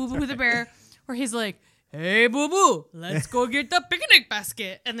 Boo Boo the bear, where he's like, "Hey Boo Boo, let's go get the picnic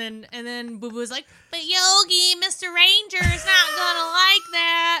basket." And then Boo Boo's like, "But Yogi, Mr. Ranger's not gonna like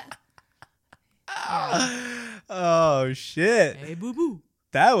that." Oh shit. Hey Boo Boo.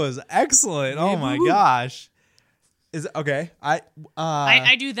 That was excellent. Hey, oh my boo-boo. gosh. Is it okay?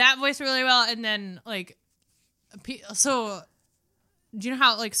 I do that voice really well, and then like, so do you know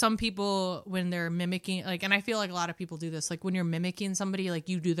how like some people when they're mimicking like, and I feel like a lot of people do this, like when you're mimicking somebody, like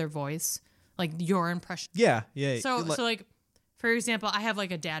you do their voice, like your impression. Yeah. So like, for example, I have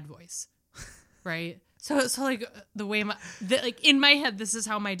like a dad voice, right? So like the way like in my head, this is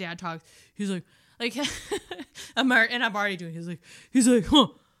how my dad talks. He's like I'm already doing. He's like, huh?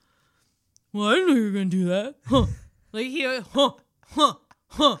 Well, I didn't know you were gonna do that, huh? Like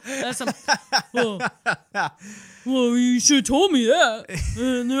That's some. Well, you should have told me that,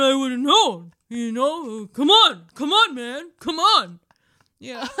 and then I would have known. You know, come on, man, come on.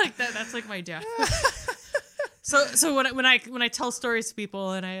 Yeah, like that. That's like my dad. So when I tell stories to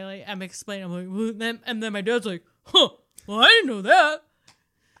people and I'm explaining, I'm like, well, and then my dad's like, huh? Well, I didn't know that.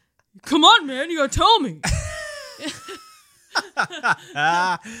 Come on, man, you gotta tell me.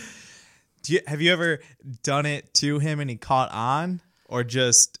 Have you ever done it to him and he caught on, or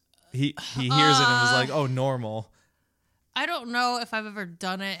just he hears it and was like, oh, normal? I don't know if I've ever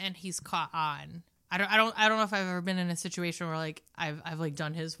done it and he's caught on. I don't know if I've ever been in a situation where like I've like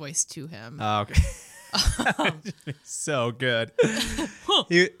done his voice to him. Oh, okay. So good.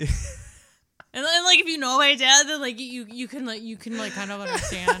 And then, like, if you know my dad, then like you can kind of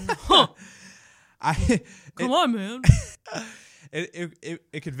understand. Come on, man.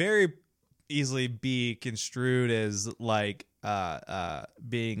 It could very easily be construed as like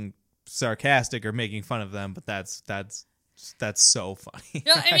being sarcastic or making fun of them, but that's so funny.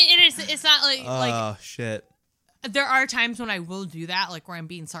 No, I mean it is. It's not like oh shit. There are times when I will do that, like where I'm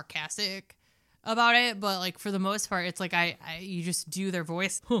being sarcastic about it, but like for the most part, it's like you just do their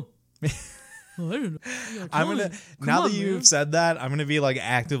voice. Huh. Well, I don't know. I'm gonna now that you've said that, I'm gonna be like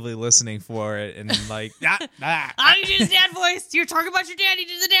actively listening for it and like I did his dad voice. You're talking about your dad. He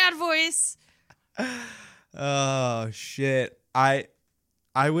did the dad voice. Oh shit. I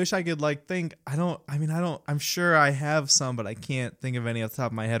wish I could like think. I'm sure I have some, but I can't think of any off the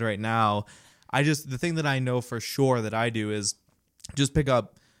top of my head right now. The thing that I know for sure that I do is just pick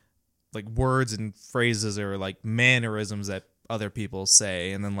up like words and phrases or like mannerisms that other people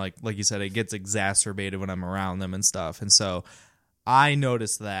say, and then like you said, it gets exacerbated when I'm around them and stuff. And so I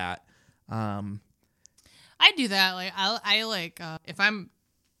notice that. I do that. Like I like if I'm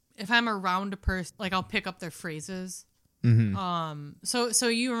around a person, like I'll pick up their phrases. Mm-hmm. So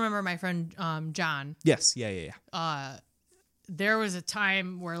you remember my friend John? Yes. Yeah. There was a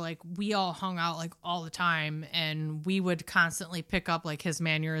time where like we all hung out like all the time, and we would constantly pick up like his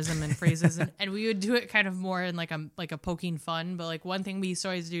mannerism and phrases, and we would do it kind of more in like a poking fun. But like one thing we used to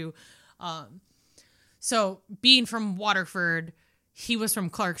always do, so being from Waterford, he was from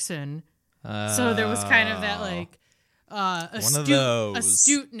Clarkson, so there was kind of that like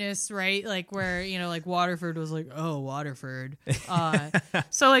astuteness, right? Like where, you know, like Waterford was like, oh, Waterford.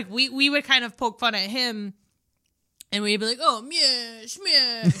 So like we would kind of poke fun at him. And we'd be like, oh, myesh,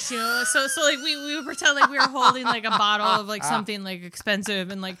 you know? So like we would pretend like we were holding like a bottle of like something like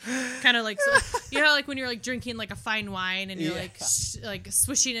expensive, and like kind of like, so, you know, like when you're like drinking like a fine wine and you're like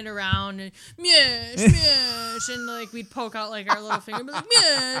swishing it around and myesh, and like we'd poke out like our little finger and be like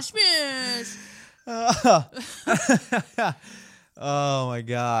myesh. Oh my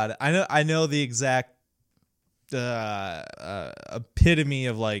god. I know the exact epitome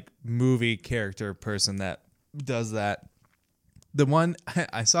of like movie character person that does that. The one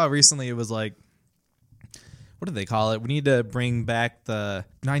I saw recently, it was like, what do they call it? We need to bring back the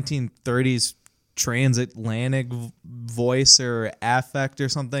 1930s transatlantic voice or affect or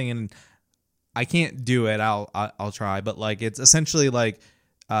something, and I can't do it. I'll try, but like it's essentially like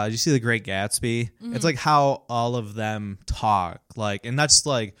you see The Great Gatsby? Mm-hmm. It's like how all of them talk, like, and that's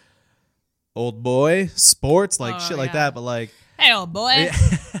like old boy sports, like shit like that, but like Hey, old boy.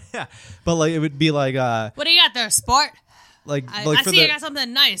 Yeah. But like it would be like What do you got there, sport? like I for see the you got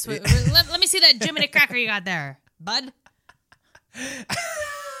something nice. Let me see that Jiminy Cracker you got there, bud.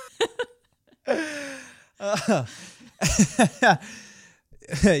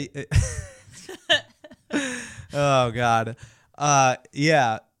 Oh God.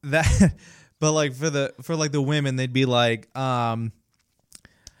 Yeah, that but like for the women they'd be like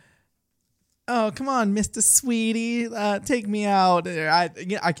oh, come on, Mr. Sweetie, take me out. I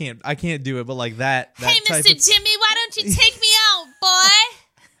can't do it, but like that Hey, type Mr. of, Jimmy, why don't you take me out, boy?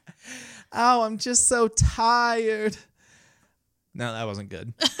 oh, I'm just so tired. No, that wasn't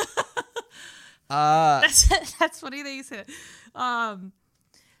good. That's funny that you said.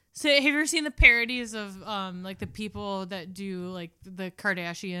 So have you ever seen the parodies of like the people that do like the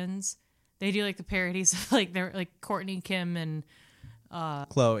Kardashians? They do like the parodies of like they're like Kourtney, Kim, and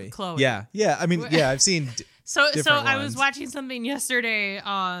Chloe. Yeah. I mean, yeah, I've seen So different I was ones. watching something yesterday,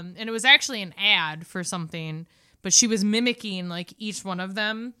 and it was actually an ad for something, but she was mimicking like each one of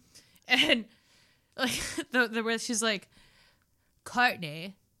them, and like the where she's like,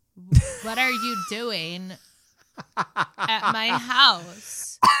 Kourtney, what are you doing at my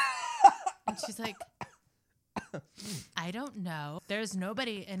house? And she's like, I don't know. There's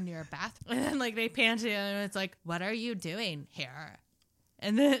nobody in your bathroom. And then like they pan to and it's like, what are you doing here?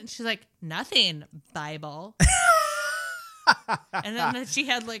 And then she's like, nothing, Bible. And then she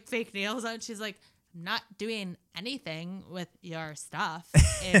had like fake nails on. She's like, I'm not doing anything with your stuff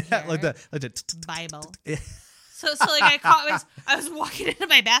in here. like the Bible. So like I was walking into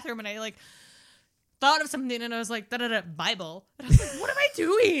my bathroom and I like thought of something and I was like, Bible. And I was like, what am I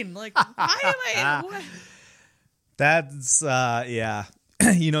doing? Like, why am I? What? That's yeah.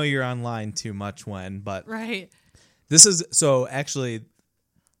 You know you're online too much but Right. this is so actually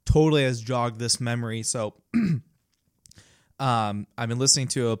totally has jogged this memory. So I've been listening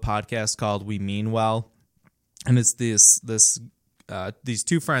to a podcast called We Mean Well, and it's these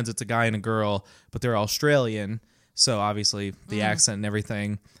two friends, it's a guy and a girl, but they're Australian, so obviously the accent and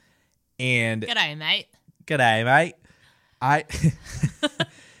everything. And G'day, mate. G'day, mate. I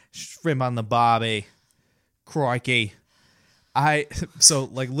shrimp on the barbie. Crikey. So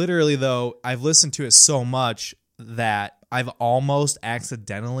like literally though, I've listened to it so much that I've almost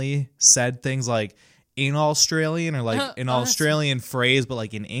accidentally said things like in Australian or like an Australian phrase, but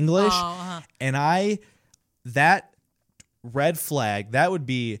like in English. And that red flag, that would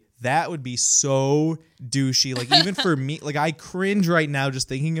be so douchey. Like even for me, like I cringe right now just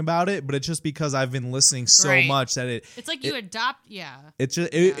thinking about it, but it's just because I've been listening so much that it's like you adopt, yeah. It's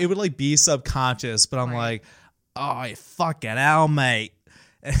just it would like be subconscious, but I'm like, oh, you fucking hell, mate.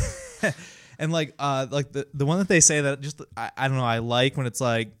 And like the one that they say that just I don't know, I like when it's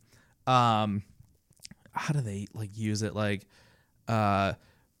like how do they like use it, like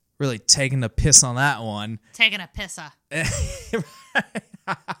really taking a piss on that one. Taking a pisser.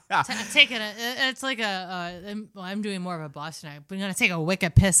 It's like I'm doing more of a Boston accent, but I'm gonna take a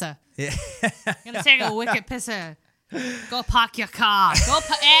wicked pisser. Yeah. I'm gonna take a wicked pisser. Go park your car. Go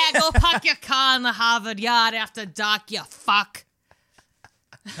park your car in the Harvard Yard after dark, you fuck.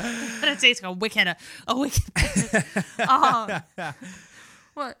 And it takes a wicked pisser.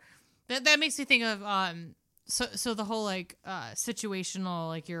 What? That makes me think of so the whole like situational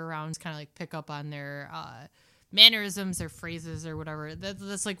like year round kind of like pick up on their mannerisms, their phrases or whatever.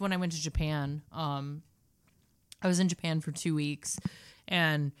 That's like when I went to Japan. I was in Japan for 2 weeks,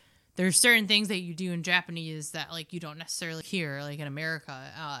 and there's certain things that you do in Japanese that like you don't necessarily hear like in America.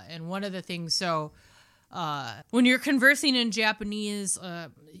 And one of the things, so when you're conversing in Japanese,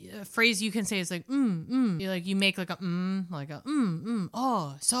 a phrase you can say is like like you make like a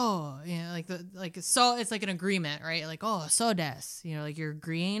oh, so, you know, so it's like an agreement, right? Like, oh, so des, you know, like you're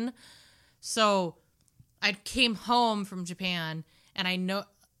agreeing. So I came home from Japan and I know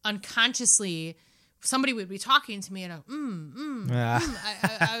unconsciously somebody would be talking to me and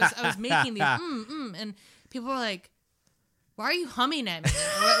I was making these and people were like, why are you humming at me?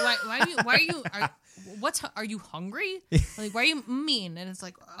 Are you hungry? Like, why are you mean? And it's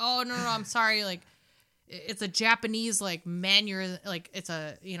like, oh no, I'm sorry. Like, it's a Japanese like manner. Like, it's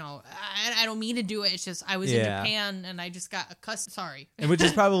a, you know, I don't mean to do it. It's just I was in Japan and I just got accustomed. Sorry. And which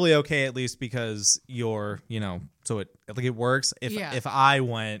is probably okay, at least because you're, you know, so it works. If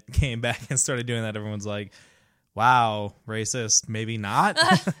I came back and started doing that, everyone's like, wow, racist. Maybe not.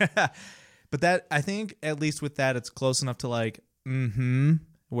 But that, I think at least with that, it's close enough to like,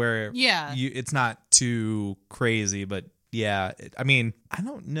 where it's not too crazy, but yeah, I mean, I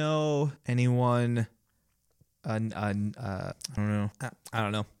don't know anyone, I don't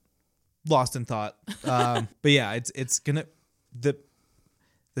know, lost in thought. But yeah, it's gonna,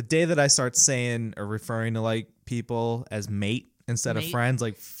 the day that I start saying or referring to like people as mate instead of Mate. friends,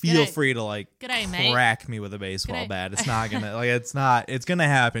 like feel G'day. free to like G'day, mate. crack me with a baseball G'day. bat. It's not gonna like it's gonna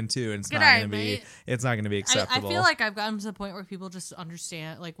happen too, and it's not G'day, gonna be mate. it's not gonna be I acceptable. feel like I've gotten to the point where people just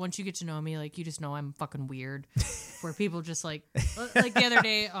understand. Like once you get to know me, like you just know I'm fucking weird. Where people just like the other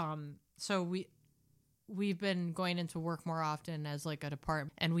day, so we've been going into work more often as like a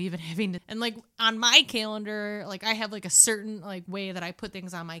department, and we've been having to, and like on my calendar, like I have like a certain like way that I put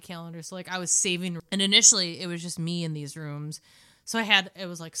things on my calendar. So like I was saving, and initially it was just me in these rooms. So it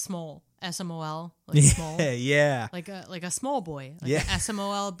was like small, SMOL, like small, yeah, like a small boy, like Yeah.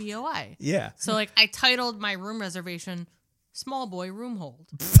 SMOLBOI. yeah. So like I titled my room reservation "Small Boy Room Hold,"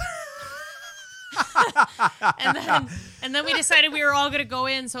 and then we decided we were all gonna go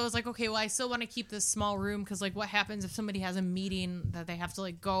in. So I was like, okay, well I still want to keep this small room because like what happens if somebody has a meeting that they have to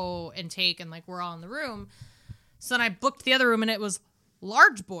like go and take, and like we're all in the room. So then I booked the other room, and it was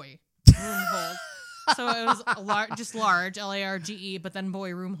large boy room hold. So it was just large, LARGE, but then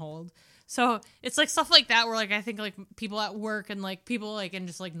boy room hold. So it's like stuff like that where like I think like people at work and like people like in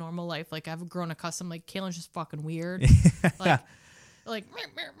just like normal life, like I've grown accustomed, like Kaylin's just fucking weird. Like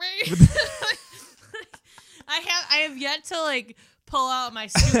I have yet to like pull out my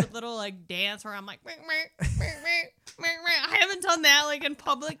stupid little like dance where I'm like I haven't done that like in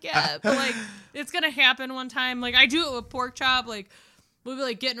public yet, but like it's gonna happen one time. Like I do it with Pork Chop, like we'll be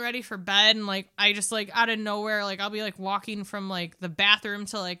like getting ready for bed, and like I just like out of nowhere, like I'll be like walking from like the bathroom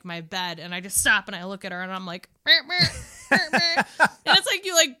to like my bed, and I just stop and I look at her and I'm like and it's like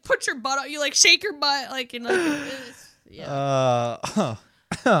you like put your butt out, you like shake your butt like in like yeah.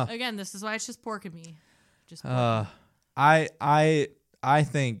 Again, this is why it's just pork and me. Just pork. I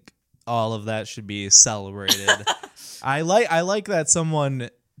think all of that should be celebrated. I like that someone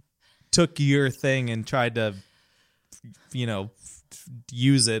took your thing and tried to,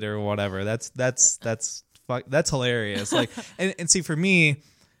 use it or whatever. That's hilarious. Like, and see, for me,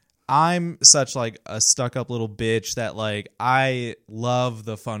 I'm such like a stuck up little bitch that like I love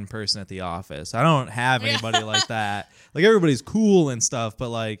the fun person at the office. I don't have anybody like that. Like everybody's cool and stuff, but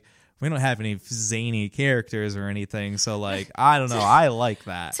like we don't have any zany characters or anything. So like I don't know. I like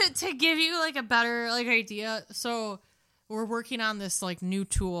that. To give you like a better like idea, so we're working on this like new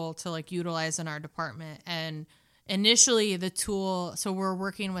tool to like utilize in our department, and initially the tool, so we're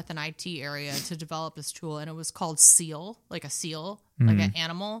working with an IT area to develop this tool, and it was called Seal, like a seal, like an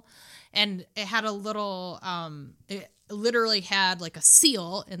animal, and it had a little it literally had like a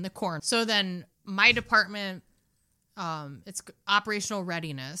seal in the corner. So then my department, it's operational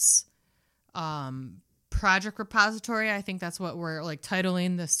readiness, project repository, I think that's what we're like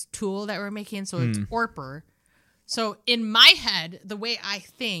titling this tool that we're making. So it's ORPR. So in my head, the way I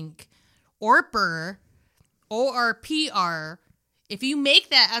think, ORPR, ORPR, if you make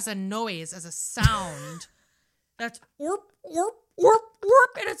that as a noise, as a sound, that's orp, orp, orp,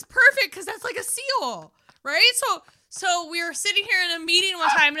 orp, and it's perfect because that's like a seal, right? So we were sitting here in a meeting one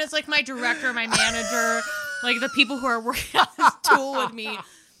time, and it's like my director, my manager, like the people who are working on this tool with me.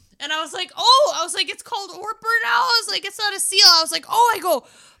 And I was like, it's called ORPR now? I was like, it's not a seal. I was like,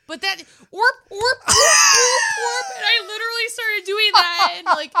 but that orp, orp, orp, orp, orp. And I literally started doing that. And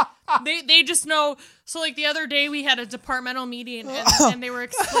like, they just know. So like the other day we had a departmental meeting, and they were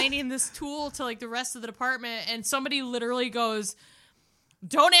explaining this tool to like the rest of the department. And somebody literally goes,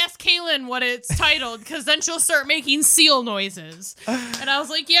 don't ask Kaylin what it's titled, because then she'll start making seal noises. And I was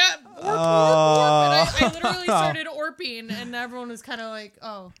like, yeah, orp, orp, orp. And I literally started orping, and everyone was kind of like,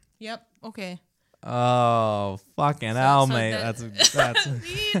 oh, yep, okay. Oh, fucking hell, so mate. that- That's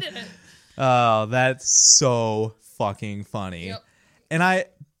He did it. oh, that's so fucking funny. Yep. And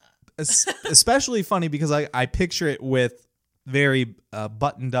especially funny because I picture it with very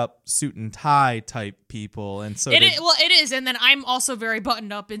buttoned up suit and tie type people, and so It is, and then I'm also very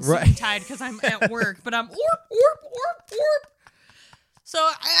buttoned up and suit Right. and tied because I'm at work, but I'm orp, orp, orp, orp. So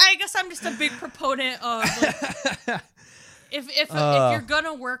I guess I'm just a big proponent of like, if you're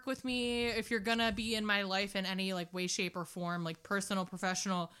gonna work with me, if you're gonna be in my life in any like way, shape, or form, like personal,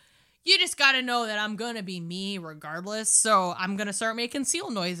 professional, you just gotta know that I'm gonna be me regardless. So I'm gonna start making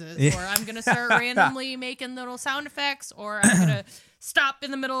seal noises, or I'm gonna start randomly making little sound effects, or I'm gonna stop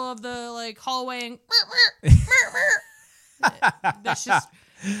in the middle of the like hallway and that's just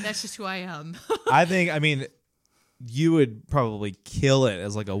who I am. I mean, you would probably kill it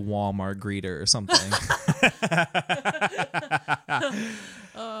as like a Walmart greeter or something.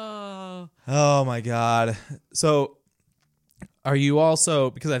 Oh my God. So are you also,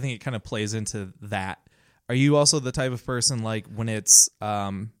 because I think it kind of plays into that, are you also the type of person like when it's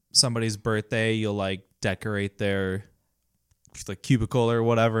somebody's birthday, you'll like decorate their like cubicle or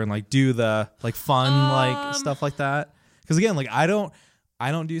whatever and like do the like fun like stuff like that. Because again, like I don't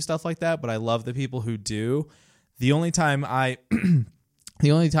do stuff like that, but I love the people who do. The only time I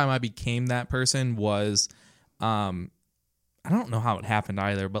became that person was, I don't know how it happened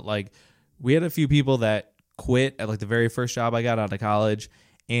either, but like we had a few people that quit at like the very first job I got out of college.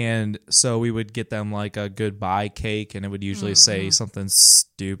 And so we would get them like a goodbye cake, and it would usually say something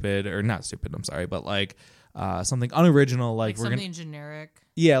stupid, or not stupid, I'm sorry, but like something unoriginal, like we're something generic.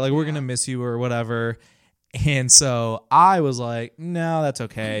 Yeah, like we're gonna miss you or whatever. And so I was like, no, that's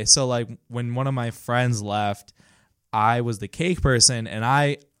okay. So like when one of my friends left, I was the cake person, and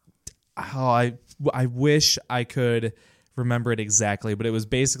I wish I could remember it exactly, but it was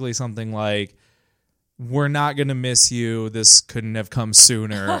basically something like, we're not going to miss you. This couldn't have come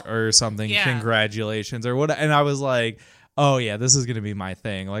sooner or something. Yeah. Congratulations or what. And I was like, oh yeah, this is going to be my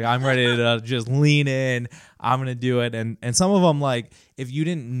thing. Like I'm ready to just lean in. I'm going to do it. And some of them, like if you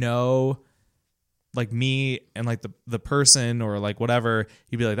didn't know like me and like the person or like whatever,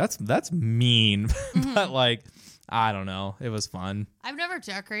 you'd be like, that's mean. But like, I don't know. It was fun. I've never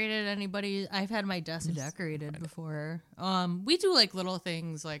decorated anybody. I've had my desk decorated before. We do like little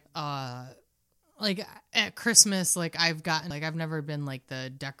things like at Christmas, like I've never been like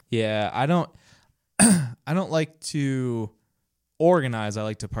the Yeah, I don't like to organize. I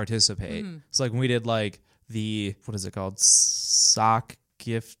like to participate. It's like when we did like the, what is it called? Sock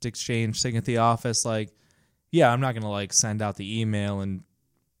gift exchange thing at the office. Like, yeah, I'm not going to like send out the email and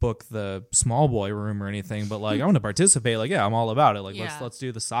book the small boy room or anything, but like I'm going to participate. Like, yeah, I'm all about it. Like, let's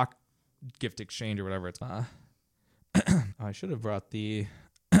do the sock gift exchange or whatever it's. I should have brought the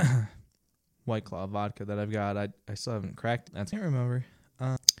White Claw vodka that I've got. I still haven't cracked it. I can't remember.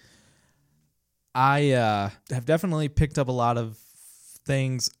 I have definitely picked up a lot of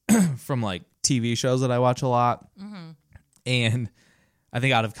things from like TV shows that I watch a lot. And I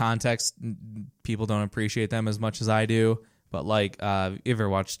think out of context, people don't appreciate them as much as I do. But like, you ever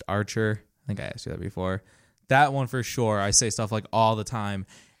watched Archer? I think I asked you that before. That one for sure. I say stuff like all the time.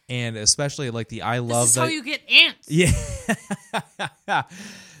 And especially like the I love this is that. how you get ants. Yeah.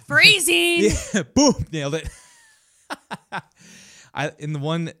 Phrasing. Yeah, boom, nailed it. In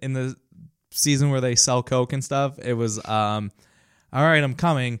the season where they sell Coke and stuff, it was all right, I'm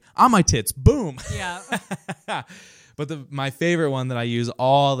coming on my tits, boom. Yeah. But my favorite one that I use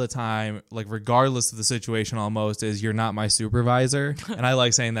all the time, like regardless of the situation almost, is "You're not my supervisor." And I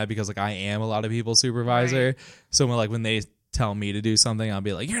like saying that because like I am a lot of people's supervisor. Right. So when they tell me to do something, I'll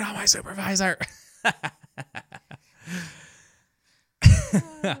be like, "You're not my supervisor."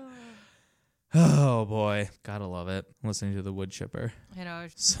 Oh boy, gotta love it. Listening to the wood chipper. I know.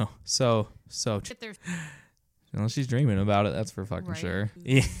 So. Unless she's dreaming about it, that's for fucking sure.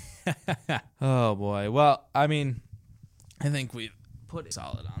 Yeah. Oh boy. Well, I mean, I think we put it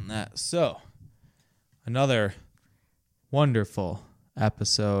solid on that. So, another wonderful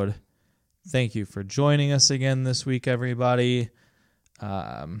episode. Thank you for joining us again this week, everybody.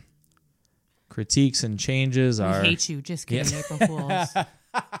 Critiques and changes are... I hate you. Just kidding, April Fools.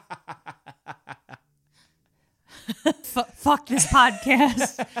 Fuck this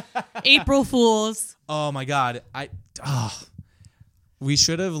podcast. April Fools. Oh my God. We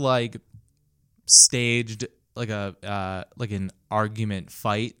should have like staged like an argument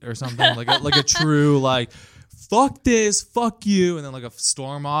fight or something, like a true like fuck this, fuck you, and then like a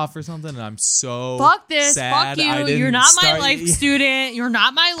storm off or something. And I'm so fuck this, sad fuck you. You're not my life student. You're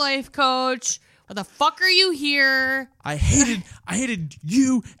not my life coach. Why the fuck are you here? I hated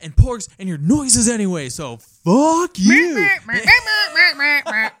you and Porks and your noises anyway. So fuck you.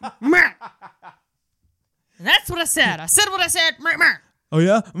 And that's what I said. I said what I said. Oh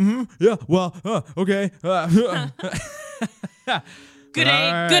yeah, yeah. Well, okay. Good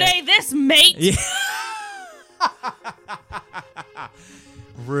day, this mate. Yeah.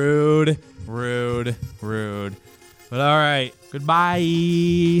 Rude. But all right.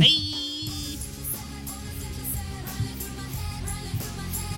 Goodbye. Bye.